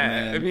like,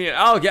 man. I mean,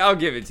 I'll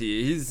give it to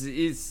you.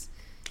 He's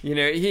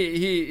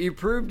he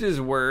proved his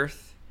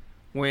worth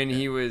when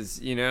he was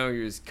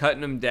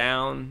cutting him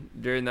down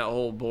during that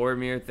whole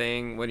Boromir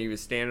thing, when he was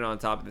standing on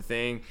top of the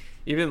thing.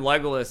 Even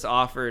Legolas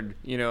offered,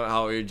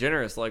 how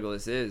generous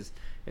Legolas is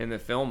in the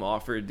film,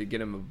 offered to get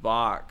him a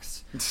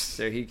box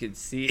so he could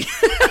see.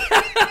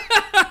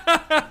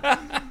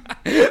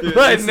 Dude,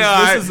 but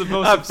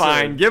I'm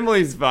fine.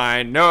 Gimli's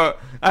fine. No,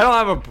 I don't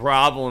have a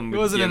problem with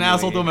He wasn't Gimli. an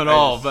asshole to him at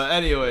all. But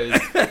anyways,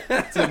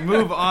 to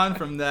move on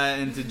from that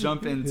and to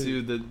jump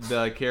into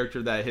the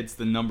character that hits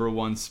the number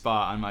one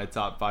spot on my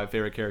top 5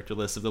 favorite character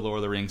list of the Lord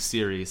of the Rings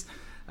series.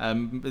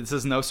 This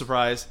is no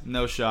surprise,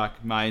 no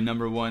shock. My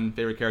number 1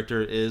 favorite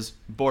character is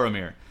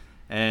Boromir.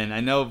 And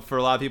I know for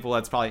a lot of people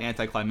that's probably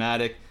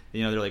anticlimactic.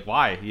 They're like,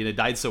 why? He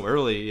died so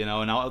early, and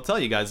I'll tell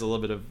you guys a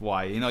little bit of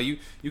why.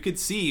 You could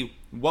see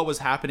what was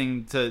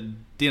happening to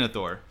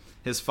Denethor,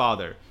 his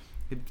father.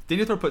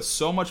 Denethor put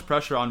so much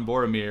pressure on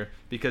Boromir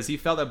because he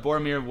felt that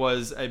Boromir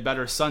was a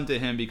better son to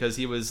him because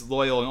he was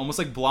loyal and almost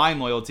like blind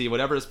loyalty.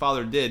 Whatever his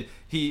father did,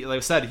 he, like I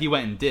said, he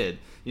went and did.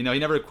 He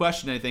never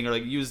questioned anything or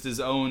like used his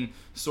own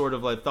sort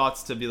of like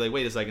thoughts to be like,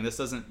 wait a second,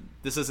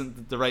 this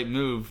isn't the right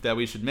move that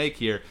we should make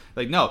here.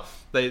 Like, no,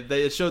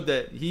 it showed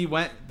that he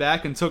went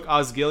back and took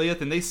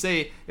Osgiliath, and they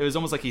say it was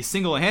almost like he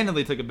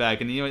single-handedly took it back.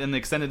 And in the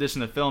extended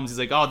edition of films, he's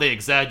like, oh, they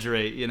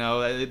exaggerate.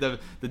 The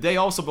day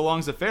also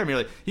belongs to Faramir.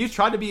 Like, he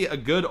tried to be a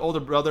good older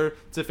brother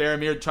to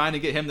Faramir, trying to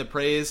get him the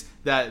praise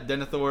that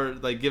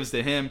Denethor like gives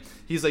to him.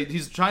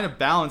 He's trying to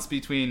balance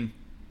between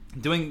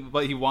doing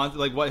what he wants,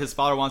 like what his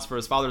father wants for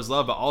his father's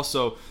love, but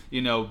also,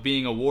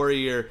 being a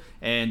warrior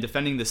and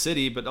defending the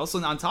city. But also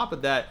on top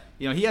of that,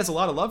 he has a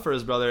lot of love for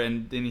his brother,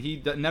 and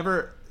he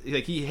never,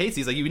 like, he hates.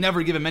 He's like, you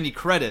never give him any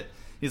credit.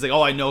 He's like,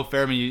 oh, I know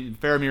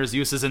Faramir's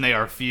uses and they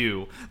are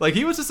few. Like,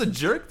 he was just a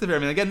jerk to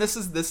Faramir. Again, this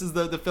is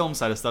the film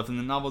side of stuff, and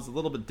the novel's a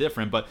little bit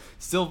different, but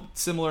still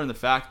similar in the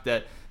fact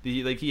that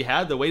he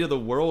had the weight of the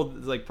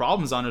world like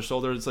problems on his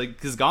shoulders, like,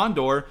 because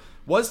Gondor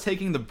was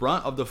taking the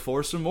brunt of the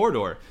force from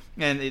Mordor,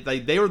 and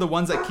they were the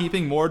ones that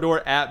keeping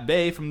Mordor at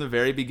bay from the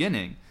very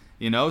beginning.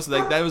 So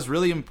like that was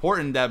really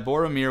important that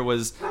Boromir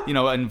was,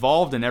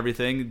 involved in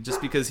everything,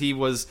 just because he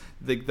was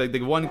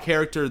the one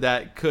character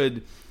that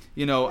could,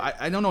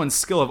 I don't know in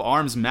skill of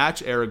arms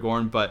match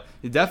Aragorn, but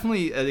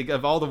definitely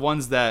of all the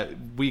ones that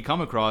we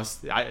come across,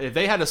 if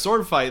they had a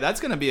sword fight,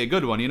 that's going to be a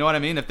good one. You know what I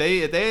mean? If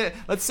they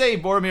let's say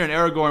Boromir and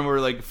Aragorn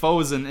were like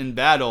foes in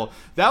battle,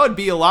 that would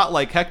be a lot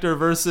like Hector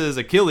versus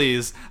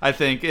Achilles, I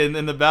think,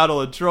 in the Battle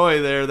of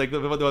Troy there, like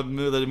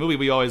the movie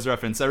we always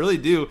reference. I really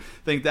do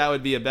think that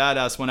would be a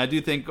badass one. I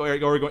do think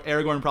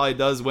Aragorn probably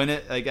does win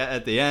it like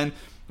at the end.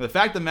 But the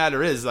fact of the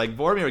matter is, like,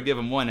 Boromir would give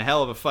him one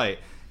hell of a fight,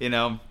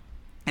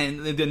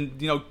 And then,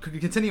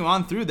 continue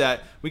on through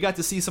that, we got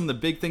to see some of the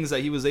big things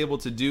that he was able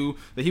to do.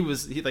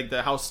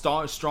 That how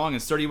strong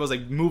and sturdy he was,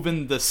 like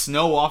moving the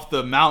snow off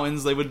the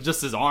mountains, like with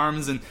just his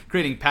arms, and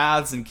creating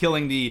paths and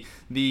killing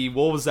the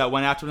wolves that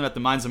went after him at the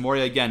Mines of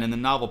Moria. Again, in the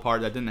novel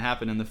part, that didn't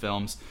happen in the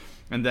films.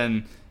 And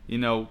then,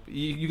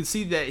 you can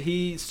see that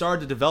he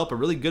started to develop a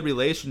really good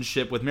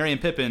relationship with Merry and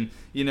Pippin.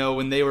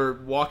 When they were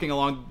walking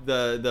along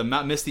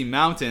the Misty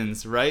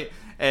Mountains, right?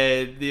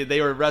 And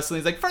they were wrestling.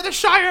 He's like, for the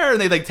Shire,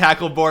 and they like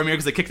tackled Boromir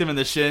because they kicked him in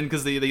the shin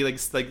because they like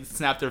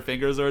snapped their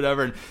fingers or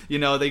whatever. And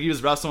he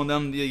was wrestling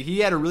them. He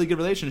had a really good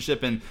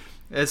relationship. And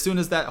as soon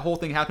as that whole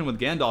thing happened with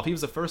Gandalf, he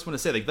was the first one to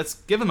say, like, let's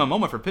give him a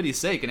moment for pity's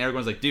sake. And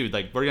Aragorn's like, dude,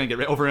 like, we're gonna get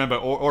overrun by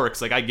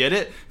orcs. Like, I get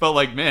it, but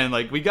like, man,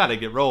 like, we gotta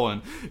get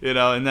rolling,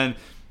 And then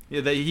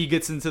he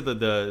gets into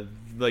the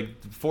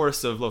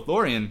forest of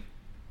Lothlorien.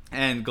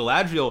 And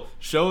Galadriel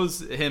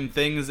shows him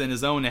things in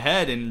his own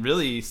head and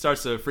really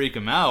starts to freak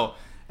him out.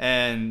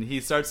 And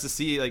he starts to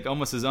see like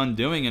almost his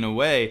undoing in a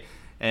way,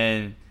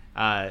 and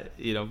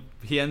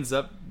he ends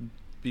up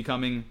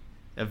becoming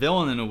a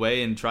villain in a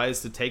way and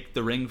tries to take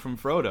the ring from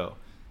Frodo.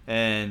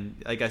 And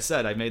like I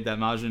said, I made that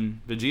Majin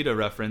Vegeta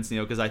reference,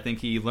 because I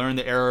think he learned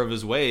the error of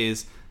his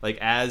ways, like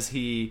as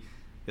he,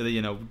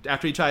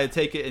 after he tried to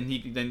take it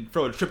and then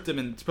Frodo tripped him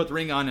and put the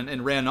ring on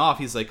and ran off.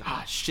 He's like,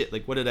 shit,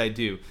 like what did I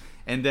do?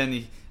 And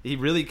then he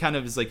really kind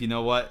of is like, you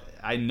know what?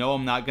 I know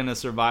I'm not going to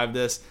survive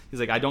this. He's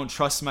like, I don't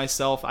trust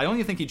myself. I don't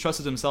even think he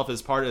trusted himself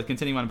as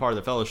continuing on part of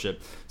the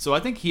Fellowship. So I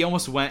think he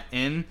almost went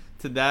into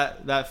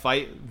that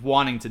fight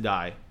wanting to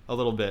die a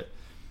little bit.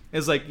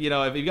 It's like,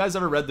 if you guys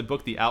ever read the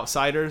book The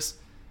Outsiders,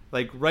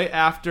 like right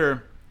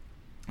after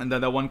and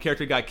then that one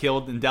character got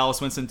killed, and Dallas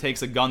Winston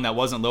takes a gun that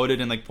wasn't loaded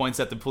and like points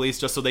at the police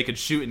just so they could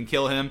shoot and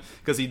kill him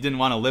because he didn't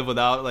want to live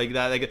without like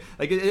that.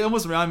 Like it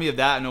almost reminded me of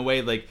that in a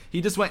way. Like he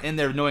just went in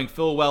there knowing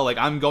full well, like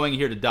I'm going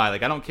here to die.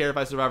 Like I don't care if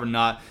I survive or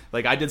not.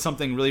 Like I did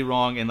something really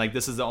wrong, and like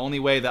this is the only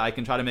way that I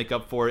can try to make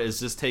up for it is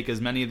just take as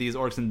many of these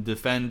orcs and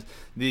defend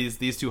these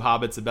two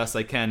hobbits the best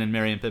I can, and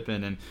Merry and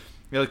Pippin. And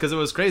because it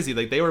was crazy.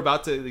 Like they were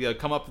about to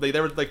come up, they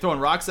were like throwing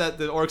rocks at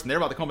the orcs, and they were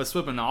about to come up and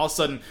swim, and all of a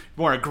sudden,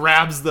 Mora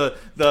grabs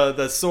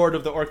the sword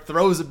of the orc,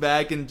 throws it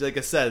back, and like I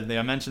said,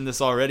 I mentioned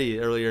this already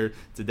earlier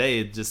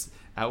today. Just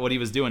what he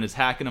was doing is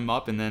hacking them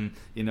up, and then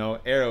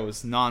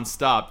arrows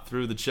nonstop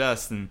through the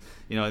chest, and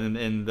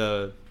in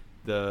the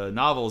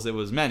novels it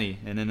was many,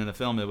 and then in the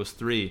film it was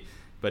 3,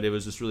 but it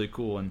was just really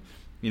cool, and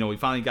we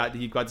finally got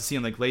to see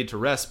him like laid to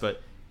rest,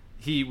 but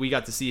we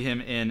got to see him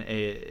in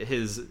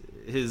his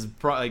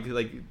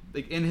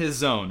in his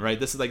zone, right?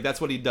 This is like that's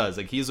what he does.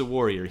 Like he's a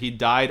warrior. He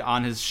died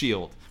on his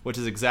shield, which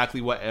is exactly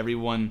what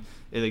everyone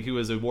like who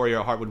is a warrior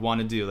at heart would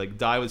want to do. Like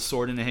die with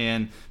sword in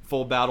hand,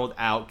 full battled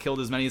out, killed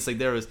as many as like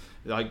there was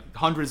like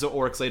hundreds of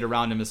orcs laid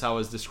around him, is how it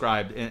was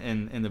described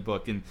in the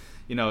book. And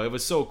it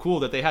was so cool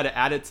that they had to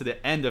add it to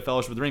the end of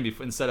Fellowship of the Ring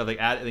instead of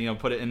like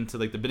put it into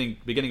like the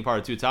beginning part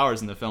of Two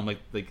Towers in the film,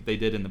 like they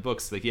did in the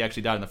books. Like he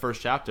actually died in the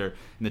first chapter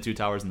in the Two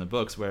Towers in the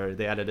books, where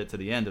they added it to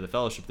the end of the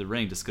Fellowship of the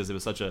Ring just because it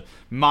was such a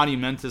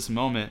monumentous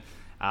moment.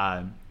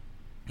 And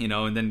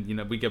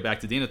then we get back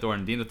to Denethor,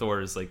 and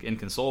Denethor is like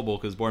inconsolable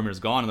because Boromir's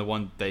gone, and the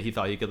one that he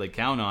thought he could like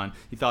count on,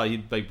 he thought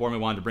Boromir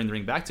wanted to bring the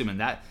ring back to him, and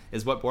that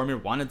is what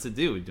Boromir wanted to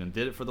do. He did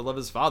it for the love of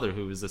his father,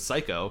 who was a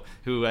psycho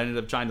who ended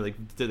up trying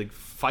to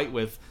fight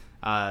with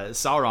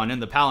Sauron in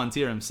the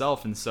Palantir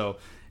himself. And so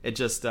it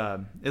just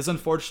is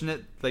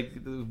unfortunate like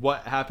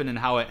what happened and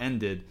how it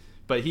ended,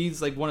 but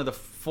he's like one of the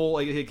full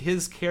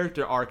his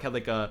character arc had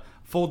like a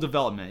full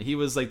development. He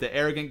was like the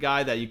arrogant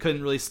guy that you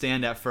couldn't really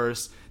stand at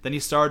first, then he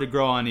started to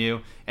grow on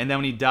you, and then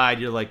when he died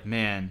you're like,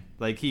 man,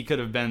 like he could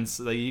have been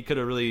like he could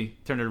have really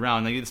turned it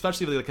around. Like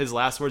especially like his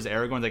last words to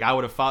Aragorn, like I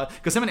would have followed,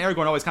 because him and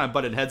Aragorn always kind of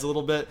butted heads a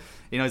little bit.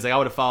 He's like, I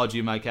would have followed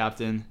you, my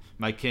captain,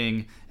 my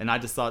king. And I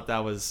just thought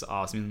that was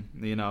awesome.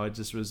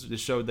 It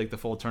showed like the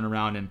full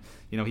turnaround, and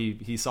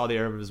he saw the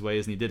error of his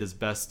ways, and he did his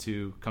best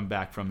to come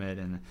back from it.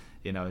 And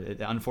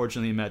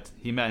Unfortunately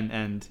he met an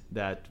end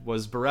that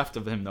was bereft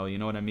of him, though. You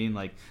know what I mean?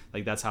 Like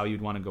that's how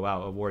you'd want to go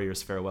out, a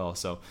warrior's farewell.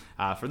 So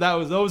for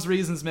those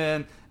reasons,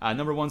 man,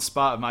 number one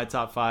spot of my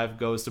top 5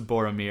 goes to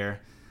Boromir.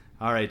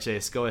 All right,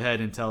 Chase, go ahead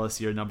and tell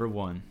us your number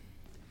 1.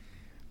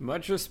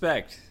 Much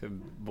respect.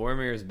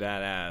 Boromir's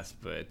badass,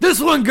 but this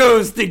one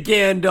goes to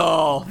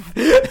Gandalf.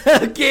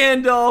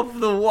 Gandalf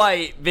the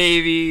White,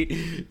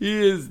 baby.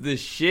 He is the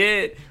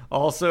shit.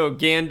 Also,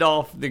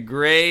 Gandalf the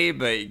Gray,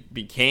 but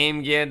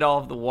became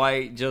Gandalf the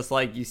White, just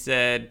like you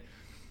said.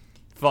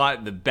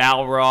 Fought the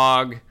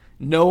Balrog.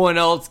 No one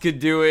else could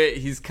do it.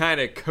 He's kind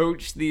of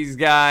coached these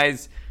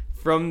guys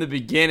from the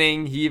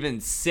beginning. He even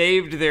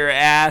saved their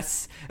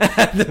ass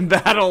at the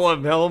Battle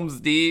of Helm's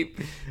Deep.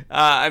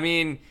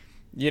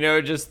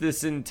 Just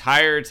this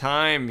entire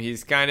time,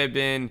 he's kind of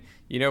been,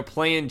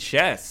 playing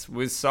chess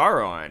with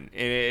Sauron.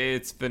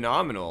 It's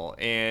phenomenal.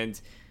 And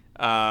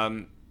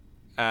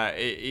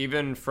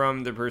even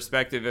from the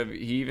perspective of,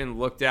 he even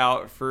looked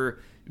out for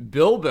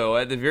Bilbo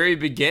at the very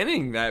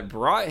beginning that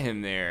brought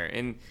him there.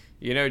 And,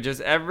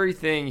 just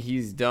everything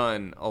he's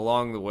done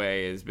along the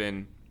way has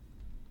been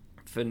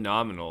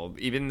phenomenal.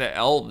 Even the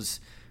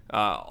elves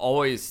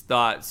always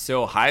thought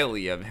so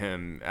highly of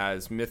him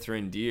as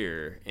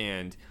Mithrandir,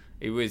 and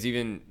it was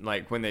even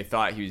like when they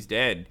thought he was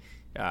dead,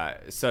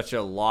 such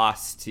a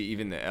loss to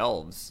even the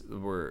elves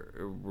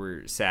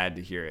were sad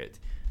to hear it.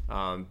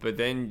 But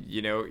then,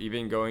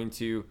 even going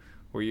to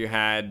where you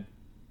had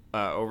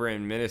over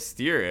in Minas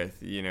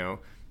Tirith,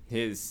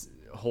 his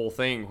whole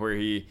thing where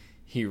he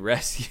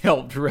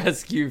helped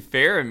rescue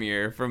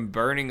Faramir from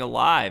burning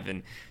alive,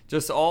 and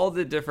just all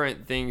the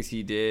different things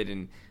he did.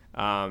 And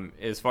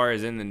as far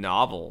as in the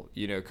novel,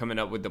 coming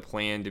up with the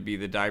plan to be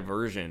the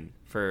diversion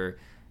for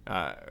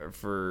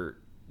helping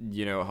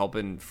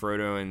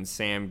Frodo and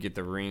Sam get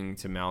the ring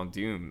to Mount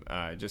Doom.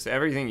 Just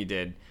everything he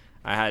did,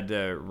 I had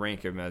to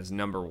rank him as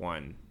number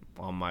 1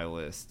 on my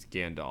list,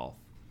 Gandalf.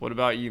 What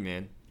about you,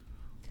 man?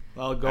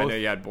 Well, I know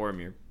you had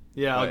Boromir.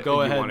 Yeah, I'll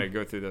go ahead. You want to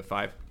go through the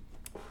 5?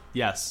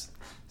 Yes.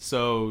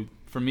 So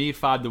for me,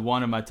 5 to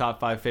 1 of my top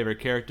 5 favorite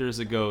characters,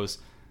 it goes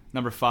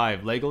number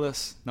 5,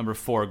 Legolas. Number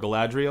 4,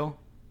 Galadriel.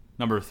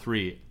 Number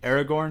 3,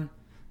 Aragorn.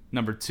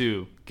 Number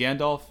 2,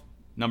 Gandalf.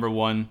 Number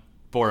 1,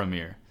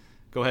 Boromir.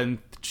 Go ahead and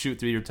shoot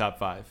through your top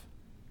 5.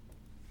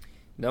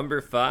 Number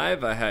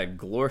 5, I had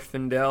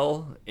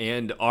Glorfindel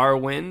and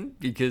Arwen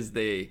because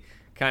they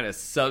kind of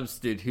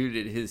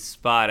substituted his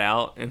spot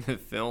out in the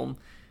film.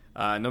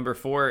 Number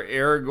 4,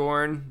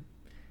 Aragorn.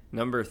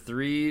 Number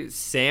 3,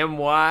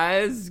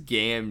 Samwise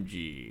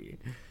Gamgee.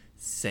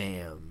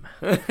 Sam.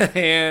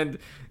 And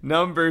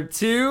number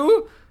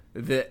 2,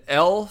 the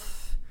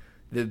elf,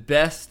 the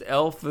best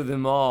elf of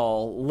them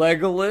all,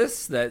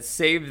 Legolas, that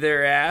saved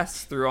their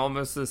ass through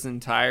almost this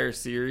entire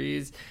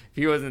series. If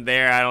he wasn't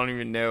there, I don't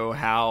even know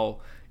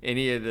how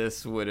any of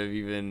this would have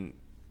even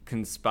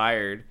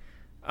conspired.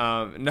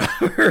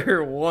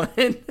 Number 1,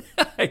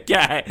 I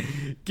got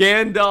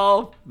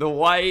Gandalf the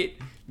White,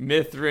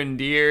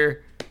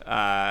 Mithrandir.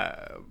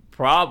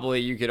 Probably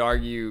you could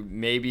argue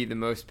maybe the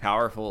most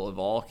powerful of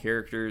all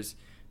characters,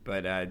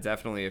 but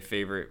definitely a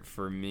favorite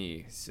for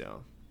me.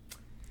 So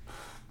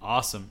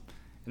awesome.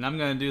 And I'm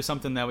going to do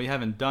something that we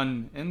haven't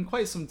done in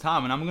quite some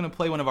time, and I'm going to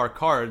play one of our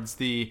cards,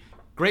 the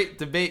Great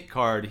Debate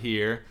card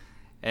here.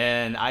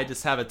 And I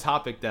just have a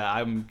topic that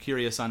I'm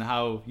curious on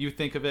how you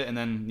think of it, and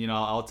then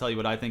I'll tell you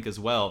what I think as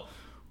well.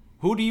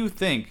 Who do you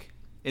think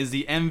is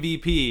the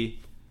MVP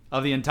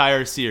of the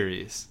entire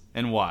series,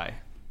 and why?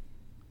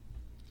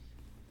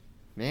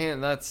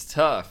 Man, that's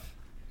tough.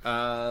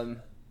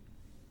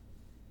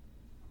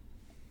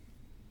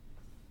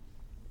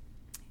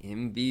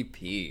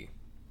 MVP.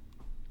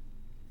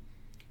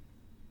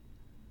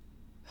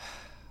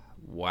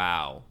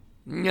 Wow.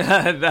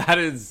 That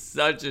is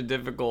such a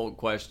difficult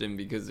question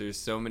because there's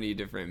so many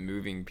different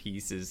moving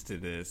pieces to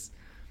this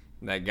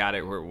that got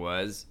it where it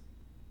was.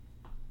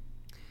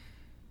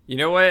 You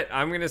know what?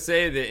 I'm going to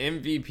say the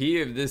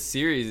MVP of this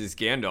series is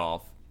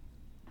Gandalf.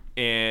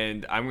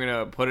 And I'm going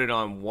to put it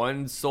on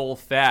one sole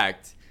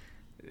fact.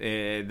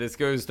 This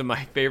goes to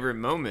my favorite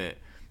moment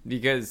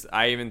because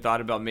I even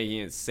thought about making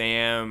it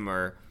Sam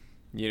or,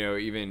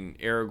 even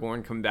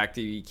Aragorn coming back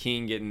to be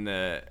king, getting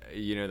the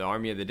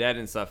army of the dead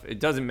and stuff. It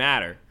doesn't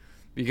matter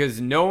because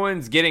no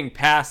one's getting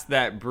past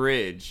that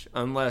bridge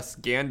unless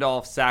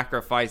Gandalf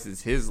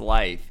sacrifices his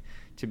life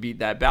to beat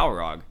that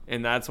Balrog.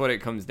 And that's what it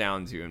comes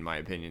down to, in my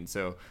opinion.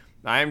 So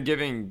I am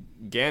giving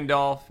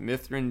Gandalf,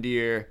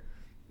 Mithrandir,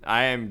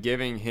 I am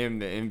giving him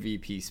the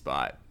MVP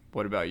spot.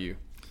 What about you?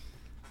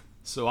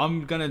 So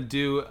I'm going to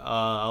do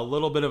a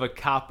little bit of a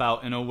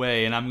cop-out in a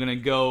way, and I'm going to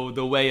go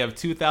the way of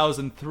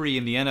 2003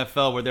 in the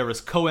NFL where there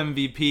was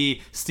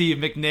co-MVP Steve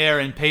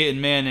McNair and Peyton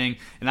Manning,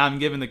 and I'm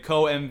giving the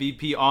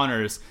co-MVP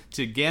honors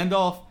to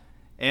Gandalf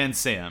and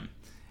Sam.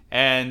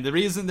 And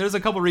there's a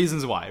couple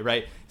reasons why,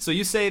 right? So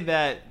you say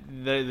that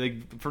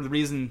for the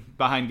reason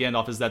behind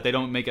Gandalf is that they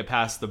don't make it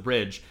past the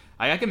bridge.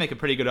 I can make a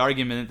pretty good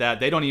argument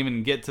that they don't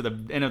even get to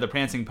the end of the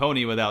Prancing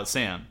Pony without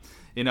Sam.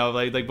 You know,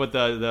 like with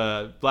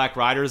the Black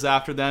Riders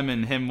after them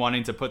and him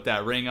wanting to put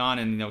that ring on,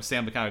 and, you know,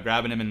 Sam kind of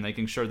grabbing him and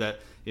making sure that,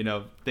 you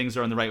know, things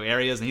are in the right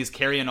areas, and he's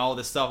carrying all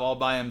this stuff all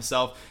by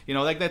himself. You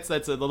know, like that's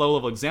a low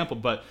level example,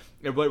 but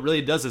what it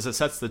really does is it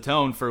sets the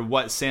tone for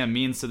what Sam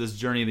means to this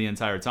journey the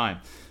entire time.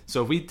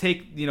 So if we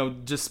take, you know,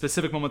 just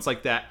specific moments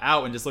like that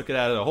out and just look at it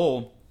as a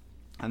whole,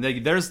 and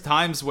there's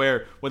times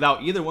where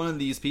without either one of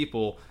these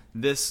people,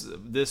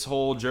 this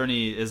whole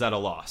journey is at a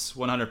loss,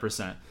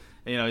 100%.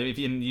 You know, if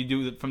you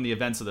do it from the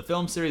events of the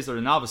film series or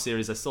the novel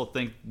series, I still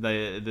think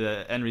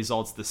the end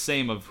result's the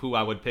same of who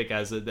I would pick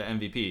as the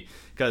MVP.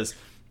 Because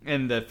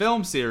in the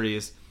film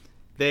series,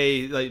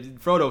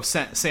 Frodo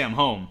sent Sam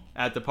home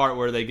at the part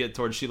where they get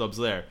towards Shelob's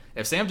lair.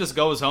 If Sam just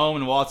goes home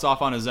and walks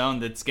off on his own,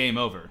 that's game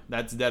over.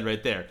 That's dead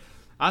right there.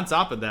 On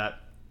top of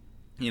that,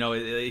 you know,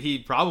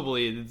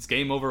 it's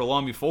game over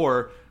long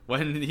before,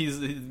 when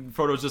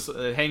Frodo's just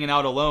hanging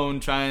out alone,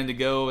 trying to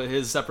go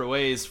his separate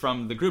ways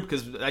from the group.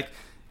 Because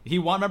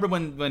remember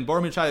when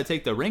Boromir tried to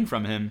take the ring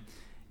from him,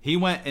 he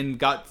went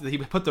and he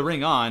put the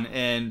ring on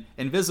and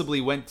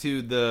invisibly went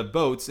to the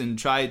boats and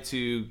tried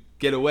to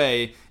get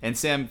away, and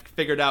Sam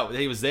figured out that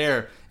he was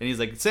there, and he's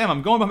like, Sam,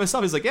 I'm going by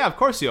myself. He's like, yeah, of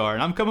course you are,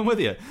 and I'm coming with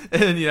you.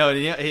 And, you know,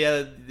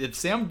 if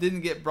Sam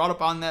didn't get brought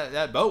up on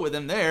that boat with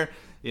him there,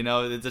 you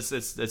know,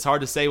 it's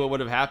hard to say what would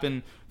have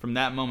happened from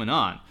that moment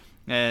on.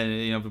 And,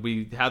 you know,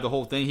 we had the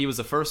whole thing. He was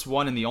the first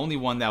one and the only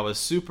one that was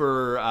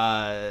super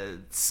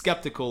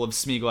skeptical of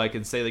Smeagol. I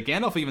can say that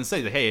Gandalf even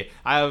said, hey,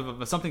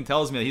 something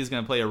tells me that he's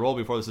going to play a role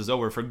before this is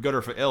over, for good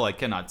or for ill, I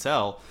cannot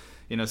tell.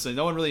 You know, so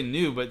no one really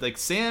knew, but like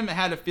Sam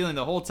had a feeling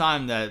the whole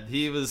time that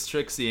he was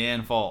tricksy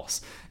and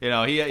false. You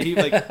know, he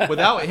like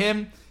without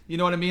him, you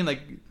know what I mean?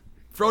 Like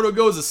Frodo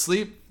goes to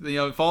sleep, you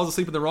know, falls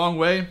asleep in the wrong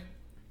way.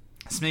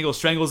 Smeagol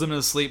strangles him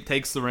into sleep,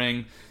 takes the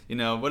ring. You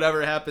know,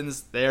 whatever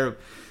happens there,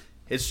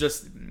 it's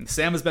just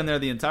Sam has been there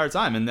the entire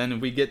time. And then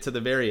we get to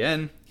the very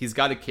end, he's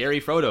got to carry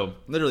Frodo,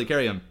 literally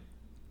carry him.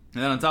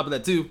 And then on top of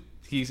that too,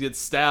 he gets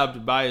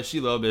stabbed by a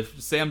Shelob.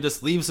 If Sam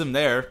just leaves him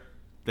there,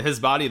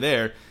 his body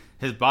there,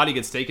 his body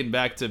gets taken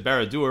back to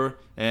Barad-dûr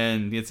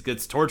and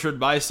gets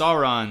tortured by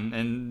Sauron,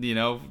 and, you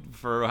know,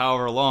 for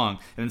however long.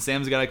 And then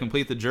Sam's got to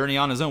complete the journey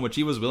on his own, which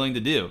he was willing to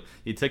do.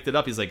 He picked it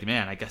up. He's like,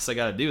 man, I guess I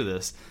got to do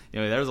this. You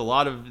know, there's a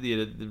lot of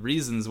the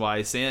reasons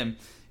why Sam,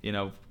 you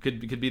know,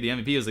 could be the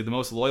MVP. He was like the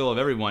most loyal of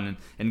everyone.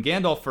 And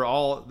Gandalf, for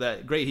all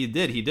that great he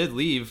did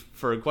leave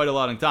for quite a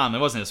long time. It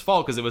wasn't his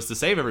fault because it was to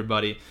save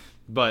everybody.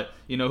 But,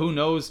 you know, who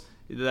knows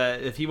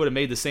that if he would have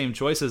made the same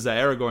choices that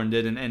Aragorn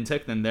did and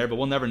took them there, but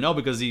we'll never know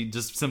because he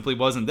just simply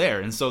wasn't there.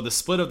 And so the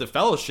split of the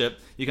Fellowship,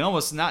 you can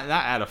almost not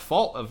add a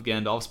fault of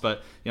Gandalf's,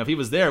 but, you know, if he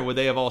was there, would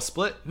they have all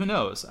split? Who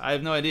knows? I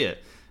have no idea.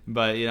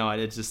 But, you know,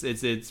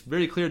 it's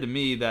very clear to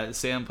me that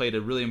Sam played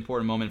a really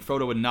important moment.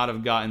 Frodo would not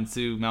have gotten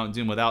to Mount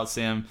Doom without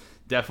Sam.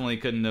 Definitely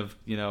couldn't have,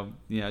 you know,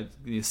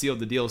 sealed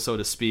the deal, so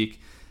to speak.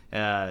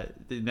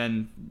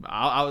 Then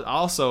I'll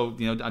also,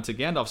 you know, to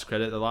Gandalf's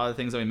credit, a lot of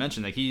things that we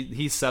mentioned, like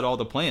he set all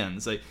the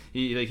plans. Like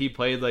he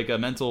played like a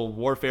mental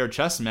warfare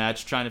chess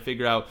match, trying to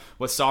figure out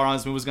what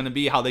Sauron's move was going to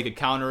be, how they could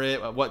counter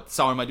it, what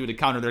Sauron might do to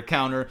counter their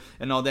counter,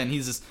 and all that. And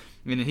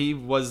he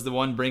was the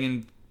one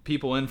bringing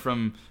people in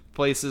from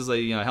places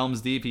like, you know,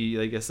 Helm's Deep.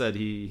 Like I said,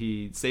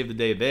 he saved the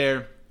day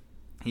there.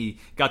 He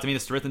got to meet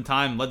Tirith in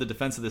time, led the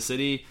defense of the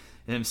city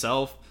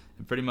himself.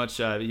 Pretty much,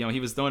 you know, he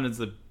was known as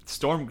the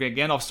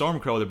Gandalf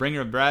Stormcrow, the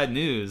bringer of bad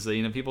news.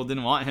 You know, people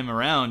didn't want him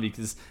around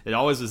because it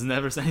always was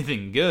never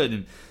anything good.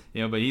 And,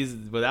 you know, but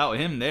without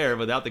him there,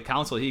 without the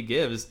counsel he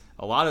gives,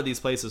 a lot of these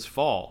places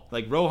fall.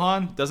 Like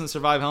Rohan doesn't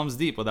survive Helm's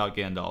Deep without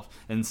Gandalf,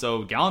 and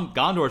so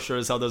Gondor sure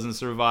as hell doesn't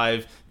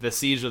survive the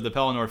siege of the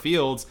Pelennor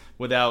Fields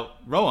without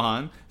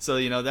Rohan. So,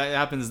 you know, that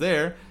happens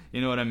there.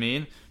 You know what I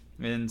mean?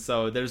 And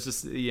so there's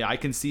just, yeah, I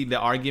can see the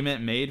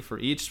argument made for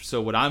each.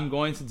 So what I'm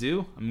going to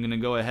do, I'm going to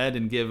go ahead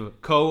and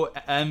give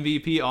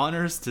co-MVP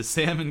honors to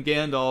Sam and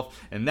Gandalf.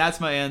 And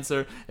that's my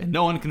answer. And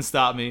no one can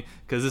stop me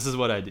because this is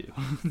what I do.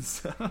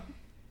 So.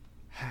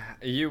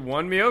 You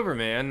won me over,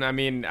 man. I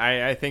mean,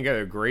 I think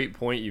a great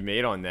point you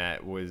made on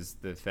that was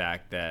the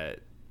fact that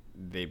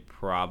they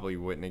probably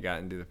wouldn't have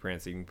gotten to the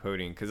Prancing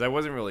Pony, because I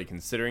wasn't really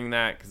considering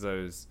that, because I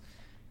was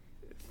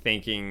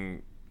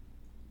thinking...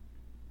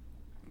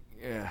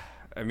 Yeah.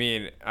 I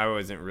mean, I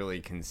wasn't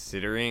really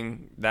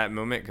considering that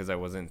moment because I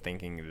wasn't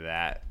thinking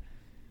that.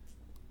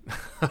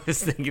 I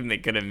was thinking they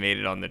could have made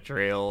it on the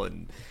trail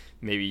and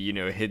maybe, you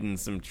know, hidden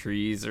some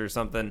trees or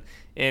something.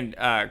 And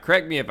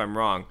correct me if I'm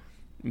wrong,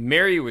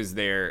 Merry was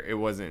there. It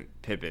wasn't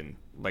Pippin,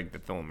 like the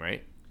film,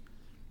 right?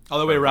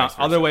 Other way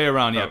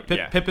around,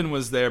 yeah. Pippin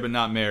was there, but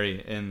not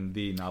Merry in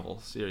the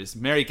novel series.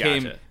 Merry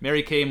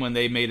came when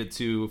they made it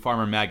to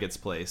Farmer Maggot's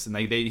place, and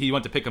he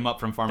went to pick him up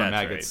from Farmer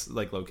Maggot's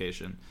like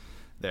location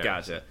there.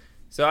 Gotcha.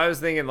 So I was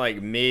thinking,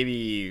 like,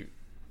 maybe,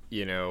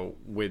 you know,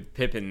 with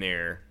Pippin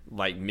there,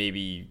 like,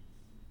 maybe,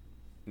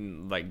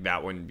 like,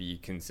 that wouldn't be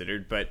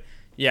considered. But,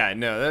 yeah,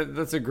 no,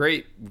 that's a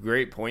great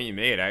point you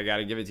made. I got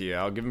to give it to you.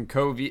 I'll give him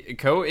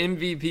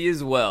co-MVP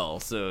as well.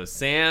 So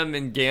Sam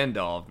and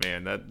Gandalf,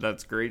 man,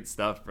 that's great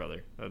stuff,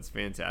 brother. That's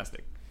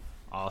fantastic.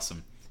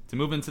 Awesome. to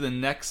move into the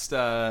next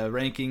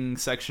ranking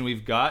section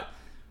we've got,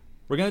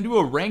 we're going to do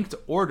a ranked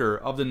order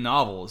of the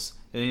novels.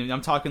 And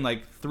I'm talking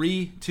like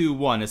 3, 2,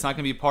 1. It's not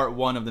going to be part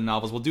 1 of the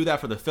novels. We'll do that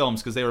for the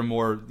films because they were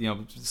more,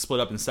 split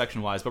up in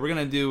section-wise. But we're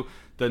going to do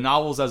the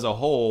novels as a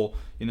whole,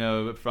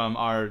 from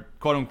our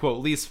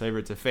quote-unquote least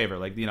favorite to favorite.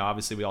 Like,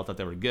 obviously we all thought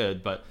they were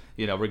good, but,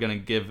 we're going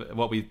to give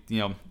what we,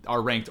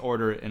 our ranked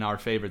order and our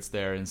favorites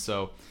there. And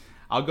so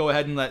I'll go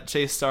ahead and let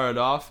Chase start it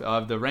off.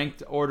 The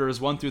ranked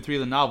orders 1 through 3 of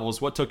the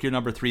novels. What took your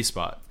number 3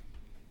 spot?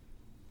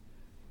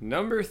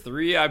 Number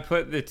 3, I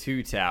put The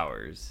Two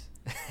Towers.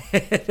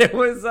 It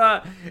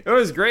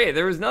was great.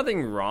 There was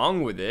nothing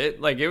wrong with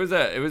it. Like, it was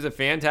a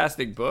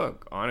fantastic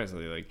book,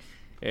 honestly. Like,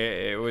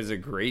 it was a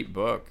great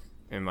book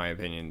in my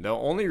opinion. The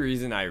only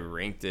reason I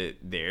ranked it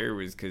there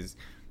was because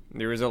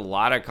there was a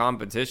lot of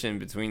competition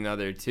between the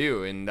other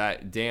two, and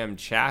that damn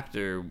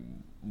chapter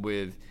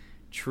with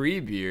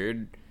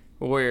Treebeard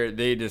where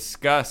they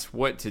discuss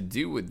what to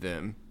do with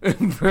them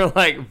for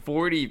like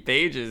 40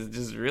 pages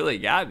just really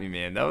got me,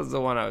 man. That was the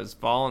one I was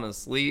falling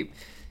asleep.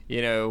 We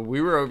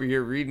were over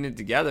here reading it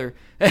together.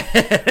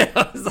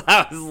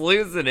 I was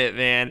losing it,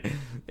 man.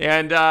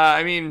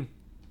 And,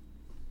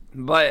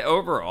 but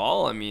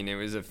overall, it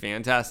was a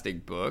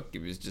fantastic book.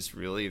 It was just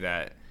really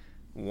that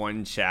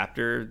one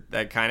chapter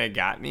that kind of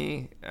got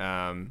me.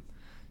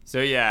 So,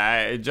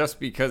 yeah,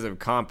 just because of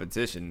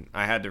competition,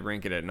 I had to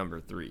rank it at number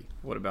 3.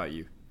 What about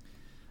you?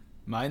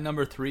 My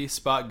number 3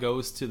 spot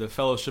goes to the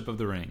Fellowship of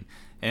the Ring.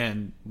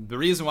 And the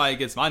reason why it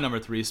gets my number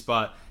 3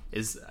 spot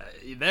is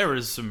there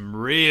was some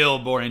real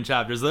boring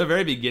chapters. The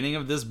very beginning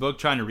of this book,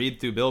 trying to read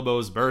through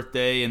Bilbo's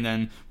birthday, and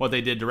then what they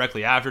did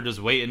directly after,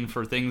 just waiting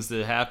for things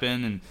to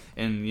happen,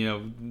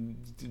 and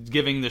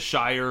giving the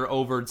Shire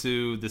over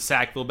to the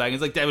Sackville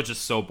Baggins. Like, that was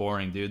just so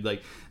boring, dude.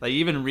 Like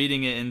even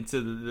reading it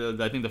into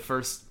I think the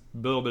first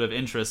little bit of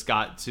interest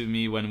got to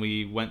me when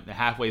we went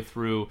halfway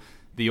through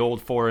the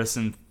Old Forest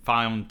and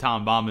found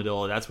Tom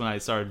Bombadil. That's when I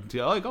started to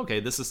go, like, okay,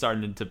 this is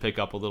starting to pick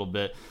up a little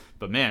bit.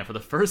 But man, for the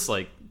first,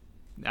 I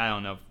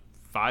don't know,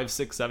 5,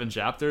 6, 7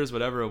 chapters,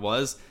 whatever it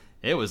was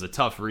a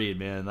tough read,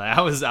 man.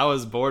 I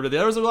was bored with it.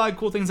 There was a lot of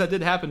cool things that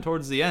did happen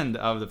towards the end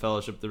of the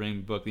Fellowship of the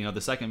Ring book,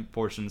 the second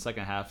portion, the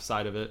second half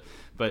side of it.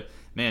 But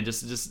man,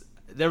 just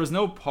there was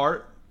no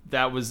part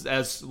that was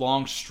as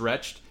long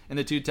stretched in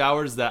the Two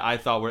Towers that I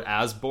thought were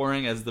as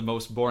boring as the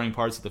most boring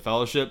parts of the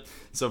Fellowship.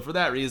 So for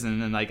that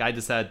reason, and I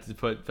just had to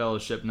put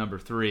Fellowship number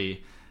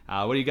 3.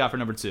 What do you got for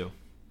number 2?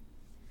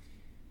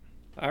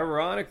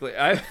 Ironically,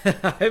 I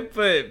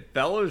put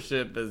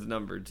Fellowship as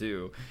number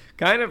 2,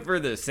 kind of for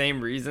the same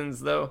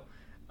reasons, though.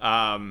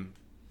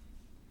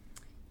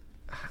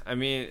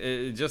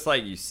 Just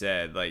like you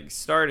said, like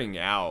starting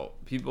out,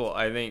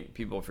 I think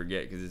people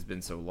forget because it's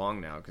been so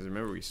long now. Because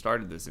remember, we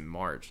started this in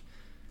March.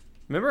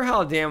 Remember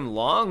how damn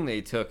long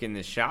they took in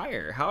the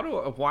Shire?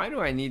 Why do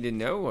I need to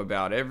know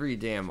about every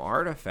damn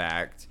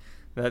artifact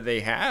that they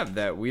have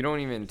that we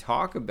don't even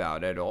talk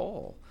about at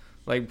all?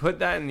 Like, put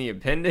that in the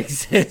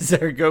appendixes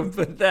or go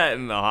put that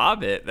in The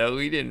Hobbit that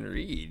we didn't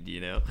read,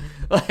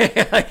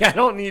 Like, I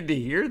don't need to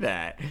hear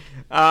that.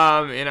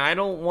 And I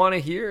don't want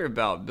to hear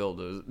about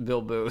Bilbo's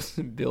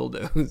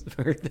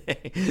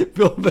birthday.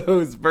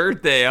 Bilbo's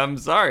birthday. I'm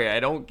sorry.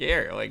 I don't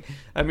care.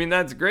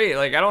 That's great.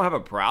 Like, I don't have a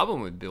problem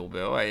with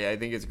Bilbo. I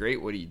think it's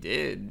great what he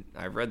did.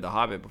 I've read The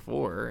Hobbit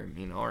before.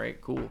 All right,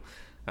 cool.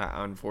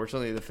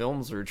 Unfortunately, the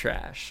films were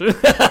trash, so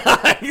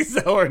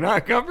we're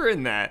not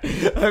covering that.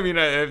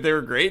 If they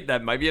were great,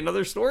 that might be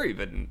another story,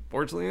 but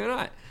unfortunately, they're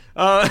not.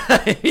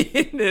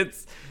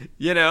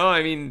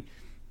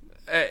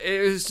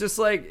 It was just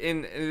like,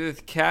 in the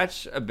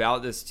catch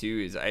about this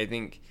too is I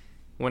think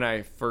when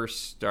I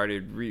first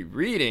started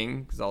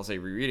rereading, because I'll say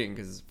rereading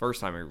because the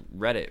first time I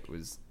read it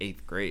was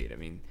 8th grade.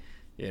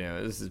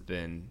 This has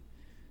been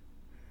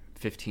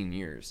 15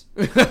 years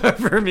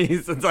for me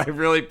since I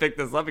really picked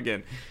this up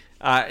again.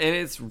 And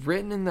it's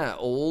written in that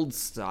old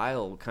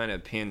style kind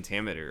of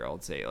pentameter,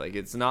 I'll say. Like,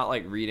 it's not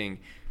like reading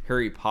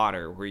Harry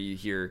Potter where you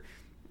hear,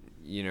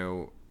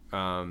 you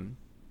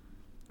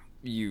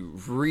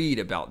read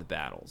about the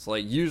battles.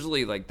 Like,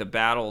 usually, the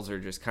battles are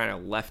just kind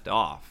of left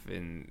off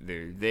and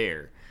they're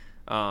there.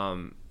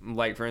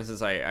 Like, for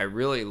instance, I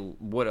really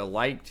would have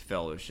liked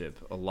Fellowship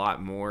a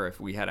lot more if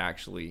we had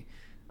actually...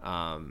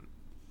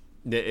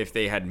 if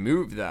they had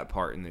moved that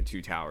part in the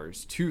Two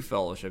Towers to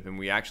Fellowship and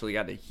we actually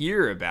got to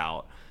hear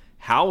about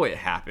how it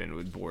happened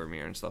with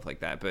Boromir and stuff like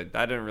that, but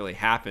that didn't really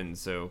happen.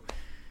 So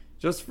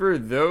just for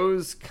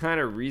those kind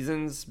of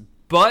reasons,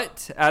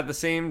 but at the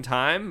same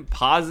time,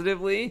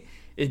 positively,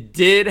 it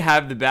did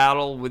have the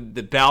battle with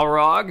the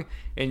Balrog,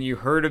 and you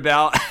heard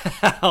about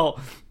how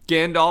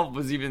Gandalf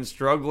was even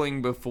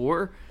struggling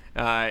before,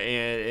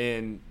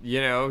 and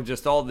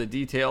just all the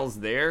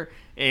details there.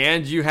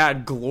 And you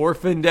had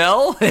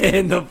Glorfindel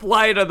in the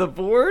Flight of the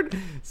Ford.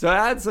 So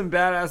I had some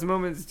badass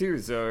moments too.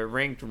 So it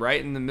ranked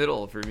right in the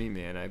middle for me,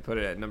 man. I put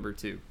it at number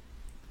 2.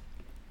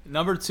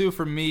 Number 2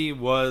 for me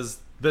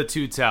was The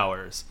Two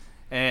Towers.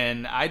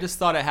 And I just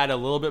thought it had a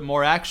little bit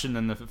more action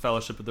than the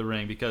Fellowship of the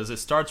Ring, because it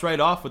starts right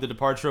off with the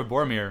departure of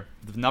Boromir,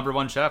 the number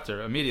 1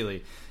 chapter,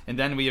 immediately. And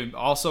then we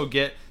also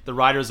get the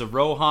Riders of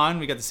Rohan.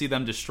 We got to see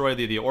them destroy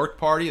the Orc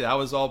party. That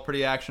was all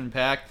pretty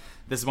action-packed.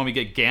 This is when we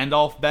get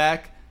Gandalf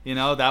back.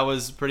 That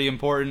was pretty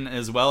important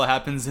as well. It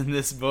happens in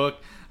this book.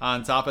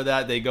 On top of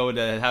that, they go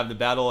to have the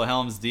Battle of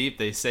Helm's Deep.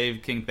 They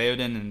save King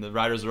Theoden and the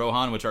Riders of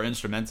Rohan, which are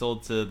instrumental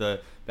to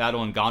the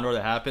battle in Gondor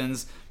that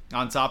happens.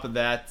 On top of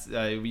that,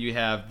 you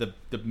have the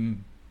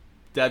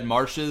Dead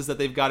Marshes that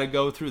they've got to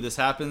go through. This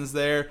happens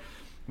there.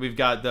 We've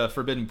got the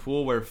Forbidden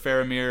Pool where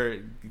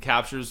Faramir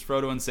captures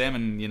Frodo and Sam,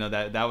 and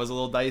that was a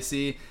little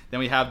dicey. Then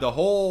we have the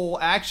whole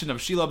action of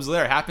Shelob's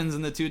Lair happens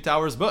in the Two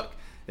Towers book.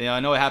 I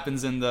know it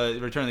happens in the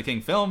Return of the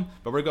King film,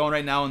 but we're going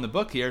right now in the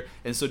book here.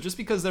 And so just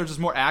because there's just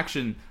more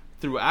action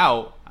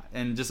throughout,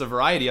 and just a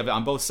variety of it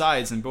on both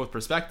sides and both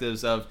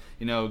perspectives of,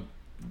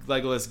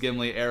 Legolas,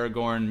 Gimli,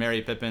 Aragorn, Merry,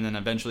 Pippin, and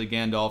eventually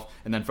Gandalf,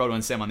 and then Frodo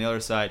and Sam on the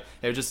other side.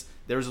 There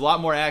was a lot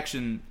more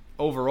action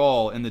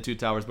overall in the Two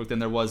Towers book than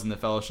there was in the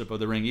Fellowship of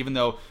the Ring, even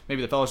though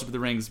maybe the Fellowship of the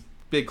Ring's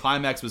big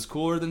climax was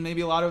cooler than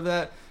maybe a lot of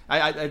that.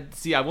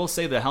 I will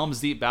say the Helm's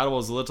Deep battle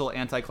was a little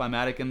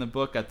anticlimactic in the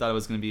book. I thought it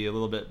was going to be a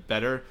little bit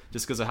better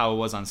just because of how it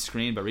was on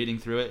screen, but reading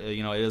through it,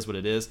 it is what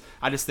it is.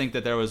 I just think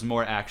that there was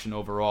more action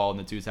overall in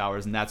the Two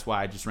Towers, and that's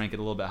why I just rank it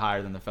a little bit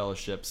higher than the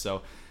Fellowship.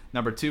 So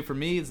number 2 for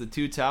me is the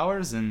Two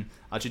Towers, and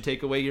I'll let you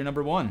take away your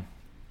number 1.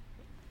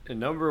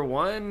 Number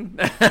 1?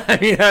 I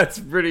mean, that's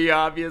pretty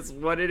obvious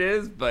what it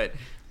is, but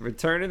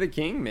Return of the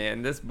King,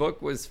 man, this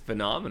book was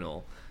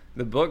phenomenal.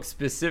 The book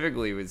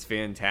specifically was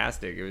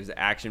fantastic. It was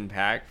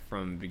action-packed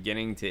from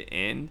beginning to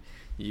end.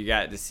 You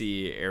got to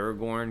see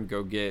Aragorn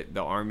go get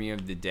the army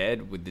of the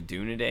dead with the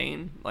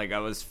Dunedain. That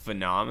was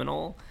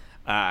phenomenal.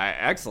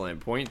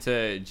 Excellent. Point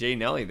to Jay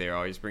Nelly there,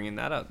 always bringing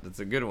that up.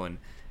 That's a good one.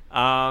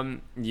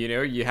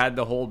 You had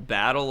the whole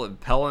battle of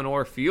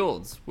Pelennor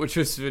Fields, which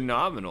was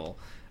phenomenal.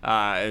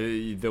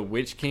 The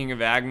Witch King of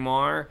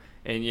Angmar,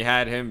 and you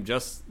had him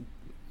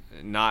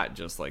not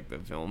just like the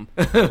film,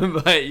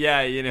 but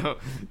yeah,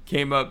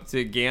 came up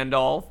to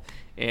Gandalf,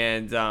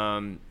 and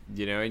and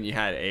you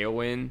had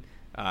Éowyn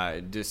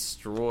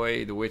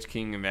destroy the Witch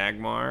King of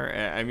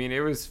Angmar. I mean, it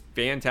was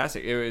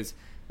fantastic. It was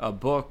a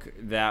book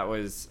that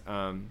was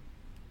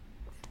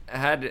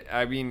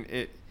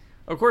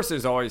of course,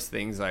 there's always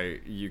things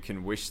you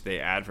can wish they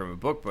add from a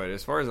book, but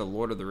as far as a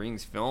Lord of the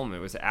Rings film, it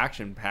was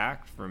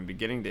action-packed from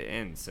beginning to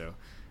end. So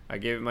I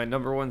gave it my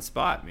number 1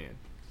 spot, man.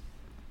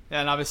 Yeah,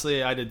 and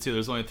obviously I did too.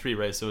 There's only 3,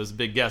 right? So it was a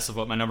big guess of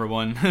what my number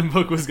 1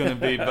 book was going to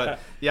be. But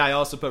yeah, I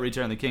also put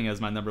Return of the King as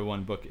my number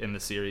 1 book in the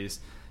series,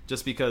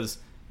 just because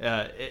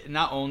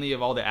not only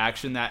of all the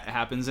action that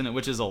happens in it,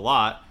 which is a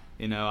lot,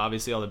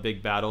 obviously all the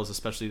big battles,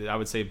 especially I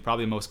would say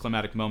probably the most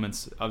climatic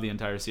moments of the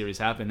entire series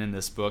happen in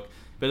this book,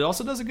 but it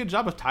also does a good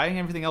job of tying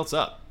everything else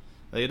up.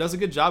 It does a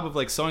good job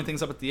of sewing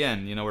things up at the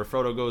end, where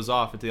Frodo goes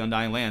off into the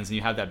Undying Lands, and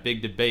you have that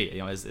big debate,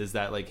 is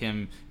that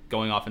him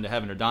going off into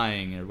heaven or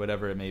dying or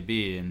whatever it may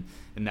be, and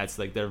that's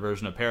their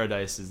version of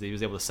paradise, is that he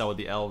was able to sell with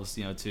the elves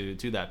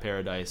to that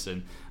paradise.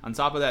 And on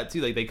top of that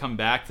too, they come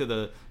back to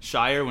the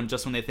Shire when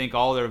they think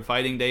all their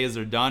fighting days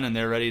are done and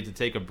they're ready to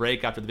take a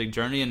break after the big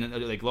journey, and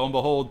lo and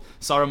behold,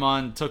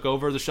 Saruman took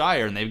over the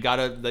Shire and they've got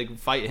to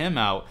fight him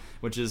out,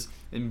 which is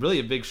really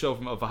a big show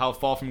of how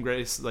fall from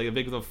grace, a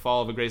big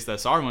fall of a grace that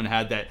Saruman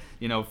had, that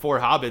 4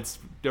 hobbits,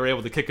 they were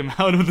able to kick him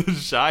out of the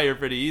Shire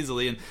pretty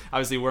easily, and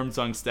obviously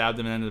Wormtongue stabbed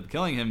him and ended up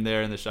killing him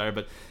there in the Shire.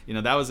 But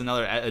that was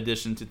another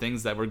addition to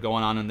things that were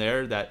going on in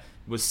there that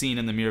was seen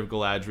in the Mirror of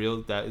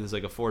Galadriel. That is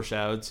a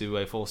foreshadow to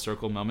a full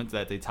circle moment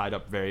that they tied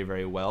up very,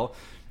 very well.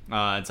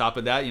 On top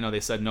of that, they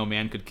said no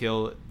man could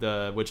kill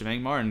the Witch of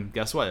Angmar, and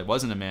guess what? It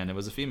wasn't a man; it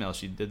was a female.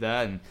 She did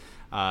that,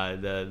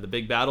 and the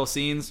big battle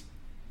scenes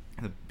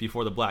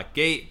before the Black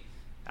Gate,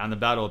 and the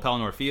Battle of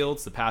Pelennor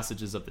Fields, the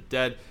Passages of the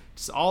Dead,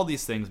 just all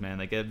these things, man.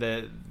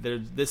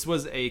 This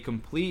was a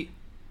complete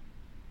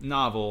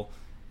novel,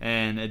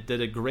 and it did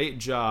a great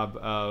job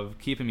of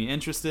keeping me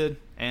interested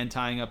and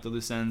tying up the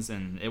loose ends.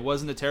 And it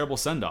wasn't a terrible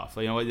send-off.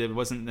 It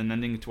wasn't an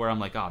ending to where I'm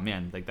like, oh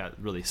man, that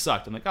really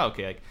sucked. I'm like, oh,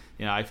 okay,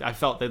 I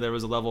felt that there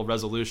was a level of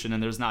resolution,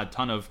 and there's not a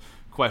ton of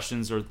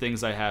questions or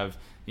things I have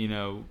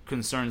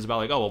concerns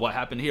about, oh well, what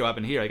happened here,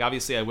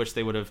 obviously I wish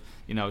they would have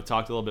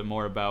talked a little bit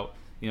more about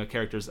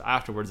characters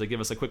afterwards. They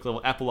give us a quick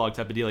little epilogue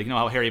type of deal,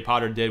 how Harry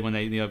Potter did when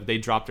they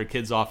dropped their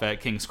kids off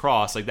at King's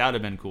Cross. That would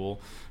have been cool,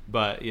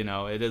 but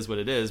it is what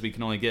it is. We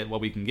can only get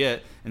what we can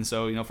get. And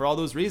so for all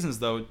those reasons,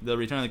 though, the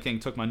Return of the King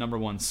took my number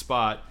 1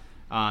 spot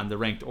on the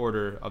ranked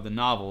order of the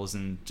novels.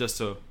 And just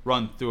to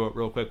run through it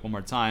real quick one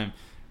more time,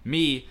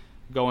 me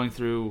going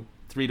through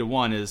 3 to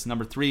 1 is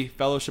number 3,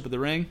 Fellowship of the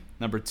Ring;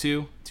 number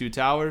 2, Two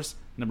Towers;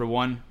 number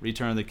 1,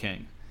 Return of the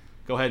King.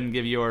 Go ahead and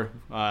give your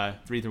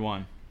 3 through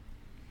 1.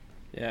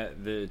 Yeah,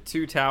 the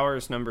Two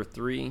Towers, number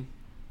 3,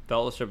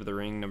 Fellowship of the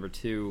Ring, number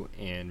 2,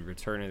 and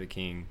Return of the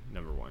King,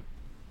 number 1.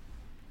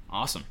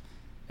 Awesome.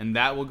 And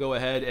that will go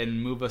ahead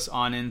and move us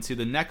on into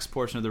the next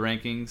portion of the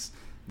rankings.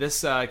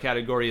 This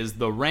category is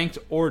the ranked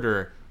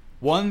order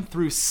 1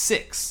 through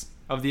 6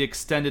 of the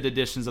extended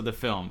editions of the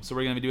film. So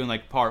we're going to be doing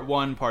like part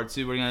 1, part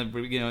 2. We're going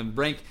to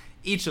rank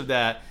each of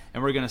that,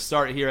 and we're going to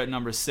start here at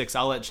number 6.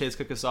 I'll let Chase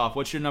kick us off.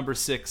 What's your number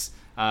 6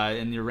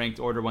 in your ranked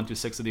order 1 through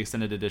 6 of the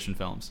extended edition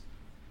films?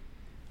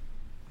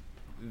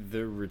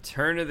 The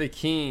Return of the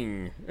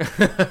King,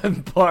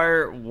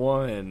 part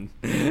 1.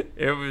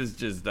 It was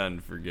just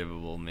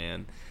unforgivable,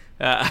 man.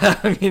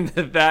 I mean,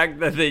 the fact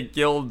that they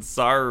killed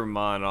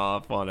Saruman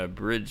off on a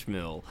bridge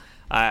mill,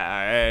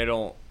 I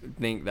don't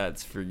think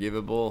that's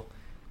forgivable.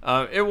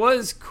 It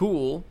was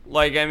cool.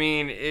 Like, I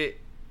mean, it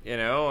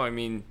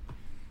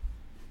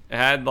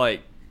had,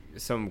 like,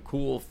 some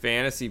cool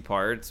fantasy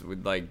parts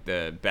with, like,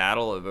 the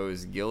Battle of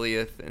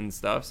Osgiliath and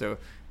stuff. So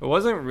it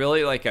wasn't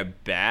really, like, a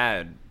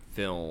bad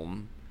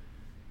film.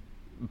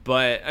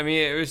 But, I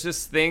mean, it was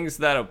just things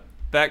that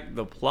affect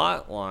the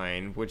plot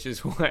line, which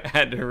is what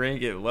had to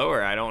rank it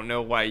lower. I don't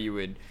know why you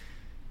would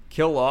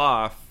kill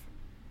off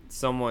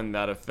someone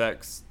that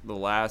affects the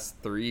last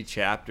 3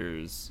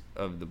 chapters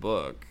of the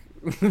book.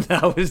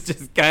 That was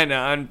just kind of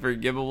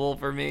unforgivable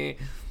for me.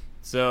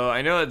 So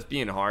I know that's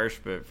being harsh,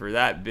 but for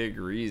that big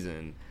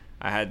reason,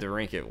 I had to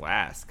rank it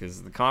last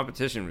because the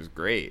competition was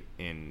great.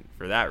 And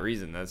for that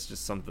reason, that's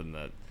just something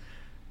that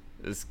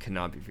this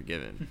cannot be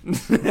forgiven.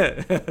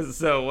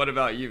 So what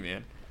about you,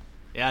 man?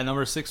 Yeah,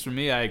 number 6 for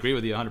me, I agree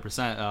with you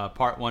 100%.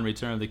 Part 1,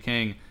 Return of the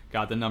King,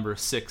 got the number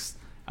 6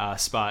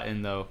 spot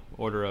in the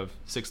order of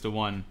 6 to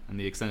 1 in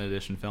the extended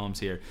edition films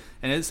here.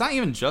 And it's not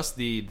even just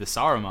the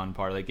Saruman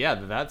part. Like, yeah,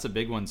 that's a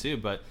big one too,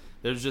 but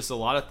there's just a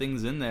lot of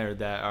things in there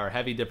that are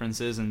heavy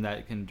differences and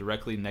that can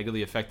directly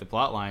negatively affect the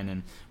plot line.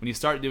 And when you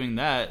start doing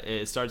that,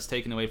 it starts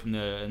taking away from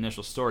the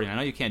initial story. And I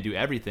know you can't do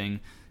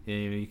everything.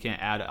 You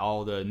can't add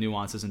all the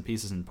nuances and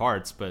pieces and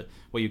parts, but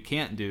what you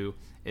can't do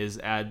is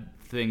add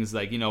things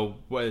like,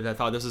 I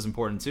thought this is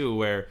important too,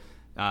 where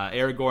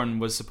Aragorn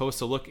was supposed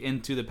to look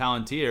into the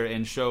Palantir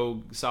and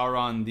show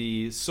Sauron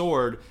the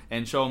sword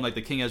and show him like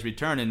the king has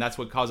returned, and that's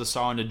what causes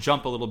Sauron to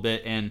jump a little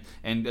bit and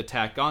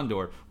attack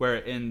Gondor. Where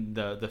in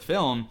the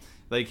film,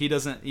 like, he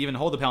doesn't even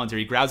hold the Palantir.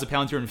 He grabs the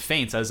Palantir and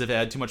feints as if it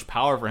had too much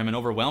power for him and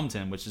overwhelmed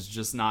him, which is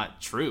just not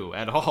true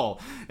at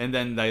all. And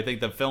then I think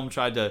the film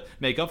tried to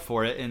make up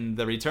for it in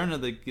the Return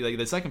of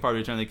the second part of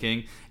Return of the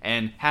King,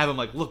 and have him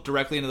like look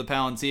directly into the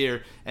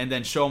Palantir and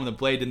then show him the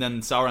blade, and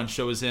then Sauron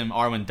shows him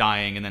Arwen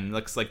dying, and then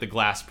looks like the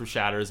glass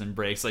shatters and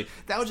breaks. Like,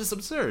 that was just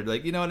absurd.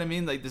 Like, you know what I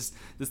mean? Like, there's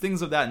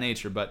things of that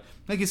nature. But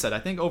like you said, I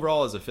think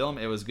overall as a film,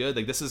 it was good.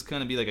 Like, this is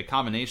going to be like a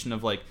combination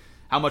of like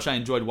how much I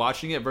enjoyed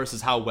watching it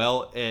versus how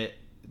well it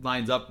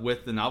lines up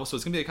with the novel. So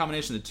it's gonna be a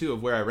combination of the two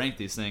of where I rank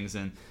these things,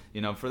 and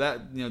for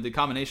that, the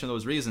combination of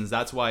those reasons,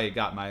 that's why it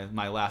got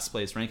my last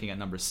place ranking at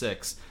number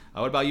 6.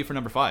 What about you for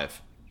number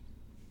 5?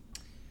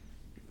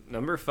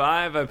 Number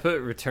 5, I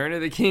put Return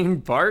of the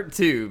King Part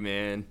 2,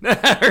 man.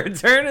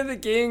 Return of the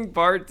King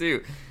Part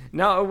 2.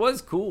 Now, it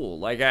was cool.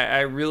 Like, I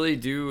really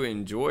do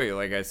enjoy,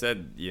 like I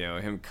said,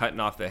 him cutting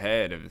off the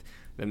head of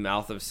the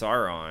mouth of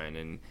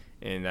Sauron,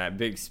 and that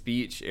big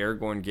speech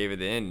Aragorn gave at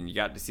the end, and you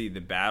got to see the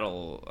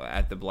battle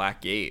at the Black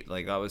Gate.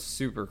 Like, that was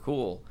super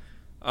cool.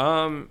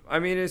 I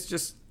mean, it's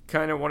just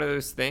kind of one of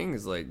those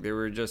things. Like, there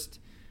were just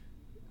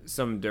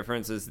some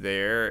differences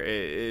there.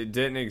 It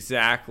didn't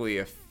exactly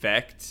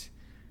affect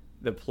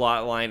the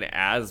plot line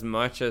as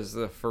much as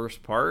the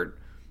first part,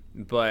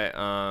 but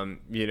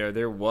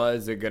there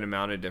was a good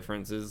amount of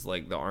differences.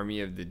 Like, the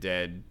Army of the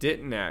Dead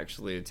didn't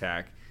actually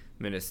attack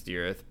Minas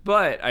Tirith,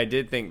 but I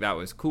did think that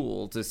was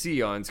cool to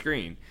see on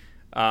screen.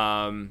 So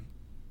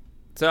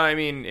I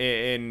mean,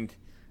 and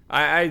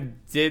I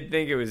did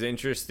think it was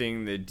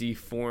interesting, the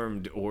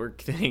deformed orc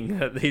thing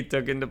that they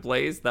took into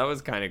place. That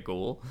was kind of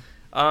cool.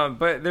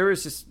 But there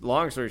was just,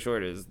 long story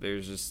short,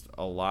 there's just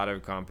a lot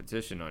of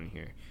competition on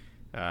here.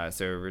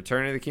 So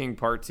Return of the King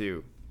Part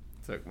 2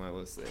 took my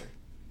list there.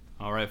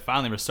 All right,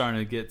 finally we're starting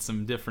to get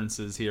some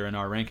differences here in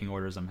our ranking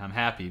orders. I'm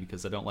happy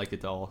because I don't like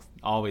it to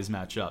always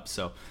match up.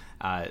 So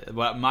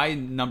my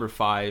number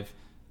 5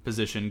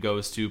 position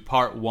goes to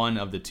Part 1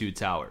 of the Two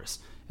Towers.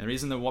 And the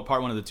reason that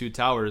Part 1 of the Two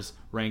Towers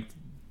ranked,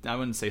 I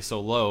wouldn't say so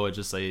low, it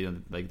just say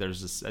like there's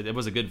just, it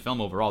was a good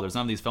film overall. There's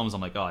none of these films I'm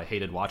like, oh, I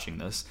hated watching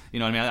this. You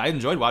know what I mean? I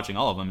enjoyed watching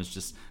all of them. It's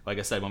just, like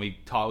I said, when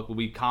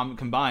we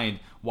combined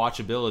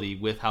watchability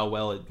with how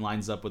well it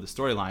lines up with the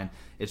storyline,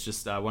 it's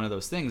just one of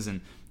those things. And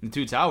the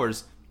Two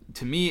Towers,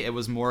 to me, it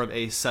was more of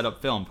a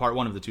setup film. Part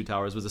 1 of the Two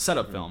Towers was a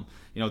setup film.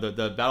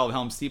 The Battle of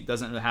Helm's Deep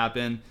doesn't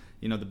happen.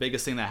 The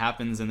biggest thing that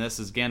happens in this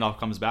is Gandalf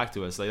comes back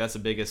to us. Like, that's the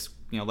biggest,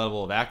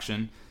 level of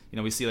action.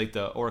 We see like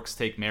the orcs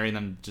take Merry and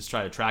then just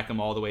try to track him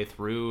all the way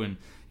through, and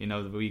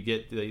we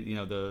get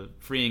the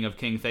freeing of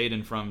King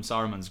Théoden from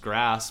Saruman's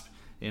grasp.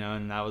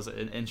 And that was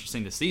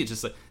interesting to see. It's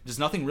just like, just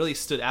nothing really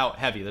stood out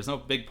heavy. There's no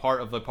big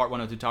part of the Part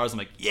 1 of Two Towers I'm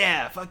like,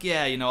 yeah, fuck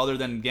yeah, other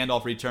than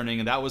Gandalf returning,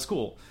 and that was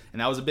cool,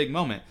 and that was a big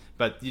moment.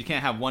 But you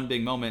can't have one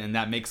big moment and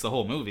that makes the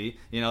whole movie.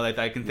 Like,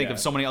 I can think of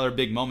so many other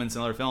big moments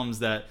in other films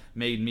that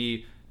made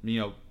me,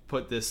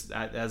 put this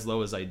as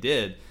low as I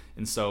did.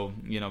 And so,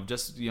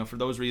 just, for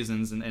those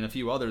reasons and a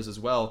few others as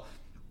well,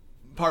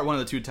 Part 1 of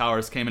the Two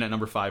Towers came in at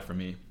number 5 for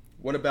me.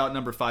 What about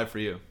number 5 for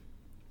you?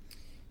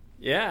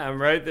 Yeah,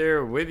 I'm right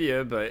there with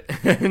you, but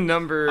I'm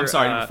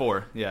sorry, number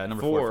 4. Yeah,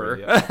 number 4 for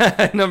you.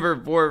 Yeah. Number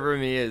 4 for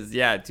me is,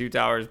 Two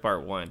Towers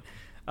Part 1.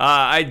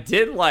 I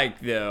did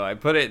like, though, I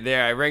put it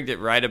there, I ranked it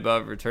right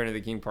above Return of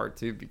the King Part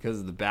 2 because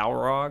of the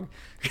Balrog.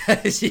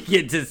 Because you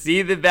get to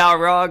see the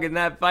Balrog in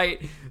that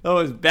fight. That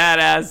was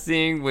badass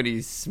seeing when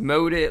he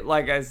smote it,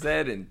 like I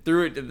said, and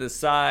threw it to the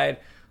side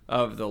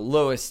of the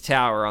lowest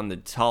tower on the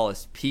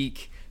tallest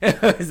peak.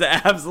 It was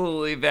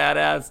absolutely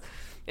badass.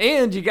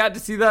 And you got to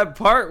see that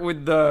part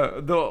with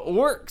the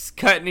orcs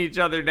cutting each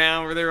other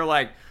down where they were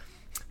like,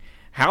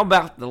 how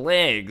about the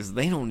legs?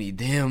 They don't need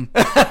them.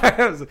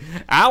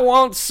 I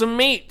want some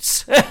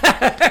meats.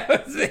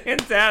 It was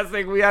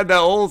fantastic. We had that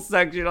whole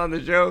section on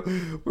the show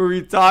where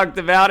we talked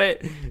about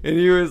it. And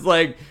he was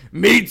like,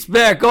 meat's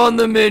back on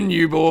the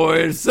menu,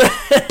 boys.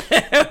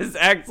 It was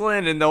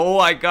excellent. And the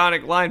whole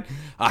iconic line,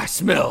 I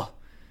smell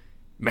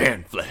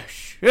man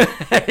flesh.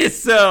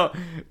 So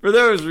for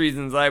those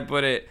reasons, I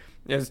put it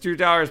as Two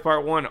Towers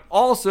Part 1.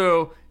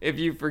 Also, if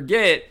you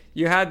forget,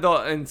 you had the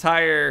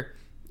entire,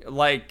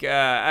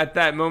 at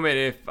that moment,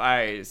 if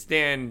I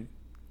stand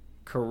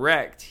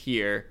correct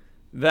here,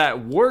 that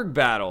warg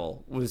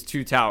battle was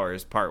Two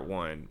Towers Part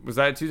 1. Was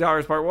that Two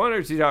Towers Part 1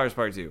 or Two Towers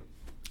Part 2?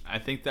 I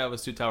think that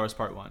was Two Towers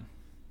Part 1.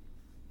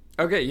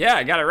 Okay, yeah,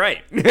 I got it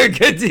right.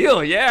 Good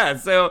deal, yeah.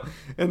 So,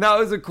 and that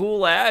was a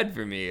cool ad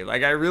for me.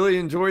 I really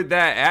enjoyed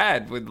that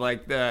ad with,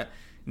 the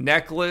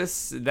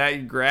necklace that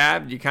you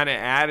grabbed. You kind of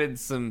added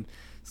some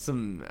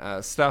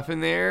stuff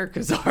in there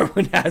because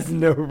Arwen has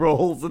no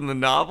roles in the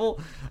novel.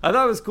 I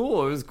thought it was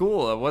cool. It was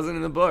cool. It wasn't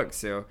in the book.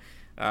 So,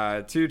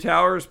 Two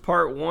Towers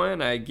Part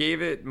 1, I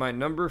gave it my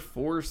number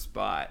 4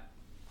 spot.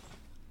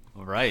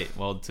 All right.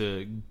 Well,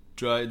 to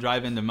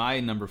drive into my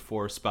number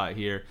 4 spot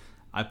here,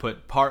 I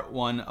put Part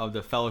 1 of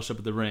the Fellowship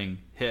of the Ring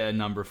hit at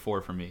number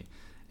 4 for me.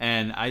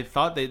 And I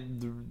thought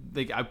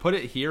I put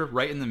it here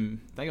right in the,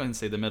 I think I can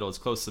say the middle. It's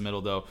close to the middle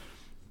though.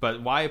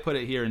 But why I put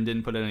it here and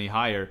didn't put it any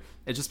higher,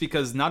 it's just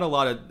because not a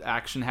lot of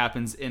action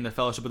happens in the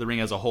Fellowship of the Ring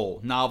as a whole,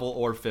 novel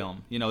or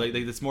film.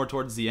 It's more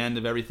towards the end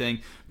of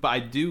everything. But I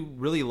do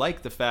really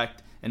like the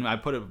fact, and I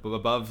put it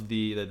above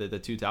the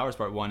Two Towers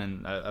Part 1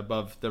 and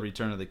above the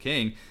Return of the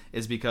King,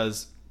 is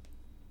because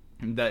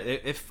that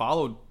it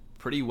followed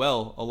pretty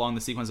well along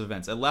the sequence of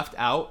events. It left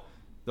out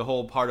the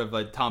whole part of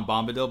Tom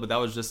Bombadil, but that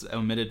was just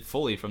omitted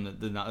fully from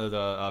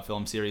the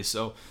film series.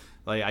 So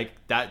I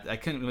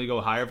couldn't really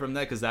go higher from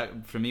that because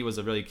that for me was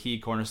a really key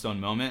cornerstone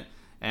moment.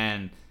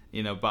 And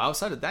but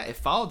outside of that, it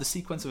followed the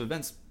sequence of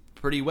events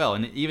pretty well.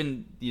 And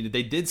even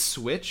they did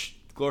switch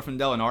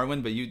Glorfindel and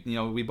Arwen,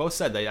 but we both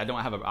said that I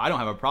don't have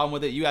a problem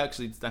with it. You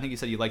actually, I think you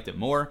said you liked it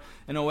more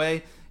in a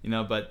way.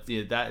 But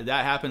that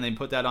happened. They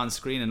put that on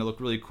screen and it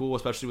looked really cool,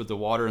 especially with the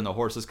water and the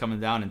horses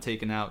coming down and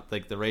taking out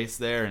the race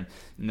there, and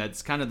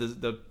that's kind of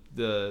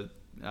the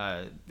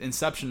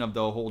inception of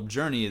the whole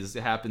journey. It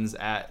happens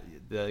at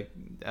the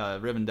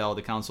Rivendell,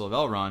 the Council of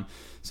Elrond.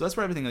 So that's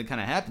where everything kind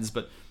of happens.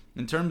 But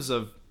in terms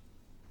of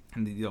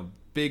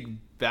big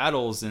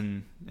battles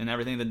and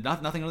everything, that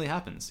nothing really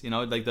happens. The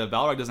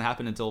Balrog doesn't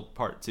happen until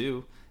Part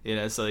 2.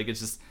 So it's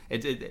just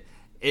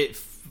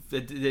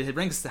it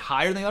ranks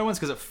higher than the other ones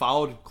because it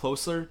followed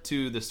closer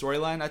to the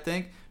storyline, I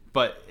think,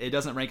 but it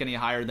doesn't rank any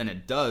higher than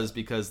it does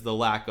because the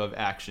lack of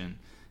action.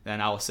 And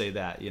I'll say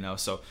that,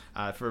 So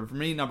for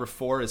me, number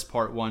 4 is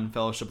Part 1,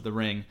 Fellowship of the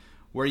Ring.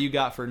 Where you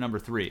got for number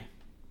 3?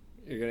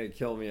 You're gonna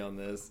kill me on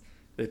this.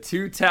 The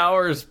Two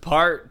Towers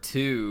Part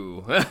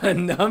 2,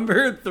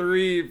 number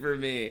 3 for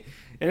me.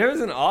 And it was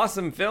an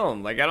awesome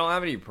film. I don't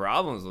have any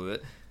problems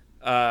with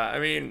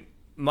it.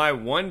 My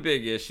one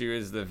big issue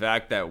is the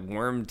fact that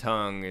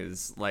Wormtongue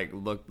is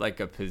looked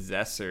like a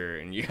possessor,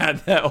 and you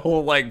had that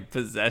whole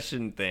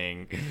possession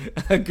thing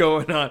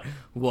going on.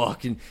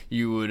 Walking,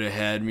 you would have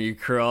had me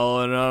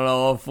crawling on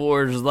all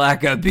fours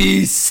like a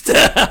beast.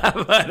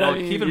 But,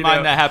 keep in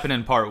mind that happened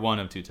in Part 1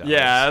 of Two Towers.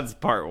 Yeah, that's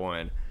Part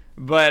 1.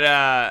 But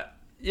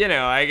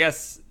I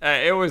guess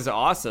it was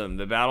awesome.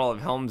 The Battle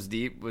of Helm's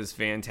Deep was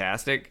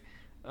fantastic.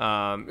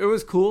 It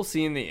was cool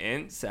seeing the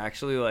Ents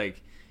actually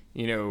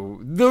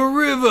the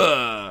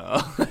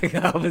river.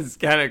 That was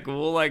kind of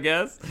cool, I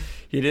guess.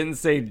 He didn't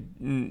say,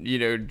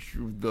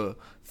 the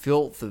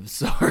filth of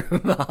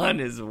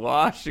Saruman is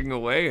washing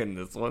away in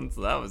this one,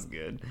 so that was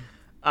good.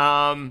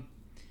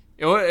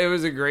 It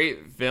was a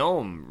great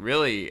film,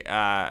 really.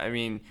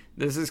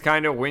 This is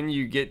kind of when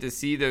you get to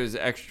see those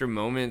extra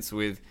moments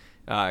with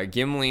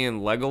Gimli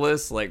and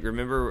Legolas.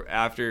 Remember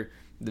after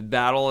the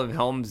Battle of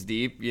Helm's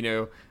Deep,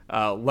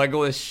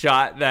 Legolas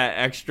shot that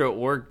extra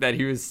orc that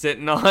he was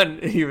sitting on.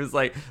 He was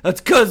like,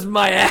 that's because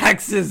my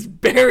axe is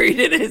buried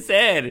in his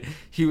head.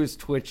 He was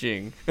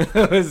twitching.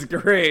 It was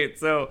great.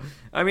 So,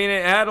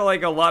 it had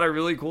a lot of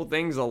really cool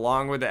things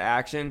along with the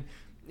action.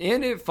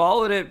 And it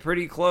followed it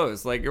pretty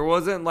close. There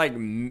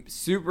wasn't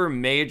super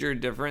major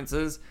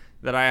differences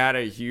that I had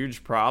a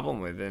huge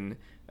problem with. And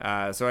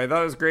so I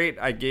thought it was great.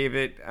 I gave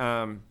it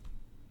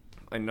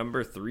a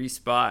number 3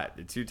 spot,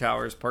 the Two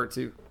Towers Part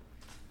 2.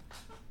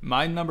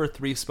 My number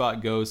 3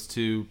 spot goes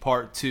to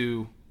Part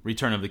 2,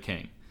 Return of the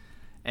King.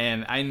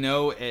 And I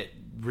know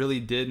it really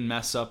did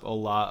mess up a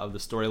lot of the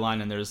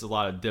storyline, and there's a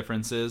lot of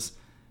differences.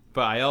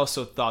 But I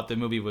also thought the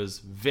movie was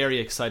very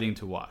exciting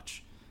to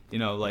watch.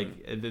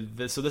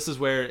 So this is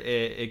where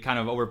it kind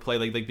of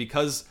overplayed, like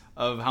because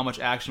of how much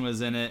action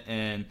was in it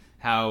and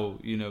how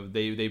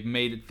they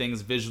made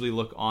things visually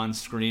look on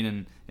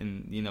screen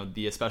and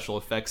the special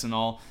effects and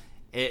all.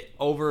 It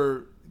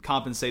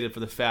overcompensated for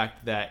the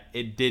fact that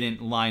it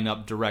didn't line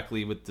up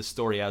directly with the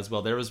story as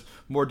well. There was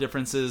more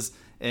differences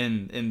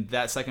in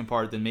that second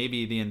part than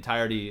maybe the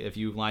entirety if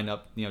you line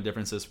up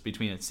differences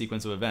between a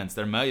sequence of events.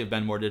 There may have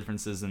been more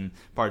differences in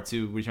part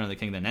 2 Return of the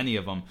King than any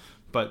of them,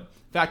 but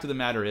fact of the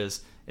matter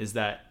is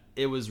that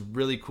it was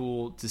really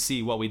cool to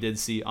see what we did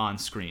see on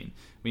screen.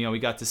 We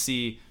got to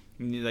see,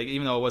 like,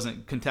 even though it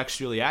wasn't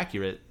contextually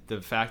accurate,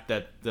 the fact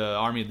that the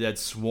army of the dead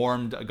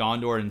swarmed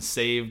Gondor and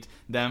saved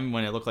them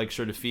when it looked like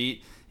sure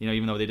defeat,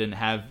 even though they didn't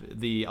have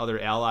the other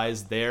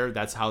allies there,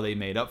 that's how they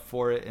made up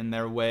for it in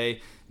their way.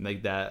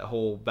 Like that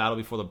whole battle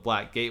before the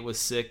Black Gate was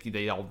sick.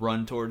 They all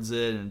run towards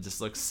it and it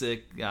just looks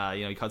sick.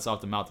 He cuts off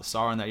the mouth of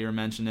Sauron that you were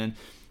mentioning.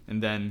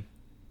 And then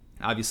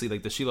obviously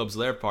like the Shelob's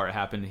Lair part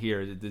happened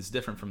here. It's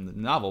different from the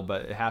novel,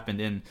 but it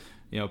happened in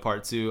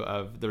part 2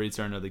 of The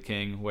Return of the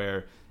King,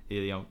 where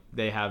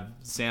they have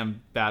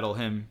Sam battle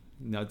him,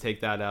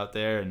 take that out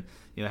there, and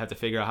have to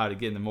figure out how to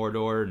get into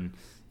Mordor, and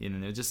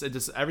it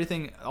just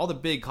everything, all the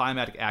big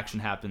climatic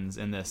action happens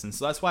in this, and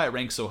so that's why it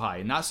ranks so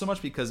high. Not so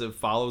much because it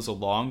follows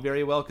along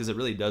very well, because it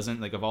really doesn't.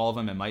 Like of all of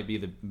them, it might be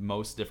the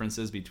most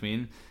differences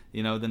between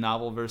the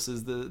novel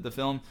versus the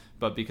film,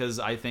 but because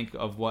I think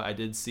of what I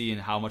did see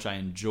and how much I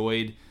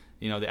enjoyed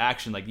the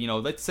action. Like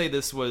let's say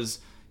this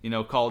was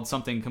called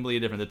something completely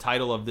different. The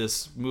title of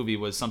this movie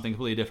was something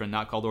completely different,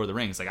 not called Lord of the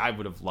Rings. Like I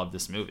would have loved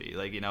this movie.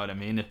 Like what I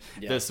mean? If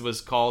this was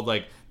called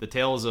like The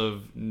Tales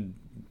of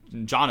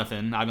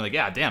Jonathan, I'd be like,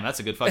 yeah, damn, that's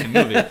a good fucking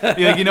movie.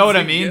 You know what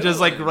I mean? Just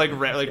like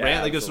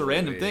just a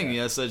random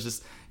thing. So it's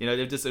just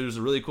it was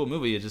a really cool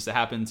movie. It just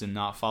happened to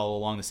not follow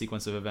along the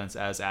sequence of events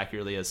as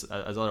accurately as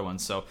other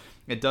ones. So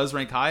it does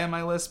rank high on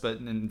my list, but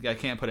I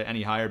can't put it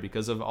any higher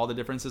because of all the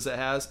differences it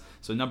has.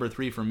 So number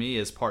 3 for me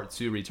is Part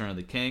 2, Return of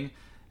the King.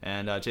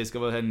 And Chase,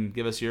 go ahead and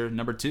give us your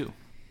number 2.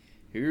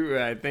 Ooh,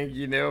 I think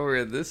you know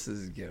where this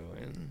is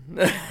going.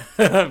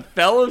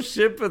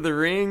 Fellowship of the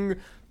Ring,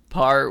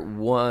 Part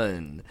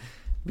 1.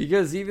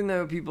 Because even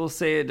though people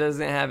say it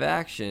doesn't have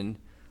action,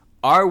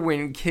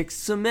 Arwen kicks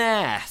some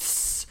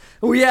ass.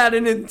 We had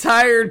an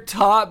entire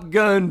Top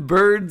Gun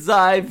bird's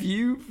eye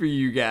view for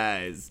you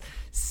guys.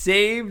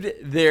 Saved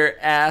their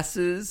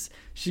asses.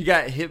 She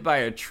got hit by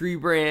a tree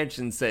branch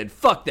and said,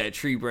 fuck that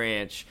tree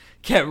branch.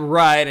 Kept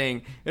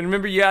riding. And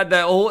remember, you had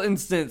that whole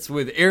instance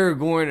with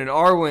Aragorn and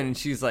Arwen, and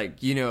she's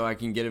like, I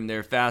can get him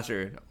there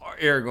faster. And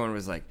Aragorn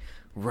was like,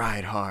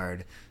 ride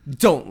hard.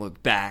 Don't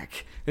look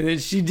back. And then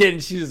she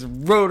didn't. She just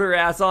rode her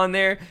ass on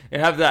there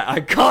and have that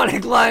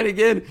iconic line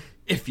again.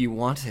 If you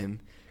want him,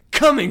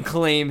 come and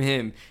claim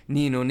him.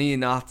 Nino ni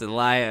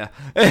Naftalaya.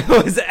 It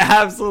was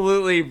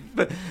absolutely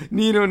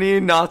Nino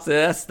ni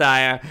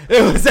Naftalaya.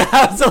 It was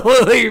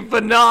absolutely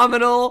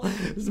phenomenal.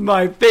 It's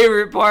my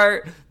favorite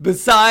part.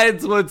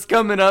 Besides what's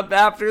coming up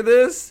after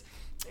this,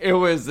 it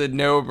was a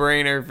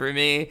no-brainer for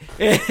me.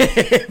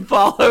 It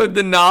followed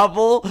the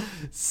novel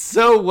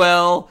so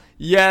well.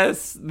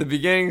 Yes, the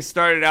beginning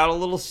started out a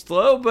little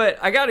slow, but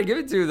I got to give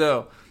it to you,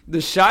 though. The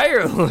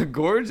Shire looked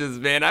gorgeous,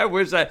 man. I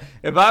wish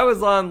if I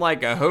was on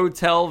like a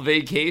hotel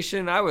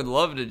vacation, I would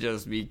love to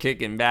just be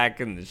kicking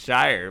back in the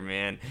Shire,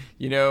 man.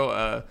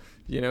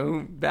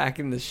 Back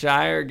in the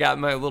Shire, got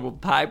my little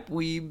pipe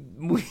weed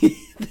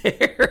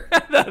there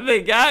that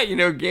they got.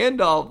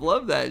 Gandalf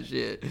loved that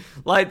shit.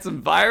 Light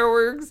some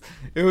fireworks.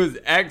 It was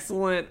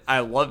excellent.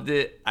 I loved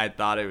it. I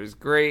thought it was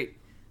great.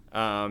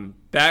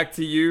 Back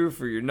to you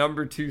for your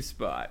number 2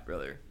 spot,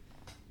 brother.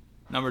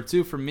 Number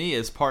 2 for me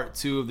is Part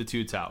 2 of The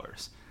Two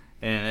Towers.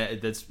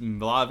 And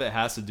a lot of it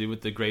has to do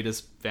with the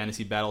greatest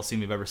fantasy battle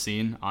scene we've ever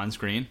seen on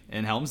screen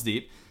in Helm's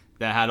Deep.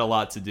 That had a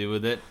lot to do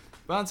with it.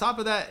 But on top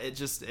of that,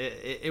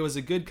 it was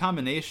a good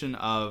combination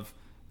of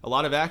a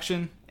lot of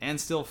action and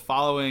still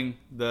following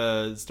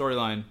the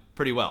storyline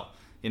pretty well.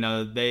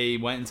 They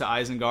went into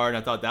Isengard.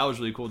 I thought that was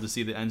really cool to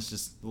see the Ents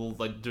just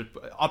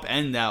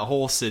upend that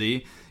whole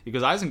city,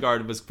 because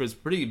Isengard was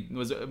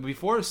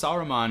before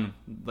Sauron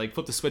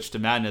flipped the switch to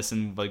madness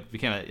and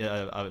became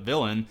a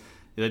villain.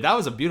 That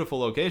was a beautiful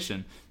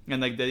location,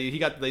 and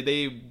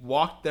they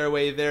walked their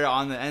way there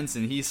on the Ents,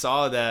 and he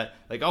saw that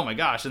oh my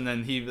gosh, and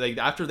then he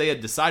after they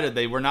had decided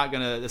they were not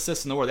going to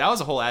assist in the war, that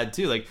was a whole ad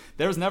too.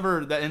 There was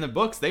never that in the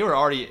books. They were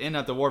already in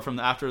at the war from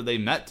after they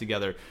met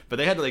together, but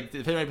they had to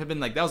it had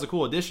been that was a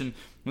cool addition.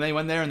 And they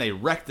went there and they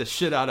wrecked the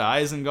shit out of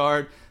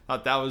Isengard.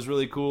 Thought that was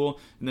really cool.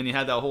 And then you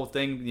had that whole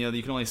thing.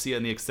 You can only see it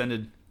in the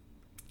extended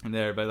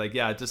there, but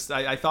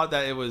I thought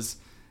that it was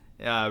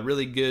a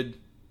really good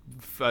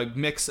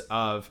mix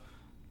of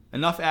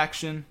enough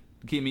action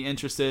to keep me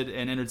interested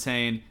and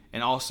entertained,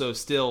 and also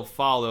still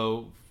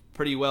follow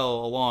pretty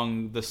well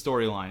along the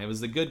storyline. It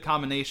was a good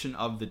combination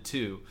of the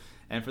two,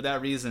 and for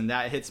that reason,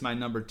 that hits my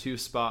number 2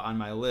 spot on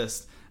my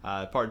list.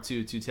 Part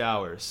 2, Two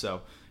Towers.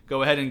 So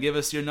go ahead and give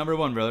us your number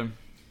one, brother.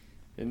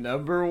 And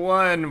number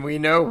one, we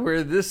know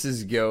where this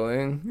is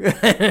going.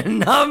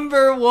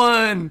 Number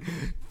one,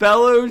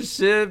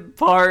 Fellowship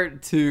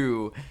Part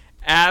 2.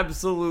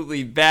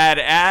 Absolutely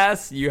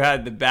badass. You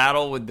had the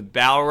battle with the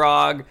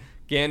Balrog.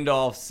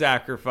 Gandalf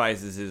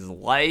sacrifices his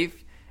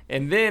life.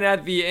 And then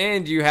at the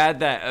end, you had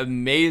that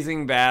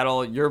amazing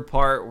battle, your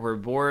part where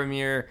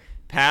Boromir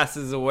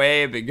passes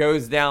away but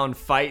goes down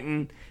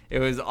fighting. It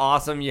was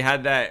awesome. You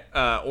had that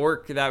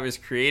orc that was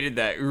created,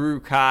 that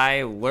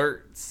Uruk-hai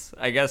Lurtz,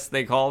 I guess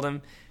they called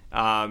him.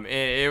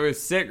 It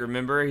was sick,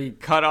 remember? He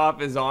cut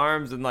off his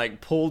arms and like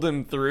pulled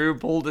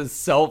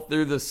himself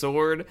through the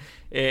sword.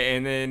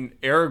 And then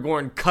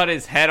Aragorn cut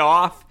his head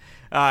off.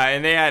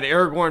 And they had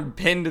Aragorn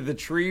pinned to the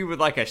tree with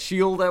like a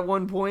shield at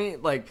one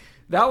point. Like,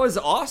 that was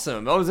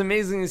awesome. That was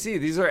amazing to see.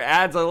 These are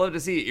ads I love to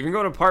see. Even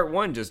going to part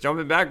 1, just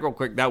jumping back real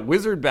quick, that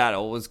wizard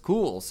battle was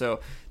cool. So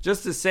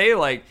just to say,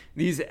 like,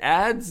 these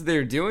ads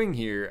they're doing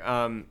here,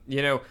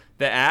 the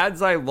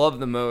ads I love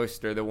the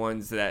most are the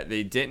ones that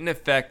they didn't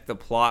affect the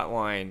plot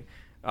line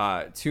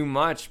too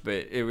much,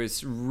 but it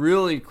was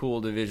really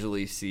cool to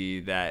visually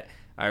see that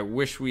I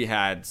wish we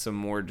had some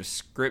more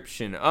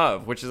description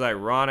of, which is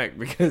ironic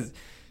because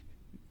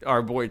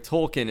our boy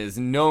Tolkien is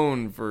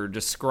known for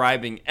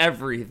describing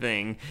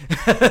everything.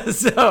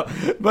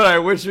 But I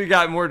wish we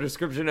got more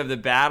description of the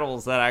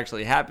battles that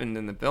actually happened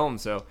in the film.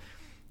 So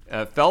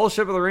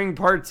Fellowship of the Ring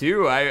Part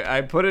 2,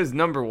 I put as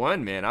number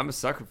 1, man. I'm a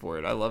sucker for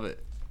it. I love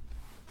it.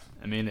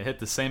 I mean, it hit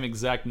the same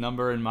exact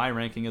number in my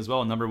ranking as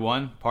well. Number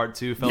 1, Part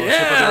 2,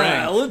 Fellowship of the Ring.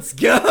 Yeah, let's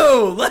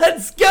go!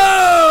 Let's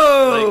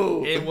go!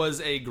 Like, it was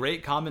a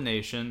great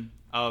combination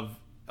of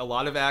a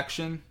lot of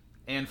action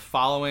and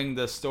following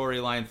the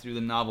storyline through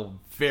the novel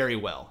very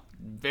well.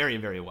 Very,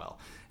 very well.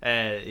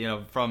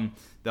 From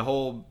the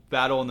whole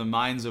battle in the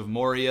mines of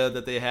Moria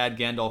that they had,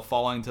 Gandalf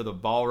falling to the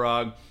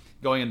Balrog,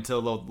 going into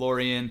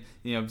Lothlorien,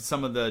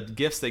 some of the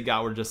gifts they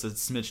got were just a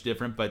smidge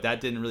different, but that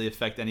didn't really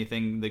affect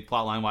anything, like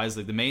plotline wise.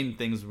 Like the main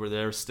things were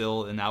there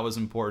still, and that was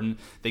important.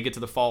 They get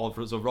to the fall of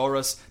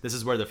Zororas. This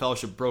is where the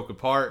Fellowship broke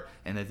apart,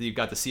 and you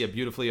got to see it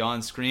beautifully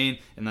on screen.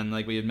 And then,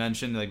 like we had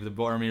mentioned, like the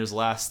Boromir's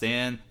last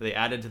stand, they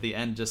added to the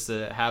end just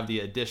to have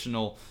the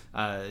additional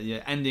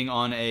ending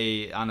on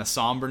a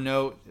somber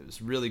note. It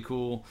was really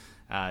cool.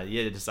 I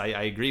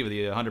agree with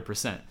you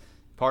 100%.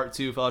 Part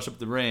 2, Fellowship of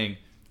the Ring,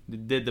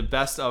 did the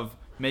best of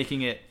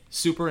making it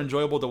super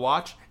enjoyable to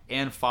watch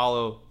and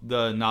follow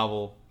the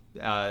novel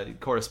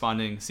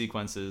corresponding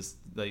sequences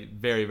like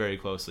very, very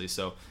closely.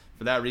 So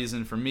for that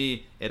reason, for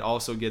me, it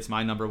also gets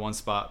my number 1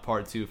 spot,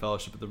 Part 2,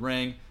 Fellowship of the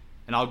Ring.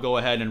 And I'll go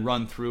ahead and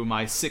run through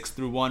my 6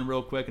 through 1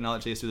 real quick, and I'll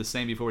let Chase do the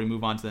same before we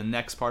move on to the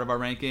next part of our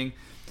ranking.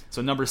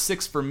 So number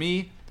 6 for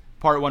me,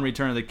 Part 1,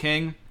 Return of the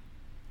King.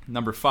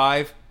 Number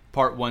 5,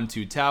 Part 1,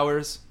 Two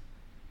Towers.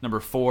 Number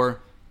 4,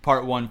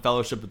 Part 1,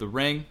 Fellowship of the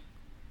Ring.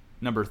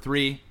 Number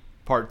 3,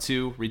 Part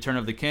 2, Return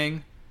of the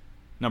King.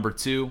 Number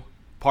 2,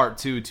 Part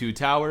 2, Two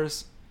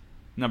Towers.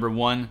 Number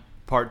 1,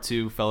 Part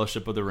 2,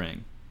 Fellowship of the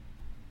Ring.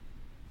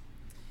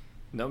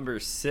 Number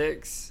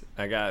 6,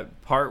 I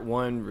got Part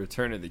 1,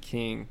 Return of the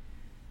King.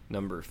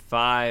 Number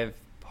 5,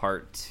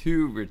 Part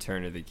 2,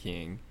 Return of the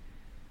King.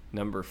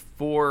 Number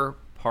 4,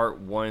 Part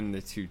 1,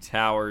 The Two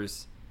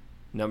Towers.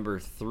 Number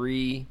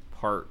 3,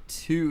 Part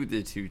 2,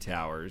 The Two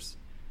Towers.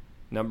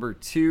 Number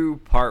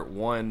 2, Part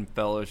 1,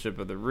 Fellowship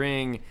of the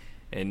Ring.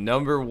 And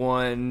number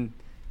 1,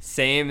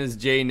 same as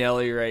Jay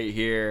Nelly right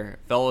here,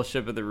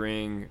 Fellowship of the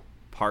Ring,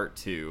 Part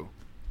 2.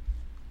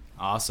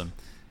 Awesome.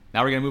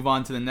 Now we're going to move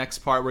on to the next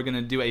part. We're going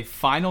to do a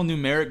final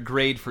numeric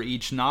grade for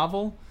each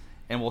novel.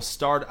 And we'll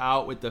start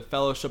out with the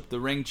Fellowship of the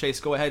Ring. Chase,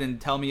 go ahead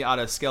and tell me on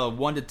a scale of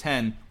 1 to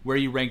 10 where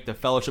you rank the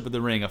Fellowship of the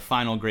Ring, a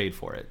final grade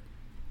for it.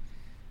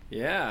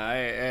 Yeah,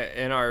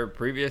 in our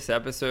previous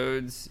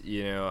episodes,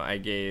 I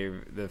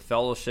gave the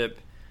Fellowship...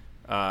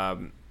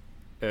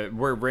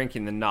 we're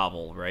ranking the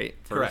novel, right?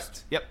 First.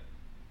 Correct. Yep.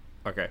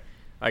 Okay.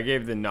 I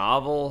gave the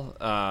novel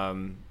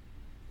an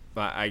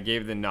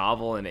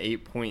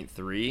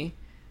 8.3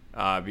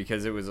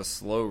 because it was a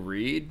slow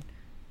read.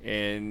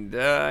 And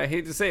I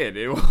hate to say it,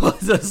 it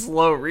was a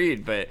slow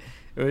read, but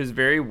it was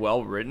very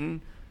well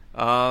written.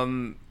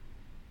 I'm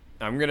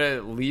going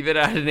to leave it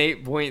at an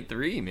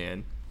 8.3,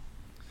 man.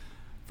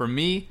 For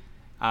me,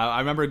 I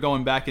remember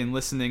going back and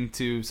listening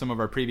to some of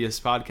our previous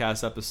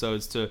podcast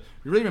episodes to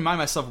really remind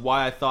myself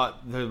why I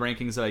thought the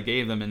rankings that I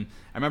gave them. And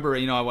I remember,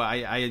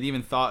 I had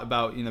even thought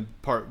about,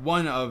 part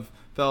 1 of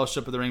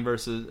Fellowship of the Ring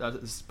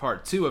versus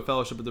part 2 of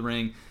Fellowship of the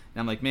Ring. And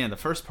I'm like, man, the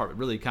first part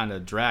really kind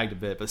of dragged a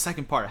bit, but the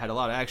second part had a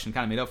lot of action,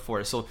 kind of made up for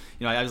it. So,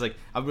 I was like,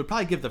 I would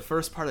probably give the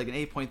first part like an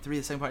 8.3,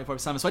 the second part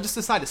 8.7. So I just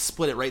decided to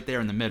split it right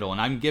there in the middle.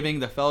 And I'm giving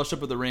the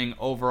Fellowship of the Ring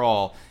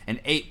overall an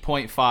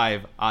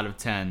 8.5 out of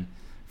 10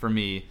 for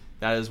me.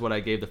 That is what I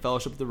gave the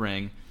Fellowship of the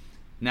Ring.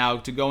 Now,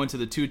 to go into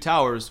the Two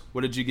Towers,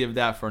 what did you give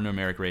that for a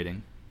numeric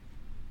rating?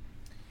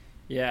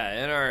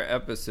 Yeah, in our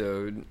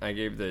episode, I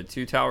gave the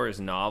Two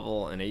Towers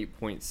novel an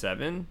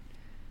 8.7.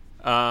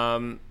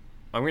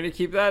 I'm going to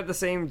keep that the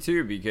same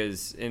too,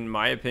 because in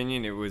my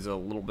opinion, it was a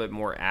little bit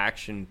more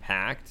action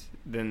packed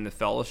than the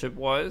Fellowship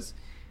was.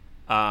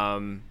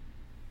 And,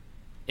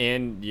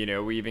 you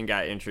know, we even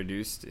got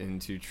introduced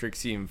into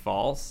Trixium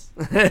Falls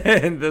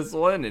in this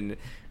one, and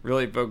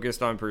really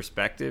focused on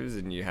perspectives,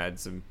 and you had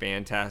some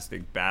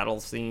fantastic battle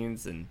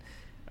scenes, and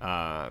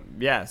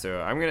yeah, so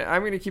I'm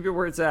gonna keep it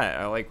where it's at.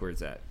 I like where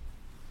it's at.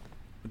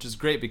 Which is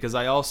great, because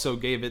I also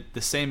gave it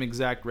the same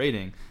exact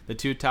rating. The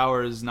Two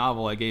Towers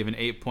novel I gave an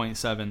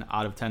 8.7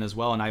 out of 10 as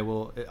well, and I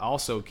will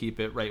also keep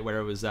it right where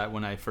it was at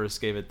when I first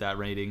gave it that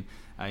rating.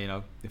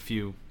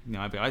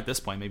 At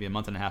this point, maybe a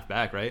month and a half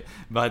back, right?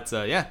 But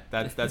yeah,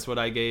 that's what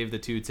I gave the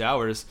Two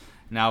Towers.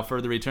 Now, for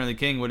the Return of the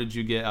King, what did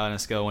you get on a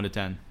scale of 1 to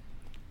 10?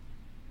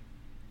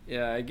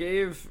 Yeah, I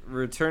gave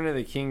Return of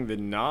the King, the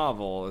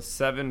novel, a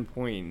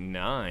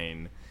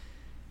 7.9.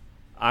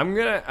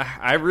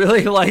 I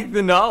really like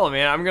the novel,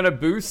 man. I'm gonna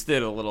boost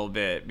it a little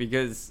bit,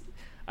 because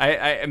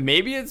I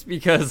maybe it's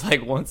because,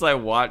 like, once I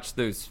watched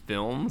those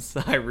films,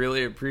 I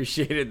really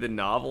appreciated the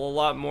novel a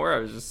lot more. I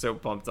was just so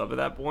pumped up at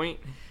that point.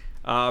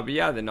 But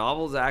yeah, the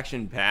novel's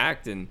action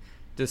packed, and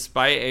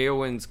despite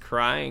Eowyn's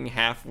crying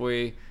half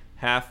through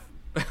half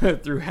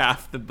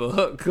the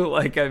book,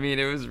 like, I mean,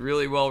 it was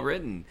really well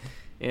written,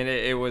 and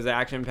it was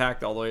action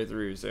packed all the way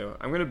through. So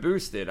I'm gonna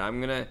boost it.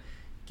 I'm gonna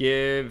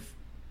give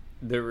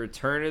the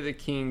Return of the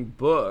King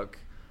book,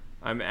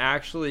 I'm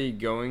actually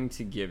going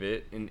to give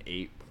it an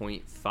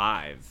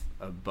 8.5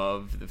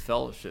 above the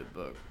Fellowship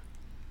book.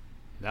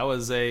 That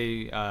was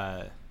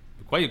a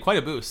quite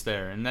a boost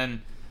there. And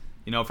then,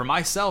 you know, for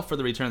myself, for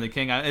the Return of the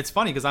King, it's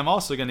funny because I'm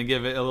also going to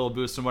give it a little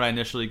boost from what I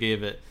initially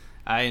gave it.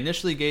 I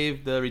initially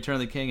gave the Return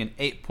of the King an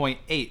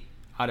 8.8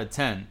 out of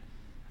 10.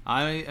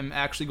 I am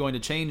actually going to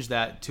change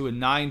that to a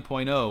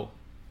 9.0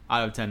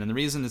 out of 10. And the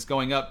reason it's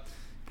going up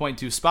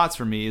 0.2 spots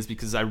for me is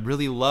because I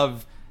really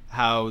love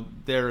how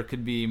there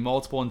could be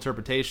multiple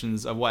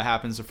interpretations of what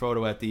happens to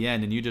Frodo at the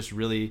end, and you just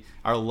really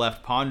are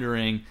left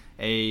pondering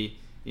a,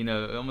 you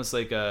know, almost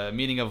like a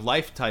meaning of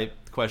life type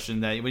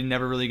question that we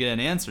never really get an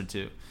answer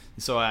to.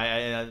 So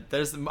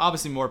there's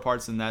obviously more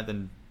parts in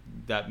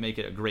that make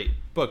it a great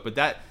book, but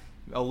that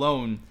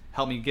alone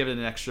helped me give it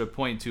an extra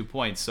 0.2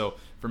 points. So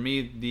for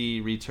me,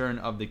 the Return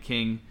of the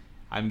King,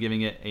 I'm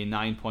giving it a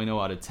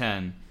 9.0 out of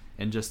 10.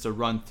 And just to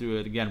run through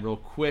it again real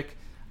quick,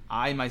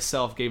 I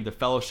myself gave the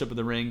Fellowship of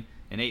the Ring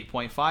an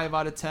 8.5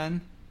 out of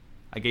 10.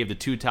 I gave the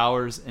Two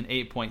Towers an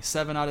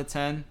 8.7 out of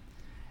 10.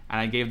 And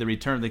I gave the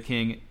Return of the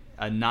King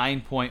a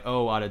 9.0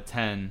 out of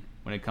 10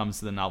 when it comes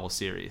to the novel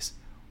series.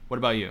 What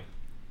about you?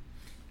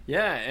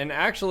 Yeah, and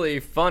actually,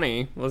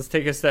 funny, let's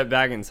take a step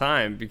back in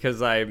time,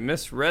 because I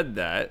misread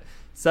that.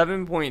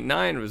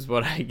 7.9 was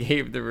what I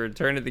gave the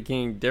Return of the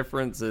King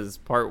Differences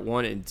Part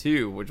 1 and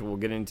 2, which we'll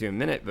get into in a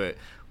minute. But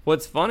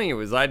what's funny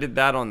was I did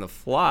that on the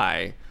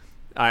fly.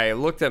 I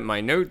looked at my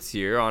notes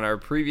here. On our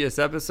previous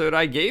episode,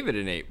 I gave it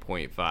an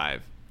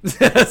 8.5.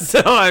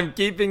 So I'm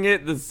keeping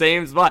it the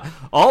same spot.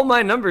 All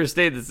my numbers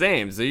stayed the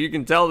same, so you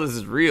can tell this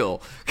is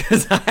real,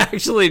 because I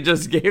actually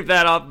just gave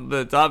that off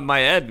the top of my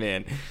head,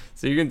 man.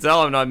 So you can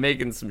tell I'm not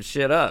making some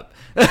shit up.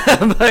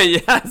 But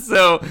yeah,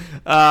 so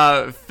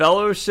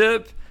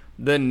Fellowship,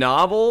 the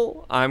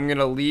novel, I'm going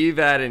to leave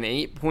at an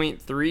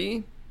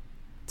 8.3.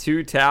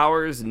 Two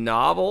Towers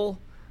novel,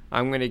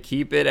 I'm going to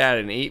keep it at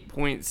an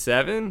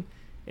 8.7.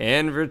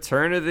 And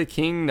Return of the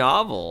King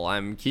novel,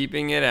 I'm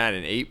keeping it at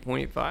an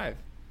 8.5.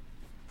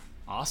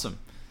 Awesome.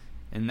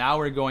 And now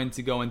we're going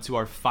to go into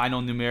our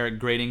final numeric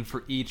grading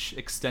for each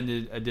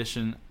extended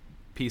edition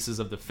pieces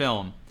of the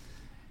film.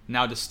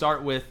 Now, to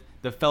start with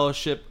the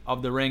Fellowship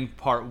of the Ring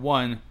Part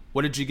 1,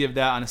 what did you give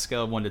that on a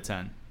scale of 1 to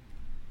 10?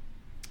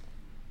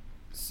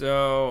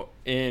 So,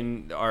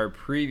 in our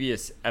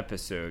previous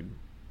episode,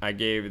 I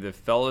gave the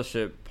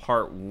Fellowship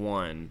Part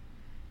 1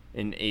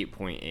 an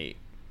 8.8.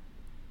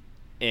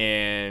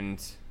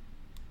 And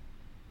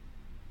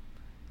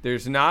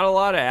there's not a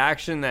lot of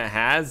action that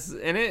has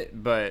in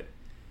it, but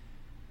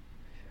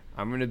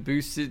I'm going to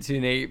boost it to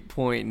an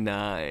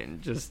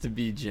 8.9 just to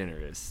be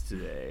generous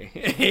today.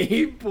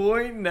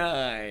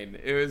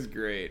 8.9. It was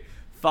great.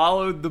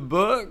 Followed the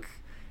book.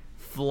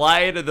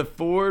 Flight of the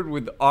Ford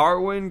with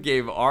Arwen.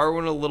 Gave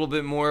Arwen a little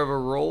bit more of a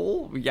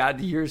role. We got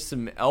to hear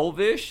some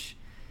Elvish.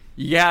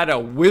 You had a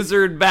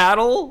wizard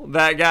battle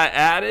that got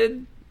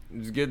added. It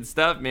was good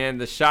stuff, man.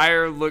 The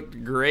Shire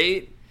looked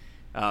great.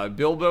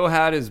 Bilbo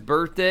had his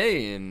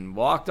birthday and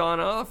walked on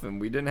off, and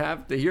we didn't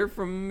have to hear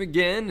from him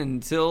again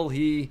until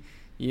he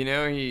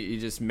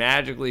just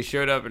magically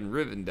showed up in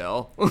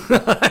Rivendell.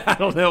 I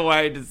don't know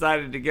why he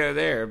decided to go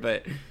there,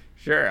 but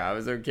sure, I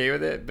was okay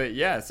with it. But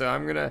yeah, so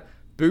I'm going to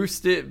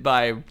boost it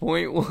by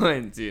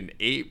 0.1 to an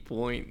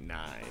 8.9.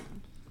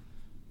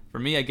 For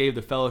me, I gave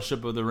the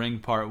Fellowship of the Ring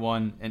Part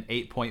 1 an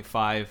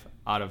 8.5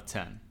 out of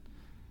 10.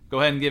 Go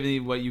ahead and give me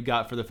what you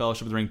got for the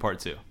Fellowship of the Ring Part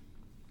 2.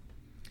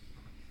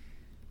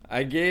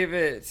 I gave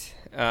it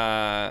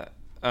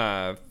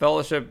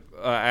Fellowship.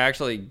 I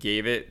actually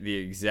gave it the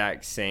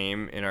exact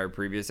same in our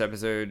previous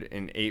episode,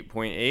 an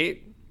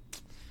 8.8.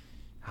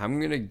 I'm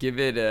gonna give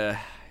it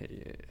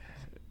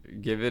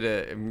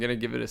I'm gonna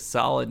give it a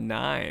solid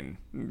 9.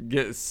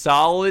 Get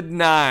solid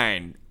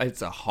 9.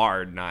 It's a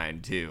hard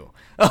 9 too.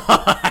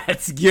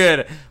 That's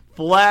good.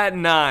 Flat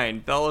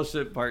 9.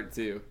 Fellowship Part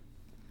 2.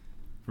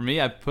 For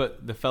me, I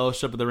put The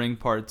Fellowship of the Ring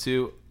Part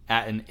 2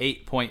 at an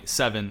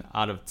 8.7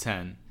 out of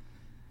 10.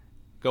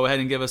 Go ahead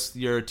and give us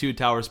your Two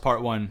Towers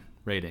Part 1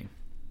 rating.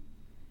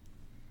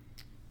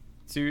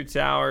 Two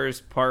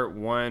Towers Part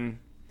 1,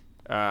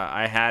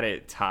 I had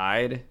it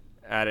tied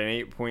at an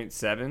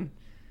 8.7.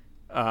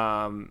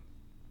 I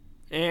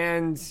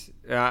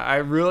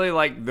really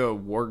like the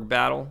warg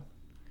battle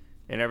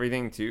and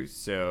everything too,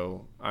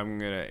 so I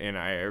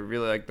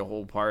really like the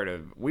whole part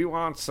of we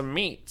want some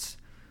meat.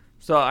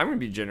 So I'm going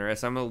to be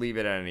generous. I'm going to leave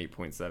it at an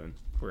 8.7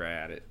 where I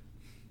had it.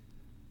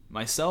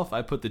 Myself,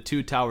 I put The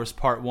Two Towers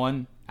Part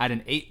 1 at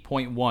an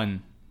 8.1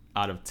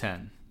 out of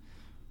 10.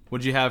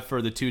 What'd you have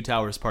for The Two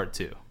Towers Part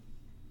 2?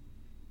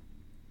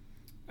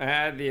 I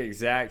had the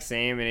exact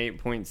same at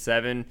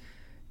 8.7.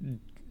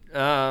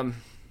 I'm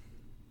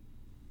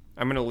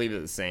going to leave it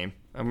the same.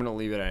 I'm going to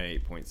leave it at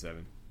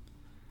 8.7.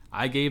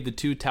 I gave The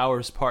Two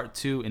Towers Part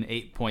 2 an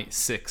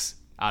 8.6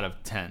 out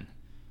of 10.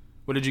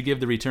 What did you give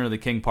The Return of the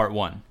King Part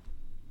 1?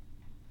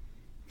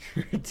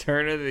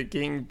 Return of the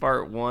King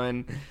Part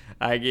 1,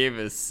 I gave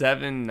a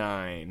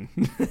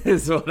 7.9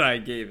 is what I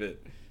gave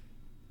it.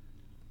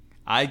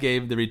 I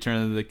gave The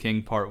Return of the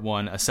King Part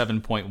 1 a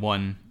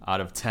 7.1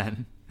 out of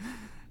 10.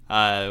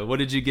 What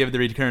did you give The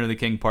Return of the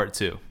King Part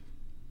 2?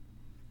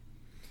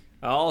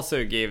 I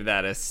also gave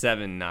that a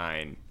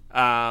 7.9.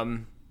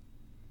 I'm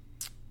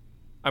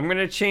going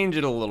to change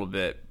it a little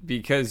bit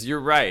because you're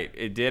right.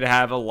 It did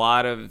have a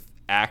lot of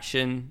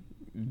action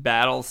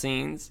battle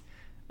scenes.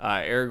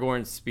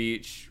 Aragorn's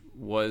speech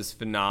was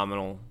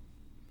phenomenal.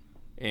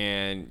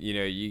 And,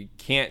 you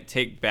can't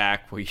take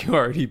back what you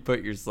already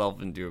put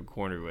yourself into a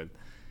corner with.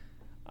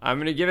 I'm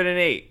going to give it an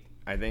 8.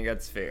 I think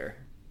that's fair.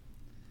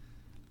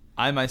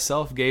 I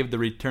myself gave The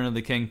Return of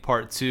the King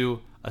Part 2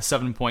 a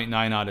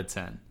 7.9 out of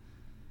 10.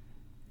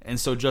 And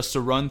so just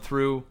to run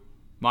through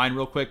mine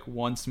real quick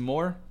once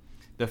more.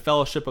 The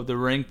Fellowship of the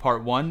Ring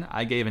Part 1,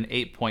 I gave an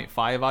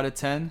 8.5 out of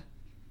 10.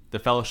 The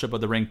Fellowship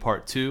of the Ring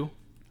Part 2,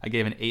 I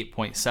gave an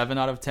 8.7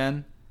 out of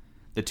 10.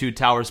 The Two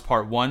Towers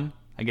Part 1,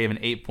 I gave an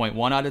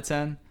 8.1 out of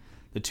 10.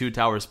 The Two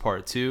Towers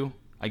Part 2,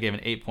 I gave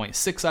an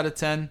 8.6 out of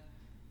 10.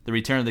 The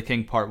Return of the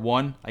King Part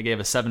 1, I gave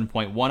a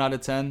 7.1 out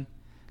of 10.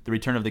 The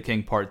Return of the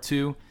King Part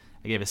 2,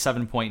 I gave a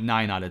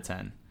 7.9 out of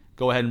 10.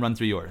 Go ahead and run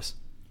through yours.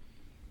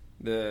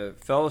 The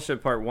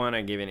Fellowship Part 1,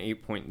 I gave an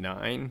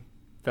 8.9.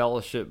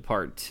 Fellowship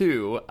Part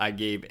 2, I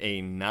gave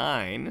a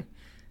 9.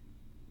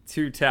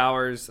 Two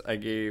Towers, I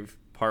gave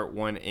Part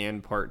 1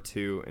 and Part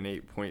 2 an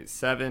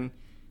 8.7.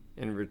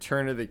 In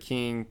Return of the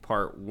King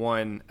Part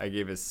 1, I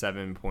gave a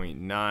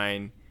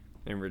 7.9.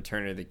 In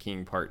Return of the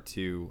King Part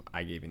 2,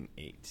 I gave an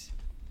 8.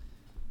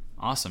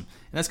 Awesome.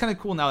 And that's kind of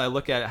cool now that I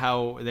look at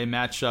how they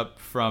match up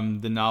from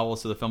the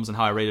novels to the films and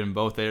how I rated them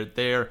both.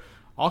 They're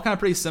all kind of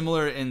pretty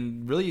similar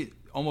and really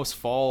almost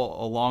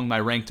fall along my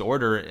ranked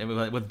order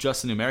with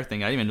just a numeric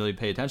thing. I didn't even really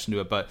pay attention to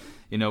it, but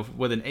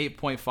with an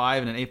 8.5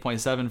 and an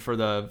 8.7 for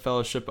the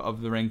Fellowship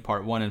of the Ring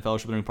Part 1 and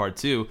Fellowship of the Ring Part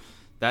 2,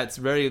 that's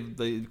very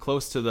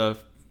close to the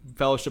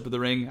Fellowship of the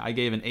Ring I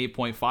gave an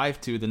 8.5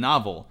 to the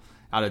novel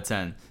out of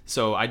 10.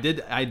 So I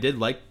did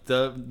like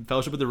the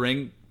Fellowship of the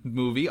Ring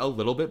movie a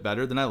little bit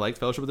better than I liked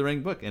Fellowship of the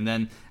Ring book. And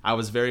then I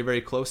was very, very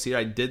close here.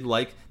 I did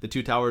like the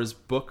Two Towers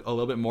book a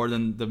little bit more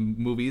than the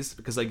movies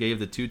because I gave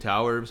the Two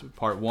Towers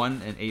Part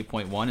 1 an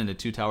 8.1 and the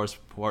Two Towers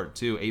Part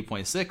 2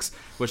 8.6,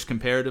 which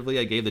comparatively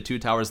I gave the Two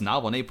Towers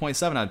novel an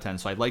 8.7 out of 10.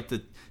 So I liked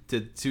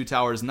the Two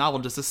Towers novel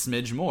just a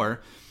smidge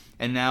more.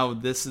 And now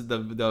this is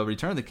the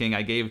Return of the King.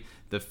 I gave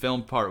the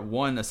film Part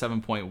 1 a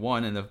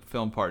 7.1 and the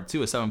film Part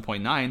 2 a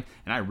 7.9. And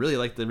I really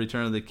liked the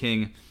Return of the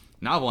King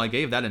novel. I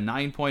gave that a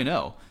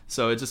 9.0.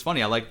 So it's just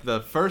funny. I like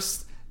the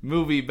first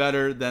movie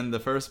better than the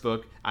first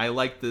book. I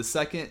like the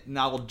second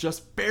novel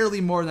just barely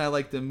more than I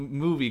like the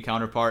movie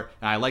counterpart.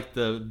 And I like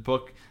the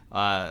book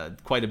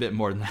quite a bit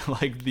more than I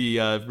like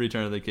the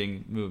Return of the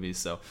King movies.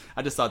 So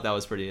I just thought that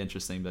was pretty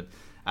interesting. But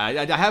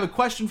I have a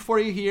question for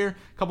you here.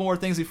 A couple more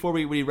things before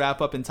we wrap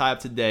up and tie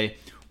up today.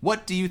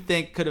 What do you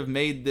think could have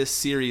made this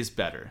series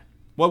better?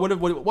 What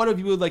have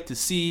you would like to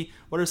see?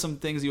 What are some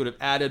things you would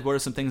have added? What are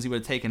some things you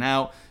would have taken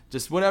out?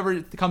 Just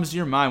whatever comes to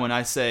your mind when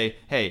I say,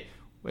 hey,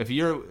 if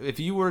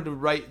you were to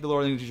write the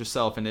Lord of the Rings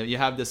yourself and you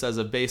have this as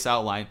a base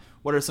outline,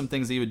 what are some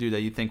things that you would do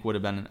that you think would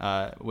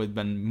have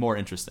been more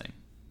interesting?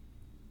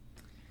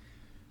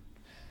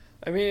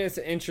 I mean, it's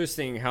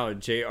interesting how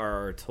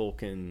J.R.R.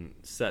 Tolkien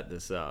set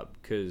this up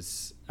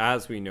because,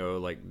 as we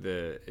know,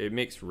 it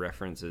makes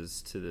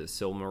references to the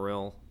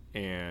Silmaril,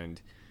 and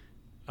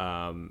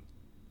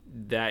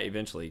that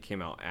eventually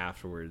came out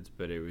afterwards,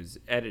 but it was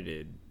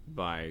edited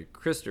by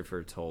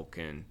Christopher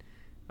Tolkien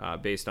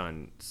based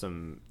on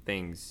some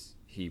things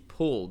he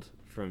pulled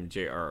from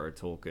J.R.R.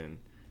 Tolkien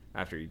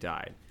after he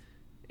died.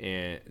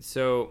 And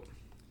so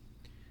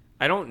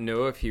I don't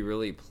know if he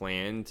really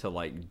planned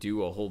to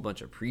do a whole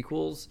bunch of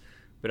prequels,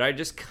 but I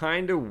just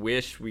kind of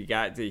wish we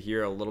got to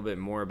hear a little bit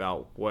more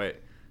about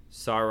what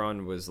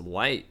Sauron was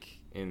like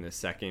in the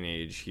Second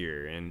Age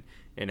here,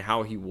 and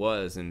how he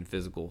was in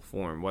physical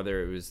form,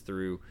 whether it was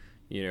through,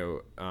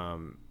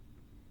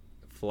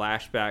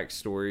 flashback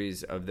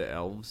stories of the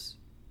elves,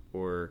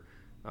 or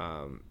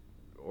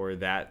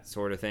that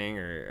sort of thing,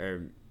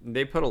 or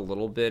they put a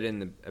little bit in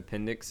the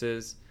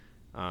appendixes,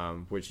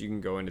 which you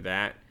can go into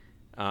that.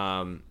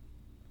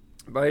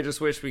 But I just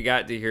wish we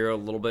got to hear a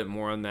little bit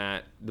more on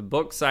that. The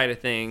book side of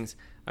things,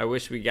 I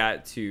wish we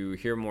got to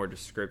hear more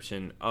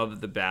description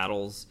of the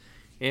battles.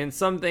 And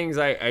some things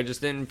I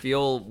just didn't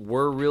feel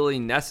were really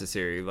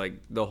necessary. Like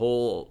the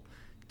whole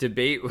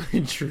debate with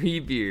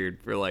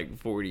Treebeard for like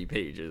 40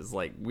 pages.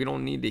 Like, we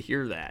don't need to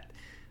hear that.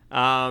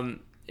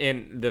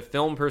 In the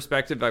film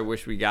perspective, I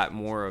wish we got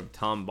more of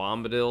Tom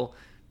Bombadil.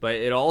 But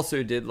it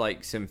also did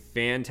like some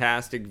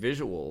fantastic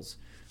visuals.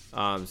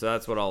 So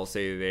that's what I'll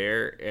say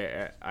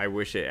there. I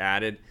wish it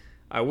added.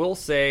 I will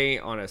say,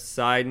 on a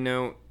side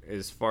note,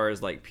 as far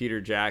as like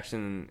Peter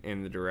Jackson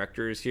and the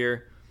directors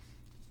here,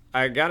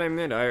 I gotta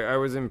admit, I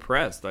was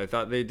impressed. I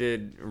thought they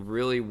did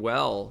really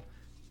well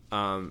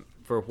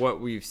for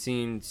what we've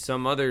seen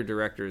some other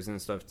directors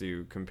and stuff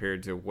do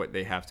compared to what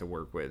they have to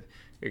work with.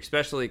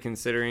 Especially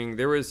considering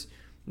there was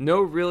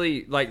no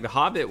really, like, The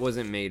Hobbit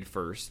wasn't made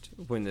first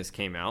when this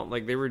came out.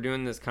 Like, they were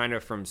doing this kind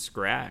of from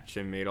scratch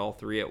and made all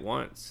three at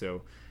once.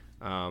 So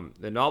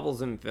the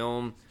novels and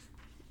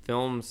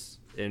films,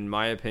 in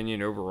my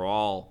opinion,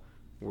 overall,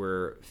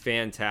 were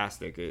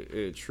fantastic.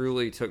 It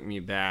truly took me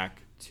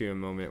back to a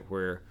moment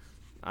where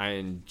I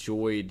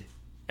enjoyed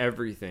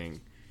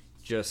everything,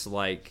 just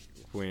like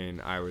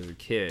when I was a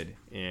kid,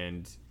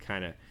 and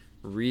kind of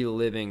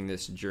reliving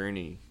this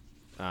journey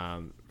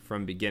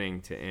from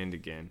beginning to end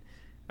again,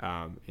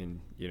 and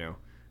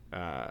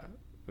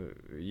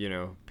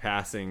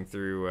passing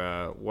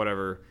through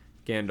whatever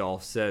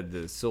Gandalf said,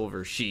 the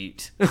silver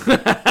sheet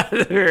at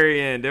the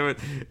very end. It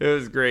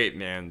was great,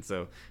 man.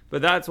 So,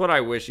 but that's what I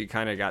wish you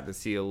kind of got to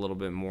see a little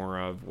bit more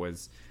of,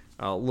 was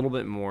a little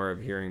bit more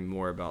of hearing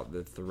more about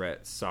the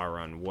threat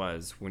Sauron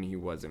was when he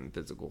was in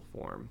physical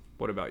form.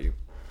 What about you?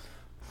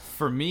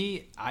 For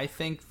me, I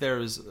think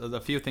there's a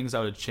few things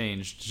I would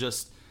change.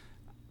 Just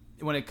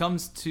when it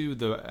comes to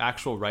the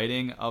actual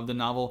writing of the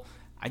novel,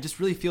 I just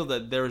really feel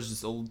that there's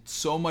just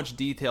so much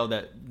detail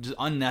that just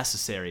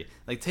unnecessary.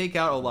 Like, take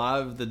out a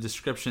lot of the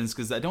descriptions,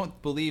 because I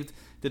don't believe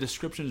the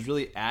descriptions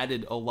really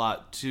added a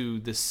lot to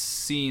the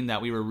scene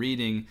that we were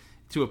reading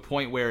to a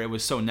point where it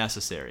was so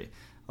necessary.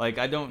 Like,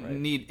 I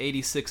don't need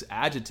 86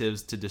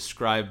 adjectives to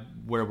describe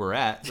where we're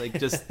at. Like,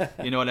 just,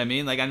 you know what I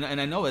mean? Like, and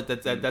I know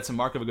that's a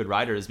mark of a good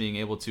writer, is being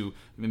able to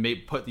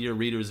put your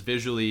readers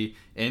visually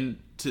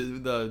into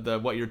the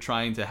what you're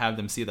trying to have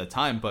them see at that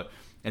time. But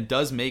it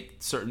does make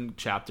certain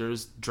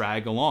chapters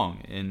drag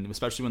along, and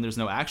especially when there's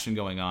no action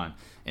going on.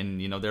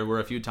 And, there were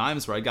a few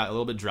times where I got a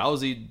little bit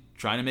drowsy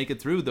trying to make it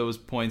through those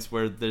points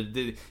where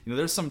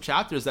there's some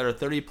chapters that are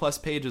 30 plus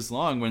pages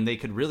long when they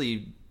could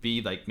really be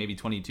like maybe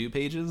 22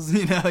 pages.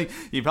 Like,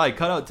 you probably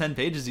cut out 10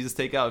 pages, you just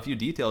take out a few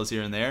details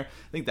here and there.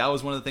 I think that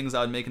was one of the things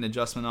I would make an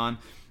adjustment on.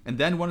 And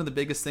then one of the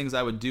biggest things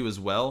I would do as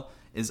well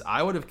is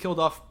I would have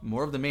killed off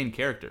more of the main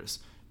characters.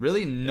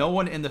 Really, no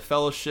one in the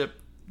Fellowship,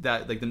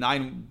 that like the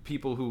 9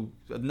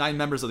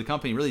 members of the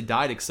company, really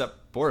died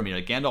except Boromir.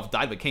 Like, Gandalf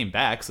died but came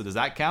back, so does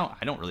that count?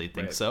 I don't really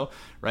think so,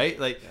 right?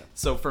 Like,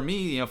 so for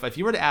me, if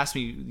you were to ask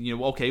me,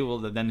 okay, well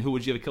then who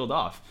would you have killed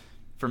off?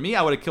 For me,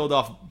 I would have killed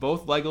off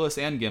both Legolas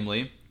and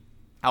Gimli.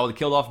 I would have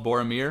killed off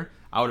Boromir.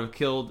 I would have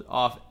killed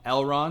off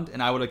Elrond,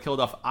 and I would have killed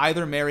off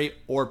either Merry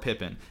or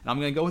Pippin. And I'm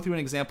going to go through an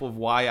example of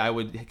why I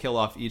would kill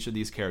off each of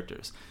these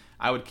characters.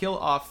 I would kill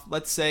off,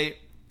 let's say,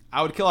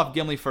 I would kill off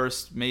Gimli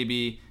first,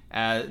 maybe.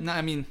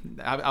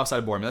 Outside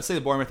of Boromir. Let's say the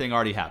Boromir thing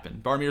already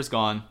happened. Boromir's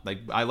gone. Like,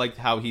 I liked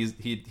how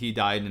he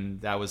died, and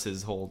that was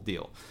his whole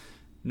deal.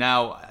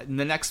 Now,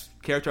 the next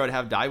character I'd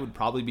have die would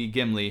probably be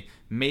Gimli.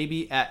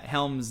 Maybe at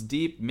Helm's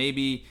Deep,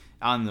 maybe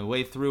on the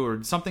way through,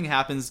 or something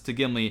happens to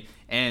Gimli,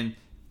 and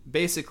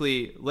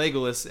basically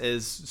Legolas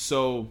is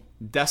so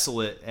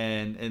desolate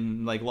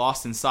and like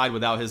lost inside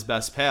without his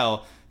best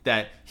pal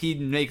that he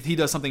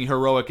does something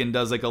heroic and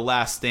does like a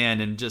last stand,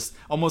 and just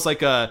almost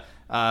like a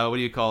what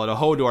do you call it? A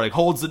Hodor, like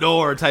holds the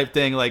door type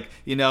thing. Like,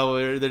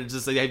 they're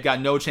just like, they've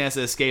got no chance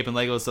to escape, and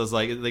Legolas does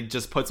like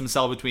just puts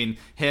himself between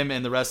him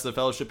and the rest of the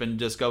Fellowship and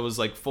just goes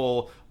like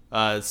full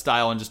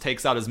style and just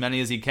takes out as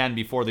many as he can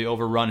before they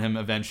overrun him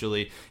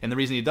eventually. And the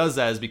reason he does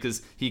that is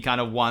because he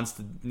kind of wants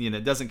to,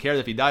 doesn't care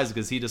if he dies,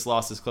 because he just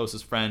lost his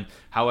closest friend.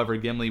 However,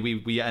 Gimli,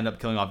 we end up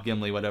killing off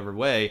Gimli whatever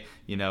way.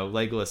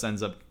 Legolas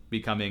ends up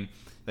becoming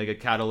like a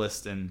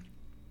catalyst and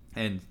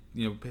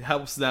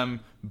helps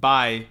them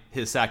by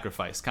his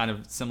sacrifice, kind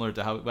of similar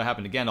to what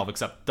happened to Gandalf,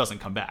 except doesn't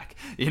come back.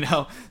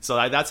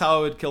 So that's how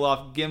I would kill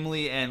off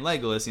Gimli and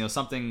Legolas.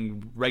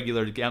 Something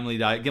regular.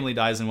 Gimli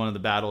dies in one of the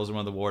battles or one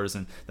of the wars,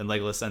 and then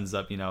Legolas ends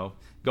up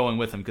going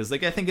with him, because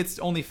I think it's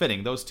only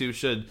fitting those two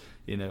should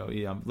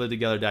live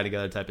together, die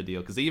together type of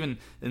deal, because even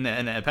in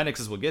the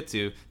appendixes we'll get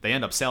to, they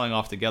end up sailing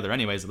off together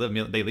anyways. They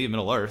leave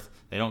Middle Earth.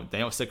 They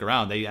don't stick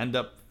around. They end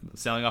up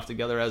sailing off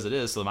together as it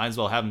is, so might as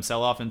well have them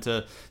sail off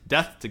into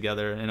death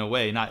together in a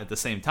way, not at the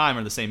same time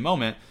or the same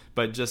moment,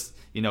 but just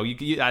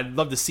I'd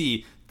love to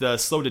see the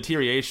slow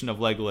deterioration of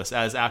Legolas,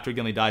 as after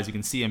Gimli dies you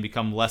can see him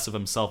become less of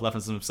himself,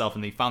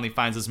 and he finally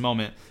finds his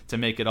moment to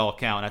make it all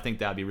count. I think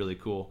that'd be really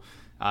cool.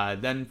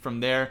 Then from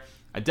there,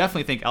 I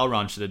definitely think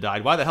Elrond should have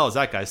died. Why the hell is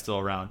that guy still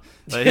around?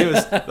 He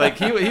was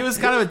he was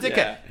kind of a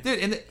dickhead. Yeah.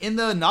 Dude, in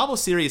the novel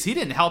series, he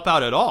didn't help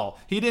out at all.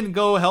 He didn't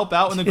go help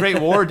out in the Great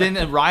War,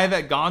 didn't arrive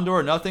at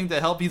Gondor, nothing to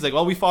help. He's like,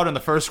 well, we fought in the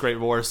first Great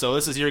War, so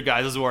this is your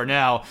guys' war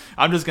now.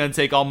 I'm just going to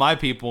take all my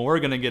people, and we're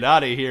going to get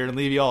out of here and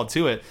leave you all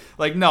to it.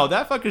 No,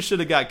 that fucker should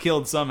have got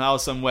killed somehow,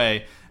 some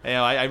way.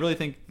 I really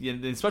think,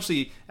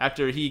 especially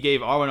after he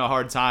gave Arwen a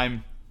hard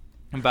time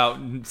about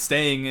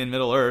staying in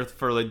Middle Earth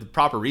for the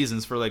proper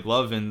reasons, for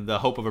love and the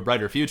hope of a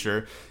brighter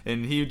future,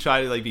 and he would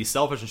try to be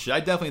selfish and shit. I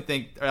definitely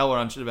think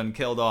Elrond should have been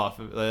killed off,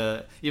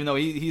 even though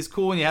he's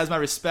cool and he has my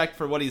respect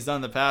for what he's done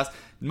in the past.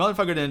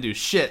 Motherfucker didn't do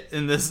shit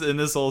in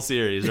this whole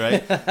series,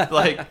 right?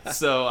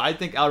 So I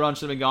think Elrond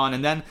should have been gone.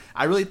 And then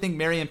I really think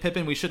Merry and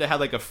Pippin, we should have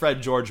had a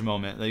Fred George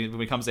moment when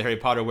it comes to Harry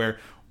Potter, where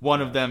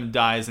one of them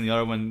dies and the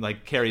other one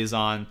carries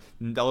on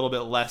a little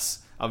bit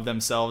less of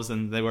themselves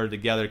than they were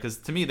together, because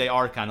to me they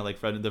are kind of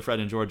like the Fred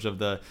and George of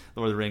the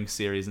Lord of the Rings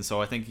series. And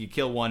so I think you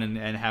kill one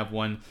and have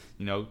one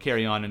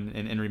carry on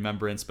in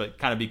remembrance, but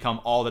kind of become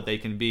all that they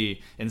can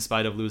be in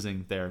spite of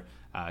losing their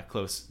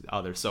close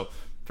others. So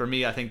for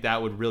me, I think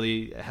that would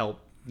really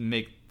help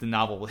make the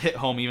novel hit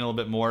home even a little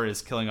bit more,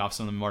 is killing off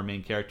some of the more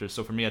main characters.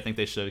 So for me, I think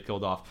they should have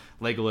killed off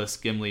Legolas,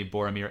 Gimli,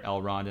 Boromir,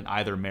 Elrond, and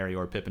either Merry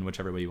or Pippin,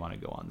 whichever way you want to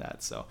go on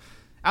that. So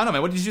I don't know,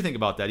 man, what did you think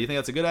about that? Do you think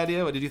that's a good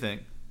idea? What did you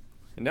think?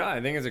 No,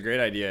 I think it's a great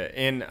idea.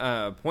 And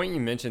a point you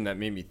mentioned that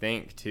made me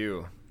think,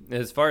 too,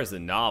 as far as the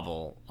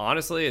novel,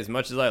 honestly, as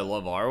much as I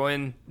love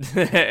Arwen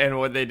and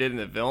what they did in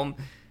the film,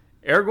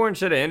 Aragorn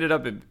should have ended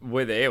up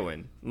with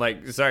Eowyn.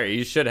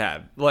 He should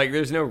have.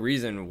 There's no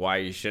reason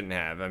why he shouldn't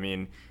have. I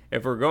mean,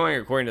 if we're going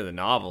according to the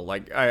novel,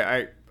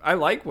 I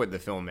like what the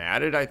film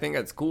added. I think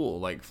that's cool.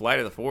 Flight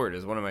of the Ford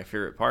is one of my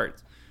favorite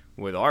parts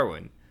with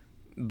Arwen.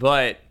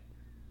 But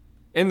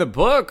in the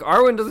book,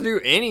 Arwen doesn't do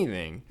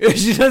anything.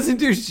 She doesn't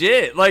do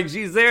shit.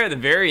 She's there at the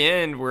very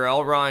end where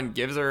Elrond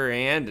gives her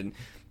hand and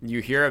you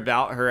hear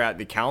about her at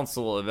the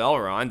Council of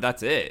Elrond.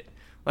 That's it.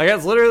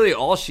 That's literally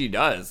all she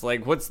does.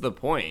 What's the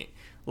point?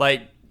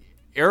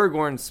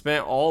 Aragorn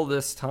spent all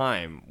this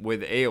time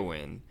with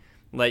Eowyn.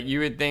 You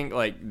would think,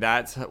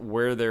 that's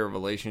where their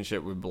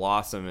relationship would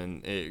blossom,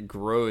 and it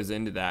grows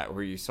into that,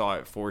 where you saw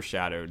it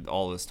foreshadowed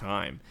all this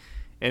time.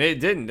 And it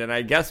didn't. And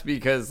I guess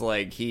because,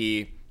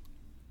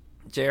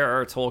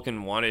 J.R.R.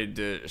 Tolkien wanted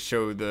to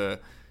show the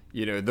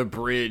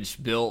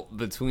bridge built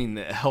between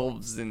the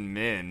elves and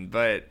men,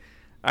 but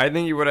I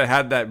think he would have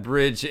had that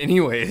bridge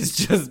anyways,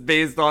 just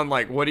based on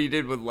what he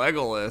did with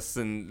Legolas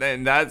and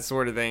that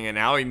sort of thing, and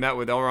how he met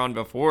with Elrond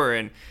before,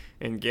 and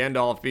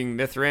Gandalf being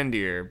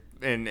Mithrandir,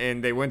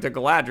 and they went to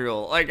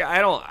Galadriel,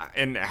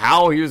 and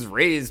how he was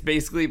raised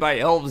basically by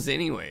elves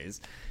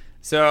anyways.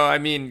 So, I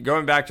mean,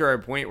 going back to our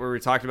point where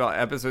we talked about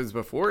episodes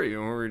before, when we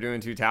were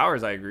doing Two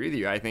Towers, I agree with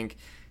you. I think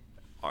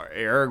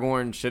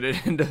Aragorn should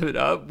have ended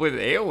up with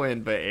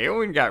Eowyn, but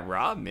Eowyn got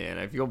robbed, man.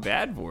 I feel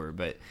bad for her,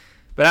 but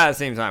at the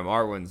same time,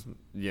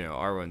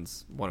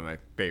 Arwen's one of my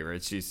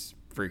favorites. She's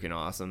freaking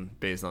awesome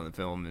based on the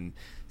film and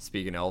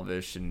speaking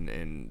Elvish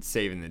and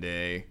saving the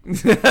day.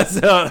 So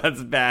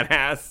that's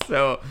badass.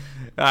 So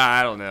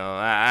I don't know.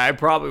 I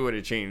probably would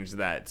have changed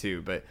that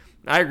too, but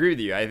I agree with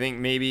you. I think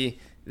maybe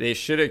they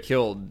should have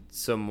killed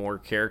some more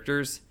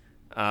characters.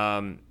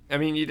 I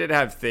mean, you did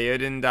have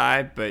Theoden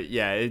die, but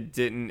yeah,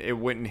 it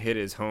wouldn't hit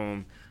as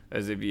home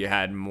as if you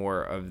had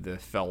more of the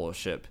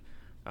Fellowship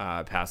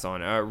pass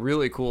on. A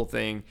really cool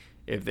thing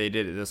if they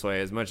did it this way,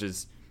 as much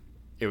as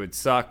it would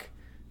suck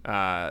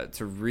to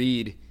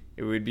read,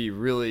 it would be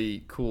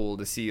really cool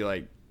to see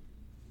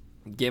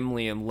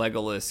Gimli and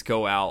Legolas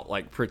go out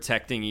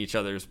protecting each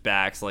other's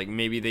backs.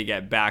 Maybe they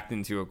get backed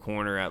into a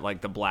corner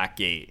at the Black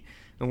Gate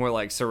and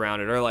we're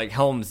surrounded, or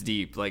Helm's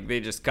Deep,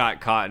 they just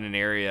got caught in an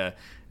area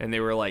and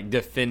they were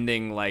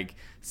defending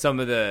some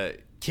of the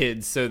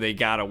kids so they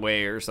got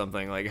away or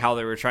something, how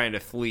they were trying to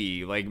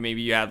flee.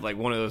 Maybe you had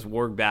one of those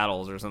warg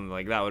battles or something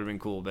that would have been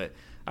cool. But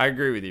I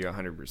agree with you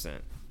 100%.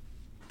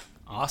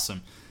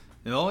 Awesome.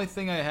 And the only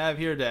thing I have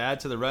here to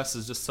add to the rest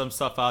is just some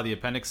stuff out of the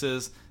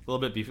appendixes a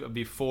little bit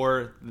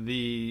before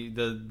the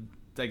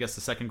I guess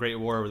the Second Great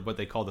War, with what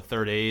they call the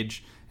Third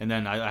Age, and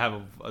then I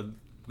have I'm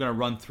going to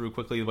run through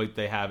quickly what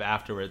they have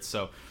afterwards.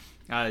 So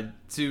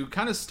to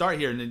kind of start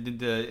here and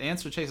to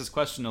answer Chase's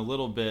question a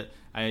little bit,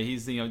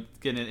 he's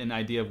getting an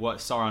idea of what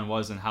Sauron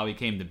was and how he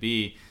came to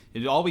be.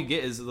 all we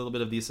get is a little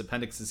bit of these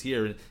appendixes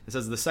here. It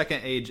says the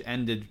Second Age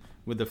ended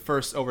with the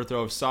first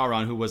overthrow of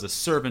Sauron, who was a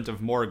servant of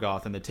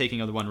Morgoth, and the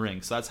taking of the One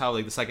Ring. So that's how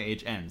the Second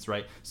Age ends,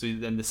 right? So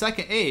then the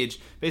Second Age,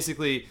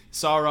 basically,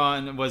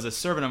 Sauron was a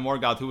servant of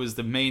Morgoth, who was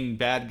the main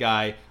bad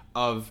guy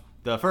of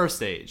the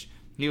First Age.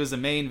 He was the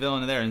main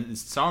villain there, and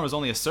Sauron was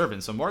only a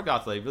servant. So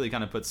Morgoth really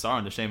kind of put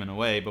Sauron to shame in a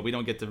way, but we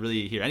don't get to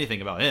really hear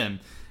anything about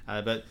him.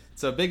 But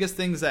so biggest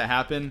things that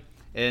happen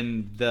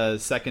in the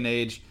Second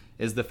Age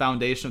is the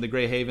foundation of the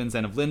Grey Havens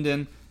and of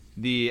Lindon.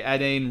 The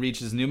Edain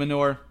reaches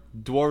Numenor.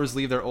 Dwarves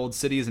leave their old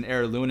cities in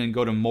Erer Luin and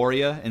go to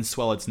Moria and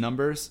swell its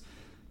numbers.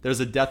 There's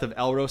the death of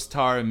Elros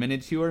Tar and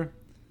Minotaur.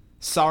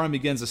 Sauron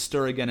begins to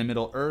stir again in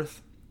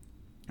Middle-earth.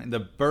 And the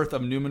birth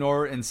of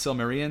Numenor in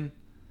Silmarillion.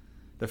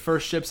 The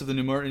first ships of the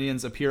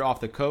Numenoreans appear off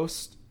the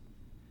coast.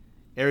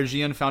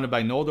 Eregion founded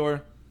by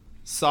Noldor.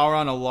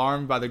 Sauron,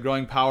 alarmed by the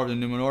growing power of the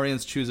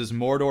Numenoreans, chooses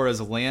Mordor as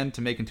a land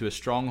to make into a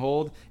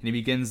stronghold, and he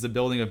begins the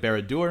building of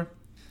Barad-dûr.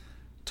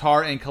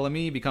 Tar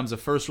Ankhelami becomes the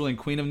first ruling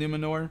queen of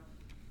Numenor.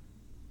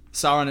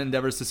 Sauron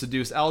endeavors to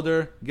seduce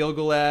Eldar.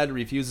 Gil-galad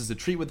refuses to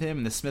treat with him,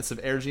 and the smiths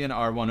of Eregion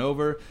are won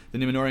over. The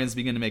Numenoreans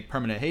begin to make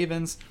permanent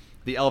havens.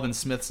 The elven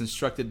smiths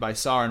instructed by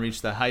Sauron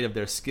reach the height of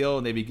their skill,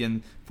 and they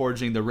begin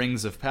forging the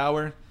Rings of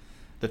Power.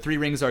 The 3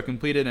 rings are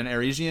completed in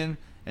Eregion,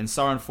 and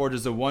Sauron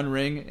forges the 1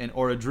 ring in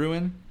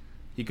Orodruin.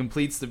 He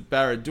completes the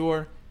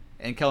Barad-dûr,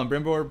 and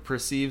Celebrimbor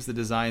perceives the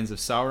designs of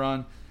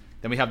Sauron.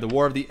 Then we have the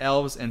War of the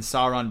Elves, and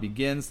Sauron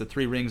begins. The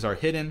 3 rings are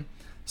hidden.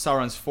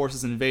 Sauron's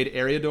forces invade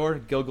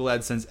Eriador.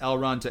 Gil-galad sends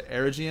Elrond to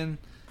Eregion.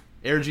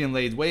 Eregion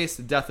laid waste.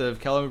 The death of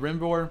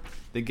Celebrimbor.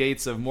 The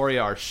gates of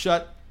Moria are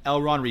shut.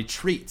 Elrond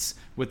retreats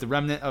with the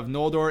remnant of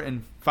Noldor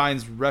and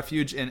finds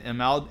refuge in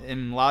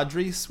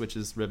Imladris, which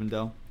is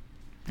Rivendell.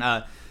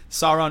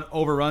 Sauron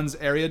overruns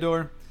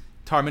Eriador.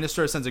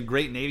 Tar-Minastir sends a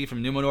great navy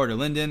from Numenor to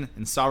Lindon,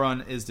 and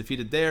Sauron is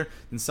defeated there.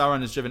 Then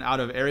Sauron is driven out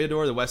of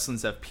Eriador. The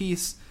Westlands have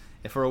peace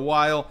for a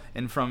while,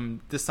 and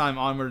from this time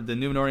onward, the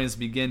Numenoreans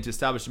begin to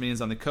establish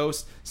dominions on the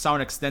coast. Sauron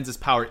extends his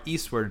power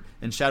eastward,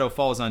 and shadow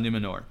falls on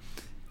Numenor.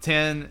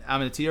 Tan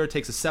Aminatir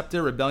takes a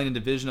scepter. Rebellion and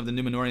division of the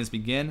Numenoreans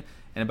begin,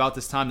 and about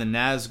this time, the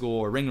Nazgul,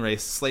 or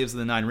Ringwraiths, slaves of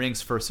the 9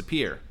 Rings, first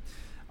appear.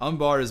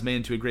 Umbar is made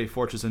into a great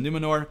fortress of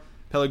Numenor.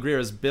 Pelargir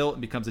is built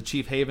and becomes a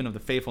chief haven of the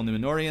faithful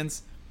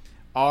Numenoreans.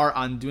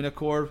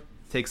 Ar-Andunakor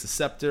takes the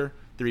scepter.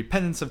 The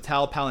repentance of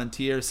Tal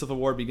Palantir. Civil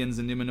war begins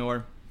in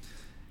Numenor.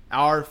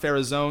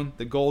 Ar-Pharazôn,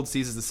 the gold,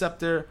 seizes the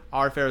scepter.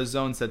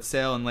 Ar-Pharazôn sets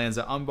sail and lands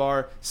at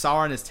Umbar.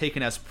 Sauron is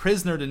taken as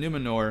prisoner to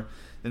Numenor.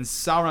 Then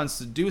Sauron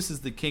seduces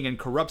the king and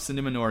corrupts the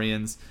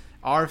Numenoreans.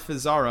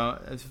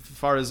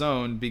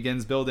 Ar-Pharazôn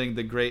begins building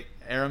the Great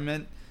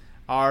Armament.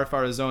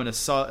 Ar-Pharazôn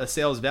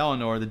assails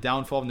Valinor, the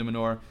downfall of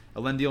Numenor.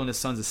 Elendil and his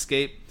sons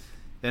escape.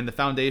 Then the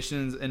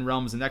foundations and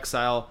realms in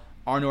exile.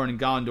 Arnor and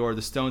Gondor,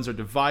 the stones are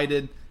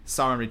divided.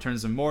 Sauron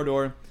returns to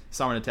Mordor.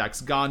 Sauron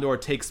attacks Gondor,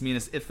 takes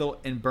Minas Ithil,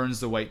 and burns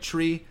the White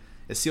Tree.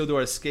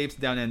 Isildur escapes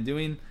down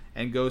Anduin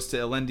and goes to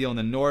Elendil in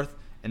the north.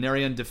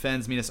 Anarion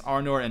defends Minas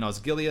Arnor and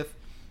Osgiliath.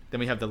 Then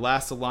we have the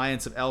last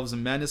alliance of elves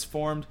and men is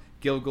formed.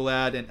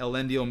 Gil-galad and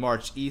Elendil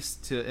march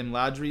east to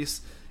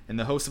Imladris, and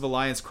the host of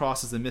alliance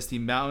crosses the Misty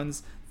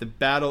Mountains. The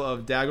battle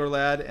of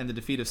Dagorlad and the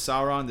defeat of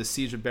Sauron, the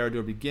siege of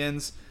Barad-dûr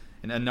begins.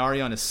 And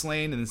Anarion is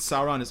slain, and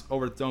Sauron is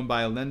overthrown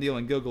by Elendil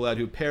and Gil-galad,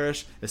 who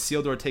perish.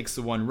 Isildur takes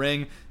the 1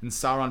 ring, and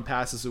Sauron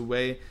passes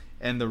away,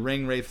 and the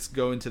Ringwraiths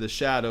go into the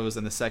shadows,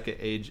 and the Second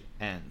Age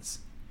ends.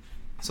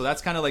 So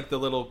that's kind of like the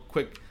little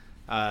quick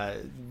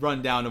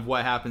rundown of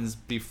what happens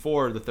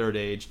before the Third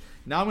Age.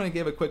 Now I'm going to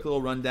give a quick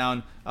little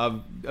rundown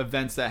of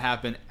events that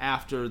happen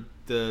after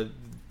the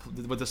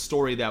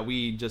story that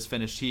we just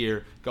finished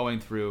here going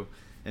through,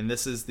 and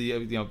this is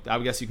I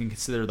guess you can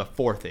consider the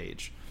Fourth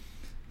Age.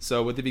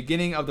 So with the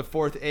beginning of the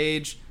Fourth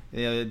Age,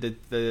 it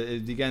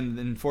began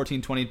in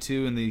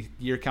 1422 in the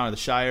year count of the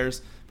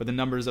Shires, but the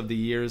numbers of the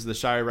years of the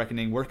Shire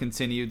reckoning were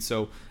continued.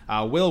 So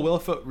Will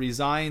Wilfoot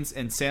resigns,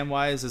 and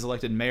Samwise is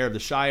elected mayor of the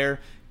Shire.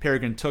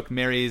 Peregrine Took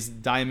marries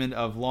Diamond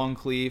of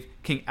Longcleave.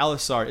 King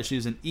Elessar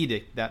issues an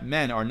edict that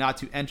men are not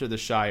to enter the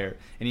Shire,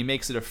 and he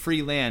makes it a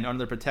free land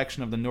under the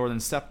protection of the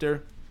Northern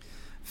Scepter.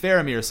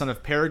 Faramir, son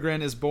of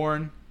Peregrine, is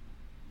born.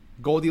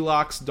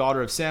 Goldilocks,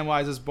 daughter of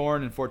Samwise, is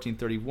born in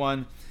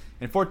 1431.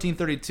 In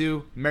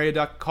 1432,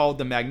 Meriadoc, called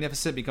the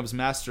Magnificent, becomes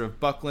master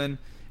of Buckland,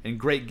 and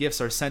great gifts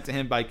are sent to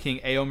him by King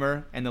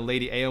Eomer and the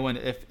Lady Eowyn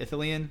of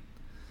Ithilien.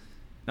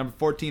 Number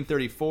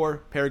 1434,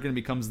 Peregrine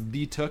becomes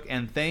the Took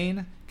and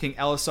Thane. King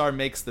Elessar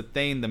makes the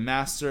Thane the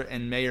master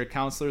and mayor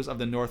councilors of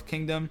the North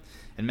Kingdom,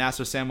 and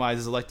Master Samwise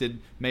is elected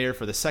mayor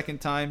for the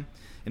second time.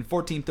 In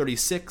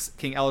 1436,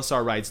 King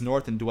Elessar rides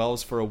north and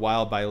dwells for a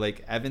while by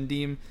Lake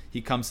Evendim.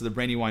 He comes to the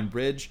Brandywine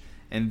Bridge,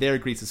 and there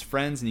greets his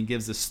friends, and he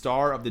gives the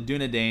Star of the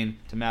Dunedain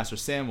to Master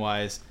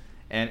Samwise,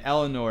 and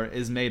Eleanor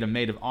is made a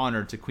maid of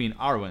honor to Queen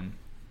Arwen.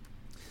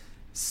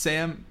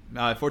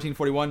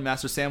 1441,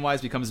 Master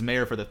Samwise becomes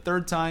mayor for the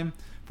third time.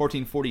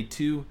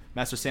 1442,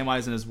 Master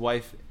Samwise and his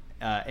wife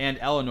and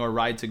Eleanor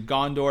ride to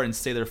Gondor and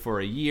stay there for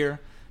a year.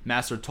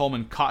 Master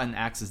Tolman Cotton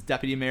acts as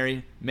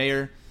deputy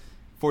mayor.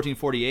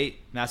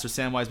 1448, Master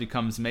Samwise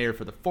becomes mayor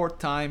for the 4th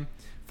time.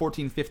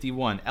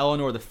 1451,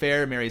 Eleanor the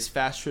Fair marries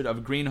Fastred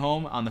of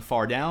Greenholm on the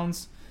Far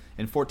Downs.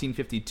 In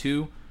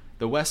 1452,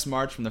 the west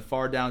march from the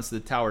Far Downs to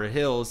the Tower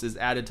Hills is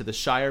added to the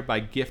Shire by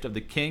gift of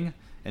the king,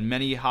 and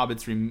many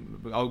hobbits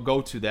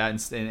go to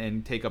that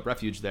and take up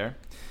refuge there.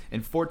 In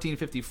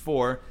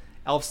 1454,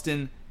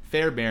 Elfston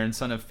Fairbairn,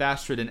 son of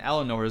Fastred and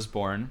Eleanor, is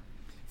born.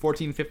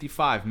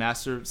 1455,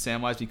 Master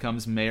Samwise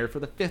becomes mayor for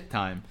the 5th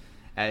time.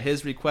 At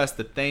his request,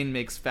 the Thane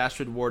makes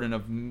Fastred warden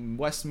of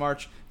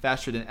Westmarch.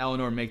 Fastred and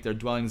Eleanor make their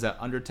dwellings at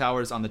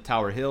Undertowers on the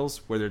Tower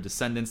Hills, where their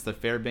descendants, the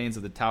Fairbairns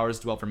of the Towers,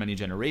 dwelt for many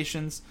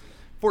generations.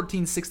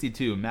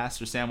 1462,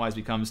 Master Samwise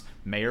becomes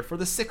mayor for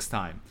the 6th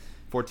time.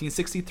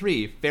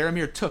 1463,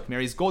 Faramir Took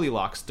marries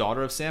Goldilocks,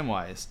 daughter of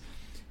Samwise.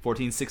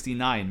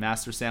 1469,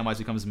 Master Samwise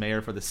becomes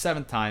mayor for the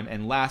 7th time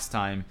and last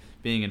time,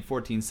 being in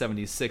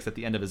 1476 at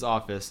the end of his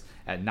office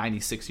at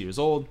 96 years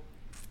old.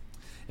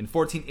 In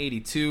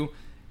 1482,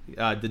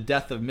 the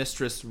death of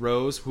Mistress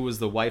Rose, who was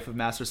the wife of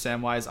Master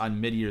Samwise,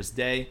 on Mid-Year's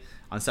Day.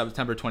 On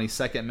September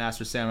 22nd,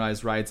 Master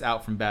Samwise rides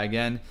out from Bag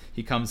End.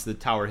 He comes to the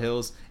Tower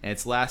Hills, and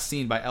it's last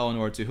seen by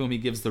Eleanor, to whom he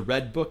gives the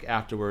Red Book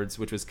afterwards,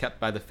 which was kept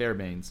by the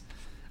Fairbairns.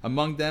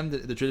 Among them, the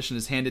tradition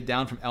is handed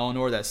down from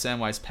Eleanor that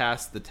Samwise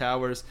passed the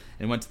towers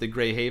and went to the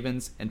Grey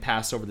Havens and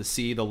passed over the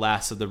sea, the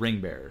last of the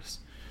ring-bearers.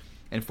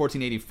 In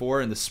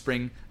 1484, in the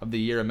spring of the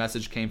year, a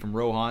message came from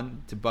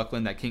Rohan to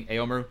Buckland that King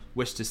Eomer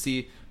wished to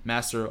see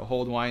Master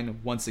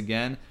Holdwine once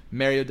again.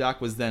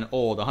 Meriadoc was then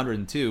old,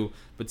 102,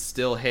 but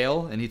still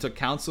hale, and he took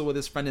counsel with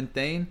his friend and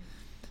Thane,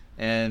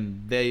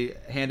 and they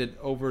handed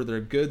over their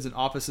goods and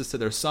offices to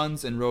their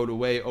sons and rode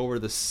away over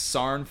the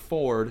Sarn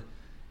Ford,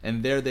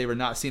 and there they were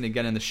not seen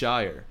again in the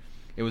Shire.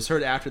 It was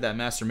heard after that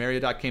Master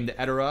Meriadoc came to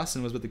Edoras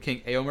and was with the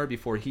King Eomer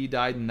before he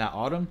died in that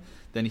autumn.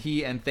 Then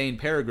he and Thane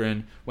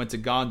Peregrine went to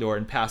Gondor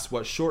and passed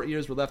what short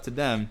years were left to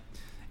them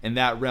in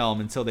that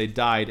realm until they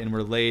died and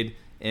were laid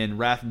in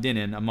Rath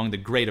Dinnan among the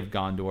great of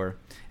Gondor.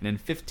 And in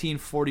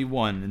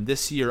 1541, and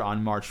this year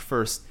on March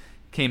 1st,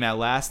 came at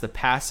last the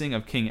passing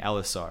of King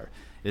Elisar.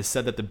 It is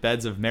said that the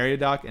beds of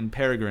Meriadoc and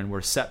Peregrine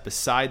were set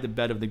beside the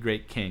bed of the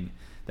great king.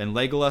 Then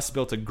Legolas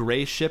built a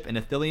grey ship in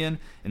Ithilien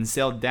and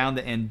sailed down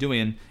the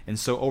Anduin and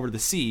so over the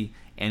sea,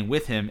 and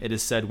with him, it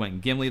is said,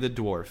 went Gimli the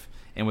dwarf.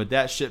 And with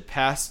that ship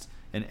passed,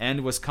 an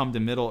end was come to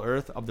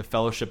Middle-earth of the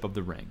Fellowship of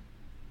the Ring.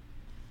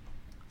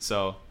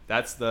 So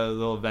that's the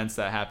little events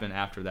that happen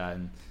after that,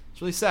 and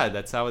it's really sad.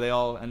 That's how they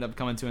all end up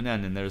coming to an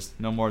end, and there's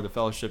no more of the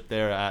Fellowship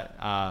there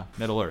at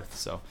Middle-earth.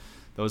 So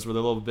those were a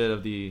little bit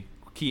of the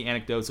key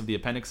anecdotes of the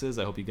appendixes.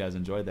 I hope you guys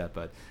enjoyed that.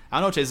 But I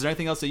don't know, Chase, is there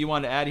anything else that you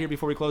wanted to add here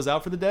before we close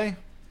out for the day?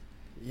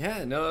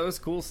 Yeah, no, that was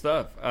cool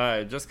stuff.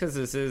 Just because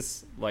this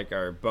is like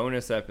our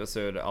bonus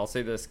episode, I'll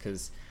say this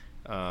because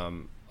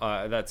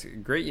that's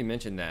great you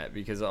mentioned that,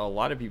 because a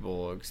lot of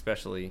people,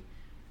 especially,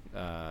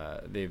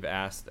 they've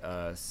asked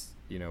us,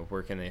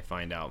 where can they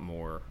find out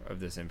more of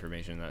this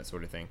information, that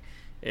sort of thing.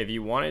 If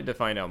you wanted to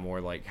find out more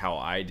like how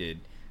I did,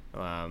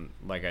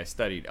 like I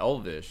studied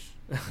Elvish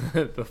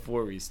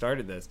before we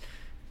started this,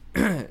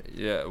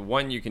 yeah,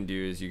 one you can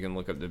do is you can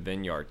look up the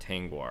Vinyar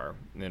Tangwar,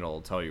 and it'll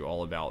tell you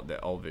all about the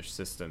Elvish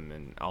system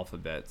and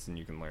alphabets, and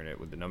you can learn it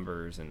with the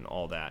numbers and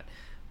all that.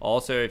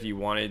 Also, if you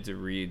wanted to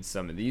read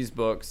some of these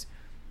books,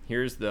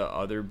 here's the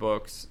other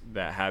books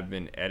that have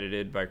been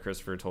edited by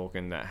Christopher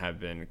Tolkien that have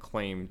been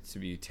claimed to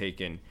be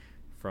taken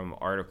from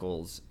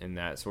articles and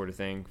that sort of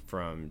thing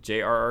from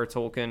J.R.R.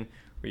 Tolkien,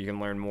 where you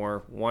can learn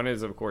more. One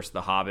is, of course,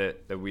 The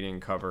Hobbit that we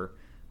didn't cover,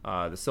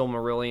 the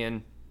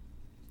Silmarillion.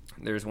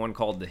 There's one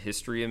called The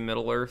History of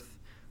Middle-earth,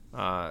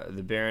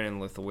 The Baron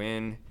and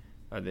Lithwin,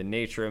 The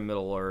Nature of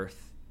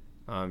Middle-earth.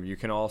 You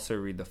can also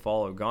read The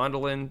Fall of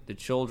Gondolin, The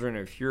Children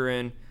of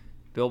Hurin,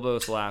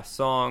 Bilbo's Last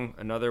Song,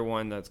 another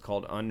one that's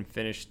called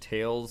Unfinished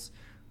Tales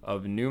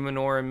of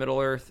Numenor and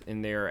Middle-earth,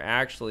 and they are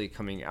actually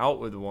coming out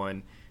with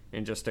one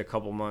in just a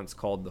couple months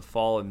called The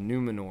Fall of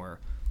Numenor.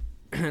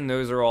 And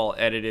those are all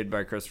edited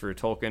by Christopher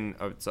Tolkien.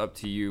 It's up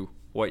to you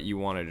what you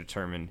want to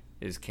determine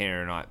is canon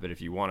or not, but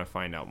if you want to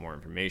find out more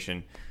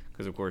information,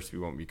 because of course we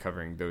won't be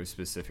covering those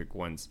specific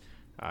ones,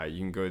 you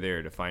can go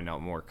there to find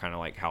out more, kind of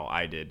like how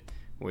I did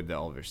with the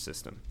Elvish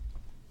system.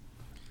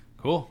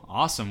 Cool.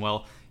 Awesome.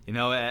 Well,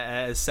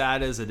 as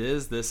sad as it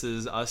is, this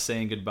is us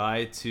saying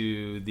goodbye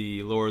to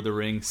the Lord of the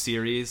Rings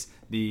series,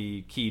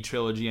 the key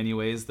trilogy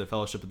anyways, the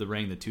Fellowship of the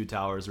Ring, the Two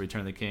Towers,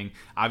 Return of the King.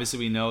 Obviously,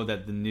 we know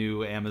that the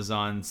new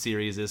Amazon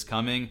series is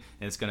coming,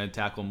 and it's going to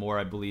tackle more,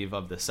 I believe,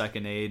 of the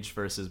Second Age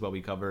versus what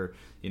we cover,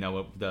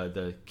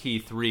 the key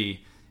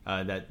three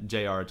that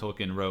J.R.R.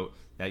 Tolkien wrote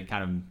that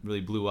kind of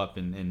really blew up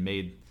and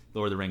made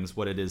Lord of the Rings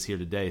what it is here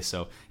today.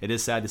 So it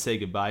is sad to say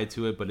goodbye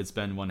to it, but it's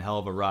been one hell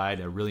of a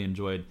ride. I really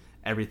enjoyed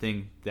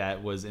everything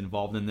that was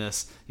involved in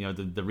this,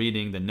 the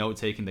reading, the note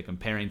taking, the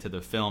comparing to the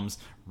films,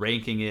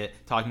 ranking it,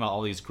 talking about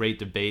all these great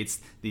debates,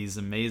 these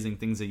amazing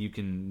things that you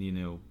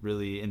can,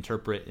 really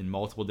interpret in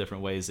multiple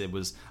different ways. It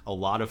was a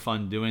lot of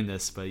fun doing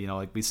this, but,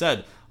 like we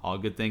said, all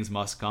good things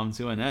must come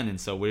to an end. And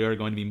so we are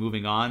going to be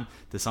moving on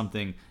to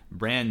something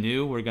brand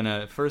new. We're going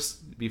to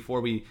first,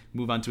 before we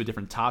move on to a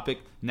different topic,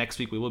 next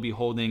week we will be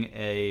holding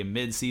a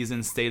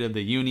mid-season State of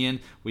the Union.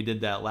 We did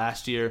that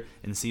last year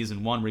in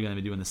season 1. We're going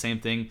to be doing the same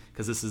thing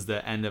because this is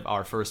the end of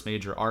our first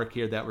major arc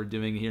here that we're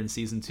doing here in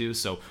season 2.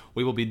 So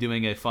we will be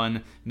doing a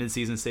fun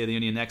mid-season State of the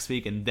Union next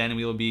week, and then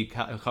we will be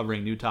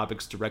covering new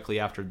topics directly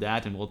after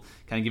that, and we'll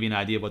kind of give you an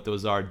idea of what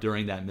those are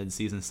during that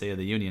mid-season State of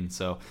the Union.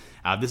 So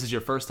this is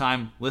your first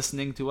time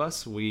listening to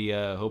us. We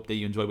hope that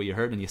you enjoyed what you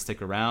heard and you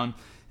stick around.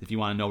 If you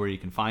want to know where you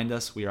can find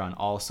us, we are on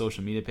all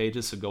social media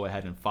pages, so go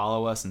ahead and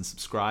follow us and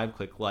subscribe,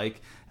 click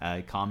like,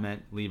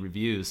 comment, leave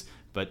reviews.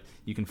 But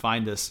you can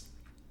find us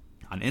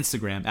on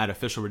Instagram at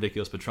Official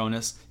Ridiculous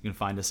Patronus. You can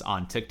find us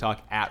on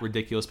TikTok at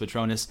Ridiculous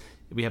Patronus.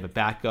 We have a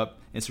backup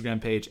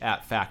Instagram page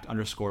at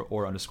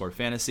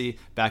fact_or_fantasy,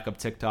 backup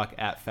TikTok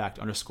at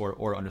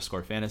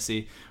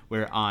fact_or_fantasy.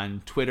 We're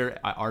on Twitter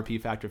at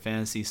RP Factor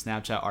Fantasy,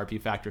 Snapchat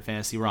RP Factor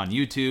Fantasy. We're on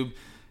YouTube,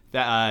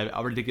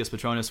 Ridiculous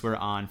Patronus. We're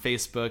on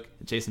Facebook,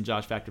 Jason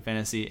Josh Factor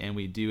Fantasy, and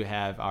we do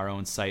have our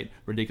own site,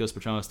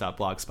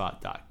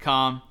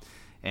 ridiculouspatronus.blogspot.com.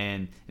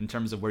 And in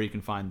terms of where you can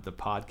find the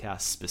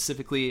podcast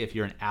specifically, if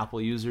you're an Apple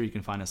user, you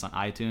can find us on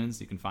iTunes.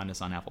 You can find us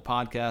on Apple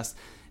Podcasts.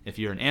 If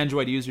you're an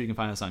Android user, you can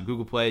find us on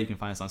Google Play. You can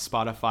find us on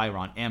Spotify. We're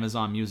on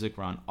Amazon Music.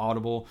 We're on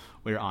Audible.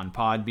 We're on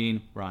Podbean.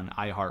 We're on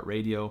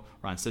iHeartRadio.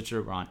 We're on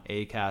Stitcher. We're on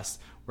Acast.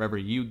 Wherever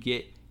you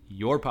get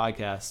your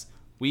podcasts,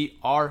 we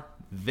are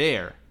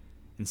there.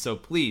 And so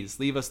please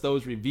leave us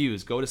those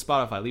reviews. Go to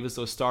Spotify. Leave us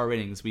those star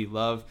ratings. We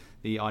love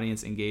the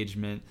audience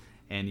engagement.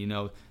 And,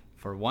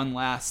 for one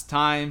last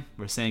time,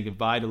 we're saying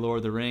goodbye to Lord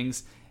of the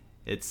Rings.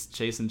 It's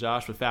Chase and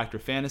Josh with Factor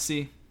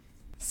Fantasy.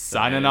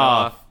 Signing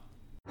off.